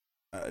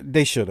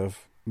 They should have.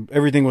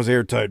 Everything was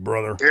airtight,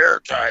 brother.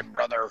 Airtight,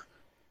 brother.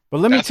 But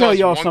let me tell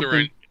y'all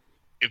something.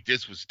 If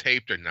this was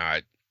taped or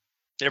not.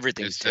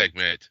 Everything's this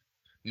segment.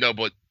 No,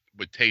 but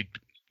taped,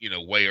 you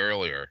know, way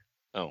earlier.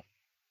 Oh.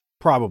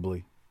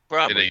 Probably.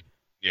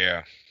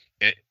 Yeah.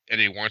 And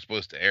they weren't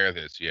supposed to air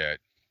this yet.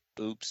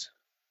 Oops.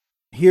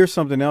 Here's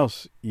something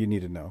else you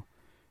need to know.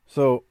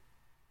 So,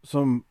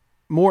 some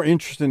more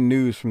interesting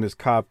news from this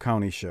Cobb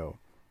County show.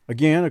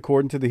 Again,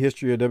 according to the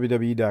history of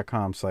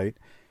WWE.com site,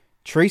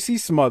 Tracy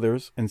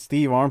Smothers and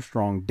Steve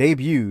Armstrong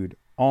debuted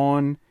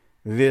on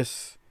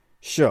this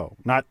show.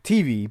 Not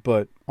TV,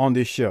 but on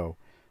this show.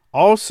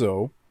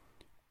 Also,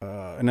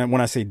 and then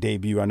when I say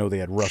debut, I know they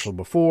had wrestled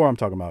before. I'm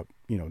talking about,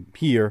 you know,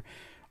 here.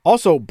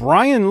 Also,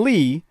 Brian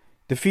Lee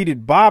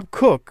defeated Bob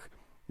Cook.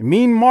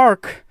 Mean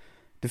Mark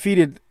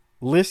defeated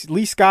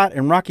Lee Scott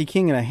and Rocky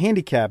King in a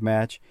handicap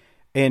match.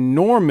 And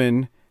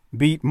Norman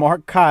beat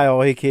Mark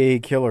Kyle, a.k.a.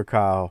 Killer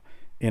Kyle,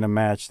 in a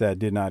match that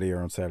did not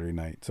air on Saturday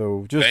night.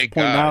 So just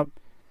pointing out,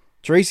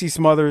 Tracy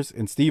Smothers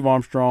and Steve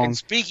Armstrong. And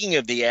speaking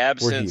of the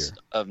absence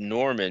of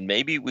Norman,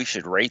 maybe we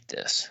should rate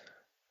this.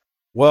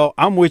 Well,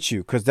 I'm with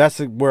you because that's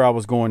where I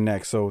was going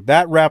next. So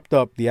that wrapped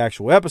up the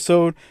actual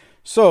episode.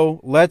 So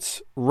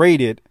let's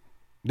rate it.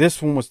 This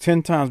one was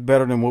 10 times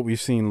better than what we've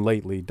seen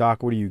lately.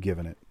 Doc, what are you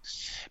giving it?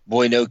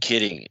 Boy, no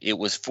kidding. It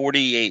was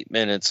 48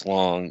 minutes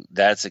long.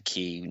 That's a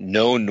key.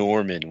 No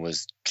Norman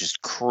was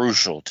just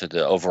crucial to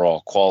the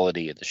overall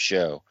quality of the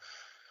show.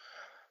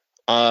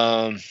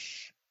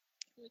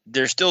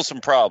 There's still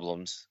some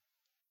problems,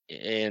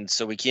 and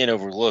so we can't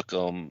overlook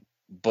them.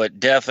 But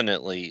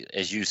definitely,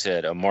 as you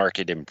said, a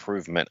marked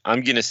improvement.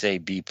 I'm going to say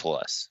B+.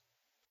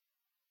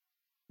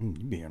 You're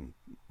being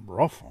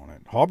rough on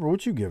it. Harper,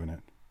 what you giving it?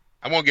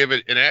 I'm going to give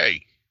it an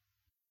A.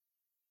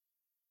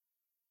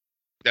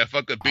 That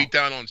fucking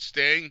beatdown on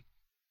Sting?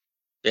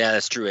 Yeah,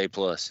 that's true. A+.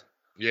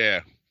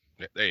 Yeah.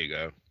 There you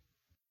go.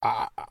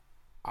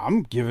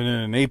 I'm giving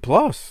it an A+.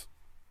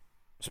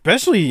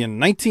 Especially in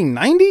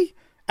 1990?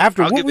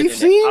 After what we've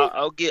seen?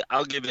 I'll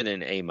give it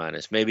an A-.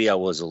 Maybe I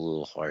was a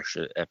little harsh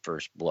at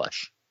first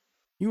blush.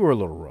 You were a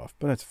little rough,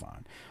 but that's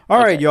fine.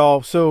 All right,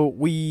 y'all. So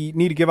we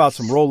need to give out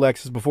some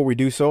Rolexes before we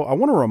do so. I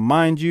want to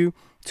remind you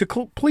to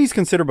please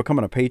consider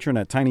becoming a patron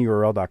at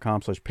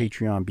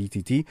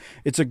tinyurl.com/PatreonBTT.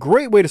 It's a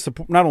great way to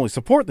not only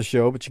support the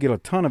show, but you get a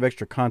ton of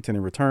extra content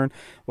in return.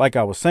 Like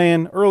I was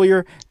saying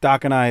earlier,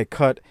 Doc and I had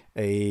cut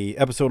a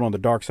episode on the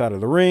Dark Side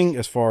of the Ring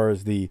as far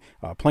as the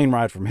plane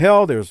ride from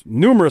hell. There's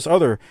numerous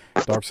other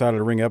Dark Side of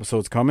the Ring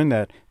episodes coming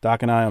that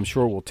Doc and I, I'm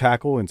sure, will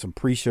tackle in some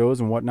pre-shows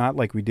and whatnot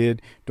like we did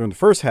during the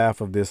first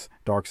half of this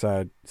Dark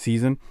Side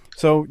season.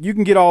 So you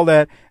can get all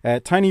that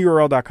at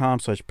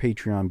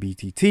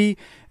tinyurl.com/PatreonBTT.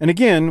 And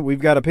again, we've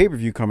got a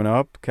pay-per-view coming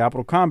up,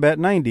 Capital Combat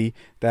 90,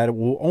 that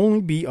will only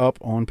be up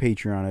on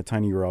Patreon at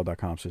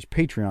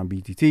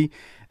tinyurl.com/PatreonBTT.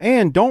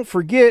 And don't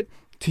forget,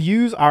 to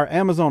use our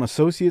Amazon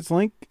Associates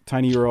link,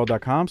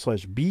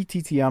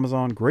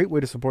 tinyurl.com/BTTAmazon. Great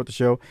way to support the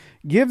show.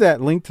 Give that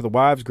link to the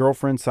wives,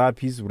 girlfriends, side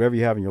pieces, whatever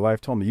you have in your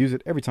life. Tell them to use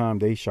it every time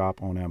they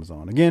shop on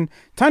Amazon. Again,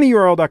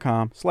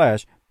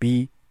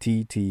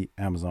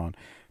 tinyurl.com/BTTAmazon.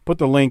 Put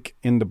the link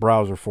in the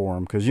browser for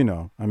them because,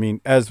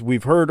 as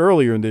we've heard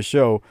earlier in this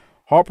show,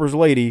 Harper's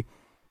lady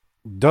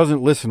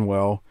doesn't listen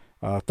well.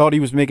 Thought he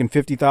was making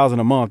 $50,000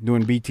 a month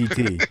doing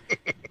BTT.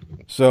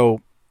 So,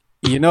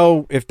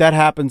 if that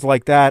happens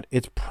like that,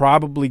 it's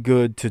probably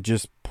good to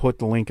just put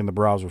the link in the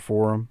browser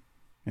for him.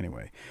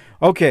 Anyway,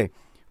 okay,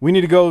 we need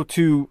to go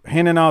to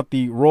handing out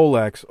the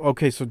Rolex.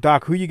 Okay, so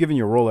Doc, who are you giving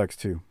your Rolex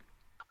to?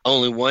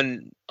 Only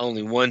one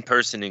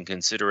person in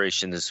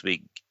consideration this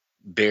week.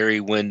 Barry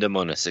Windham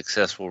on a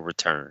successful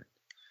return.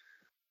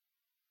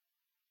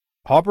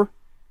 Harper?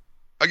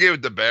 I gave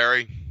it to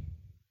Barry.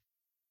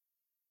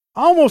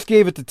 I almost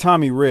gave it to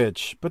Tommy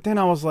Rich, but then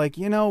I was like,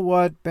 you know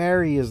what?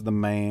 Barry is the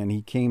man.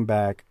 He came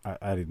back.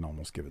 I didn't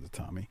almost give it to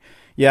Tommy.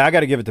 Yeah, I got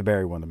to give it to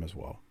Barry Windham as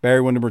well.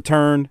 Barry Windham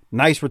returned.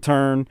 Nice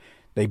return.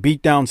 They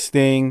beat down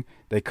Sting.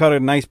 They cut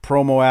a nice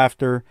promo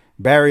after.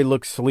 Barry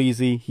looks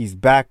sleazy. He's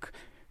back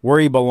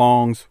where he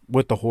belongs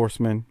with the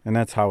Horsemen, and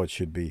that's how it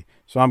should be.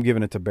 So I'm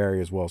giving it to Barry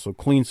as well. So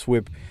clean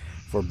sweep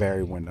for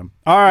Barry Windham.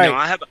 All right. No,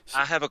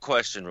 I have a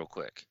question real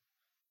quick.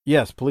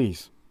 Yes,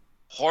 please.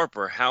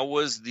 Harper, how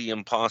was the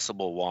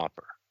Impossible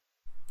Whopper?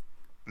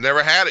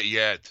 Never had it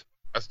yet.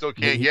 I still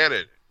can't get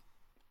it.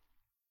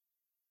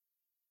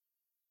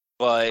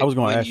 But I was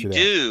going to ask you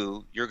you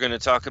that. You're going to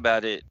talk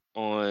about it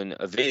on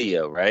a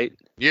video, right?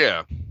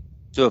 Yeah.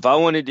 So if I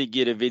wanted to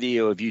get a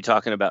video of you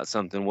talking about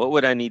something, what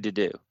would I need to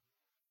do?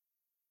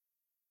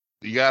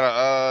 You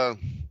gotta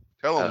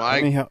tell him,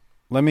 Mike.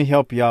 Let me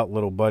help you out,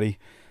 little buddy.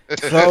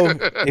 So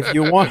if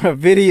you want a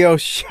video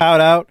shout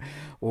out,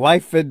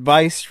 life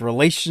advice,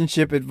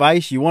 relationship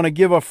advice, you want to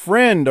give a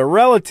friend, a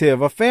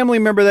relative, a family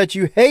member that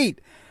you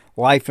hate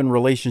life and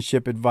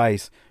relationship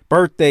advice,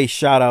 birthday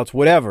shout outs,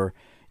 whatever,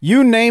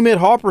 you name it,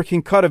 Harper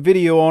can cut a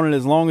video on it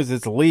as long as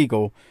it's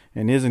legal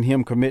and isn't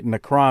him committing a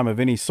crime of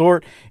any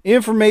sort.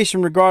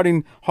 Information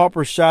regarding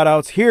Harper's shout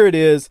outs, here it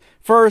is.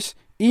 First,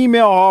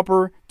 email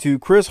Harper to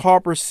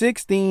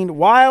ChrisHarper16,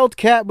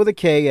 wildcat with a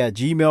K at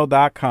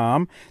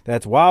gmail.com.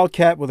 That's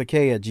wildcat with a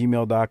K at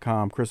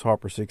gmail.com,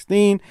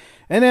 ChrisHarper16.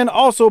 And then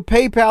also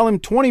PayPal him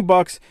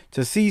 $20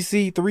 to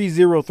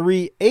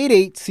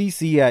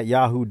cc30388cc at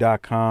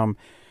yahoo.com.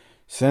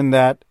 Send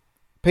that.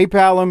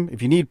 PayPal him.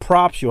 If you need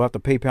props, you'll have to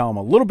PayPal him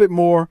a little bit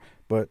more.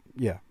 But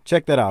yeah,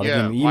 check that out.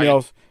 Yeah, again, the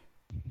emails.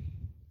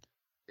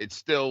 It's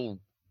still...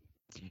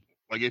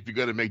 Like if you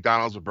go to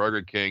McDonald's or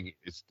Burger King,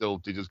 it's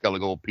still, they just got like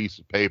a little piece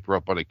of paper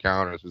up on the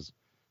counter.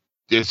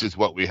 This is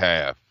what we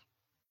have.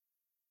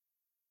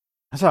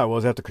 That's how it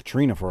was after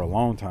Katrina for a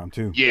long time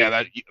too.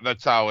 Yeah,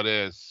 that's how it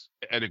is.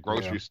 And the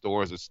grocery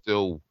stores are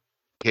still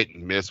hit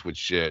and miss with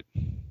shit.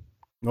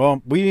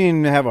 Well, we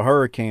didn't even have a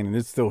hurricane, and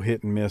it's still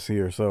hit and miss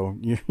here, so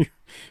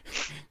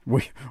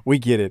we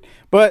get it.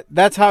 But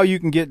that's how you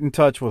can get in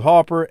touch with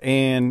Harper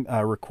and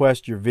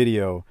request your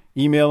video.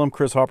 Email him,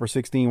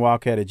 ChrisHarper16,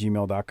 wildcat at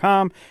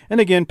gmail.com.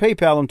 And again,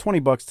 PayPal him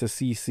 $20 to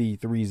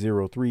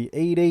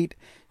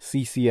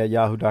cc30388cc at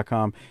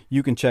yahoo.com.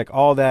 You can check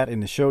all that in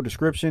the show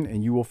description,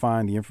 and you will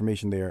find the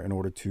information there in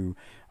order to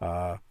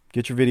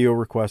get your video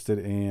requested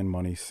and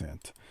money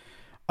sent.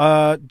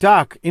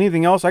 Doc,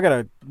 anything else? I got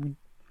to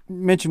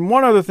mention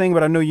one other thing,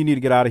 but I know you need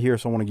to get out of here,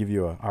 so I want to give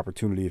you an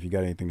opportunity if you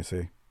got anything to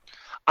say.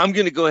 I'm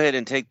going to go ahead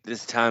and take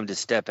this time to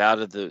step out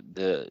of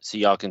the so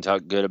y'all can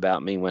talk good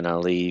about me when I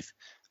leave.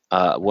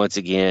 Once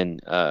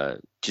again,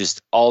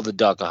 just all the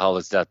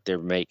Duckaholics out there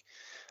make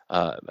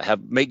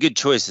good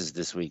choices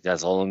this week.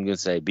 That's all I'm going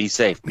to say. Be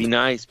safe, be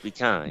nice, be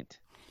kind.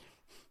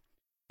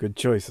 Good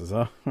choices,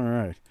 huh? All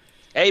right.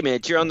 Hey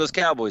man, cheer on those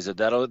Cowboys.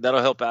 That'll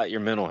help out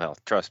your mental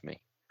health. Trust me.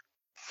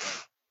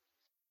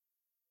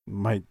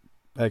 Might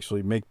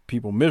actually make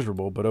people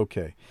miserable, but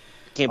okay.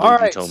 Can't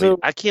believe you told me.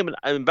 I can't.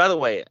 I mean, by the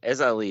way,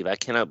 as I leave, I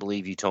cannot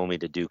believe you told me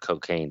to do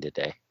cocaine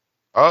today.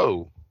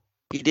 Oh.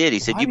 He did. He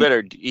said you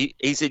better. He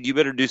said you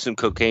better do some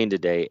cocaine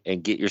today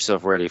and get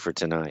yourself ready for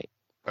tonight.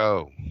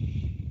 Oh,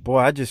 boy!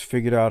 I just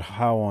figured out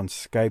how on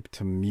Skype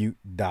to mute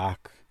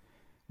Doc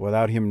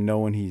without him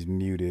knowing he's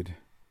muted.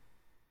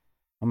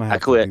 I'm gonna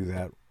have to do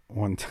that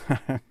one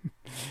time.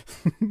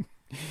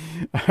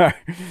 All right.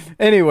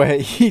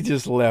 Anyway, he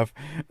just left.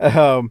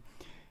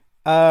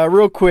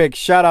 Real quick,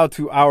 shout out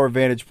to Our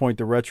Vantage Point,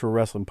 the Retro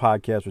Wrestling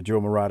Podcast with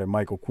Joe Murata and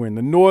Michael Quinn.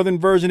 The northern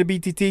version of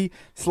BTT,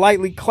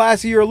 slightly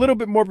classier, a little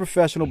bit more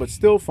professional, but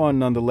still fun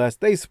nonetheless.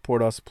 They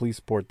support us. Please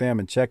support them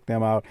and check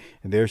them out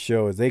in their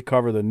show as they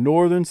cover the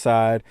northern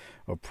side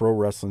of pro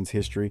wrestling's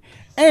history.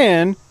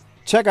 And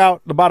check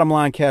out the Bottom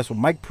Line Cast with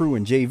Mike Prue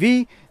and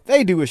JV.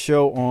 They do a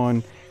show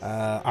on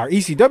our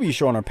ECW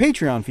show on our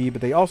Patreon feed,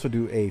 but they also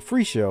do a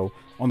free show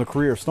on the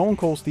career of Stone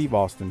Cold Steve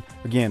Austin.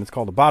 Again, it's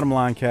called the Bottom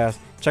Line Cast.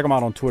 Check them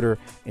out on Twitter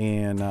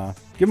and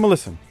give them a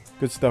listen.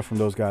 Good stuff from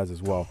those guys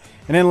as well.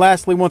 And then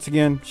lastly, once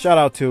again, shout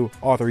out to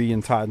author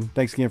Ian Totten.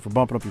 Thanks again for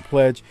bumping up your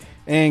pledge.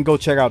 And go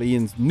check out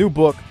Ian's new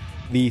book,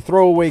 The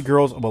Throwaway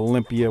Girls of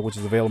Olympia, which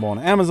is available on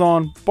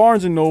Amazon,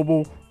 Barnes &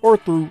 Noble, or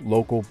through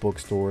local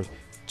bookstores.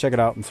 Check it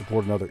out and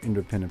support another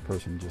independent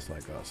person just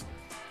like us.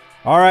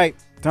 All right,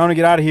 time to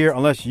get out of here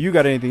unless you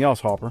got anything else,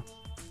 Harper.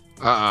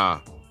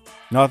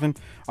 Nothing?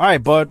 All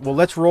right, bud. Well,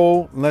 let's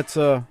roll. Let's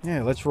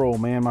roll,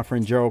 man. My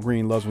friend Gerald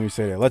Green loves when we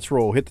say that. Let's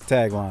roll. Hit the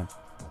tagline.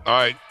 All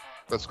right,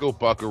 let's go,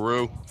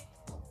 Buckaroo.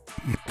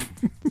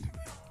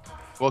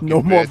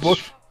 No more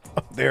Bush.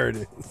 Oh, there it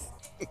is.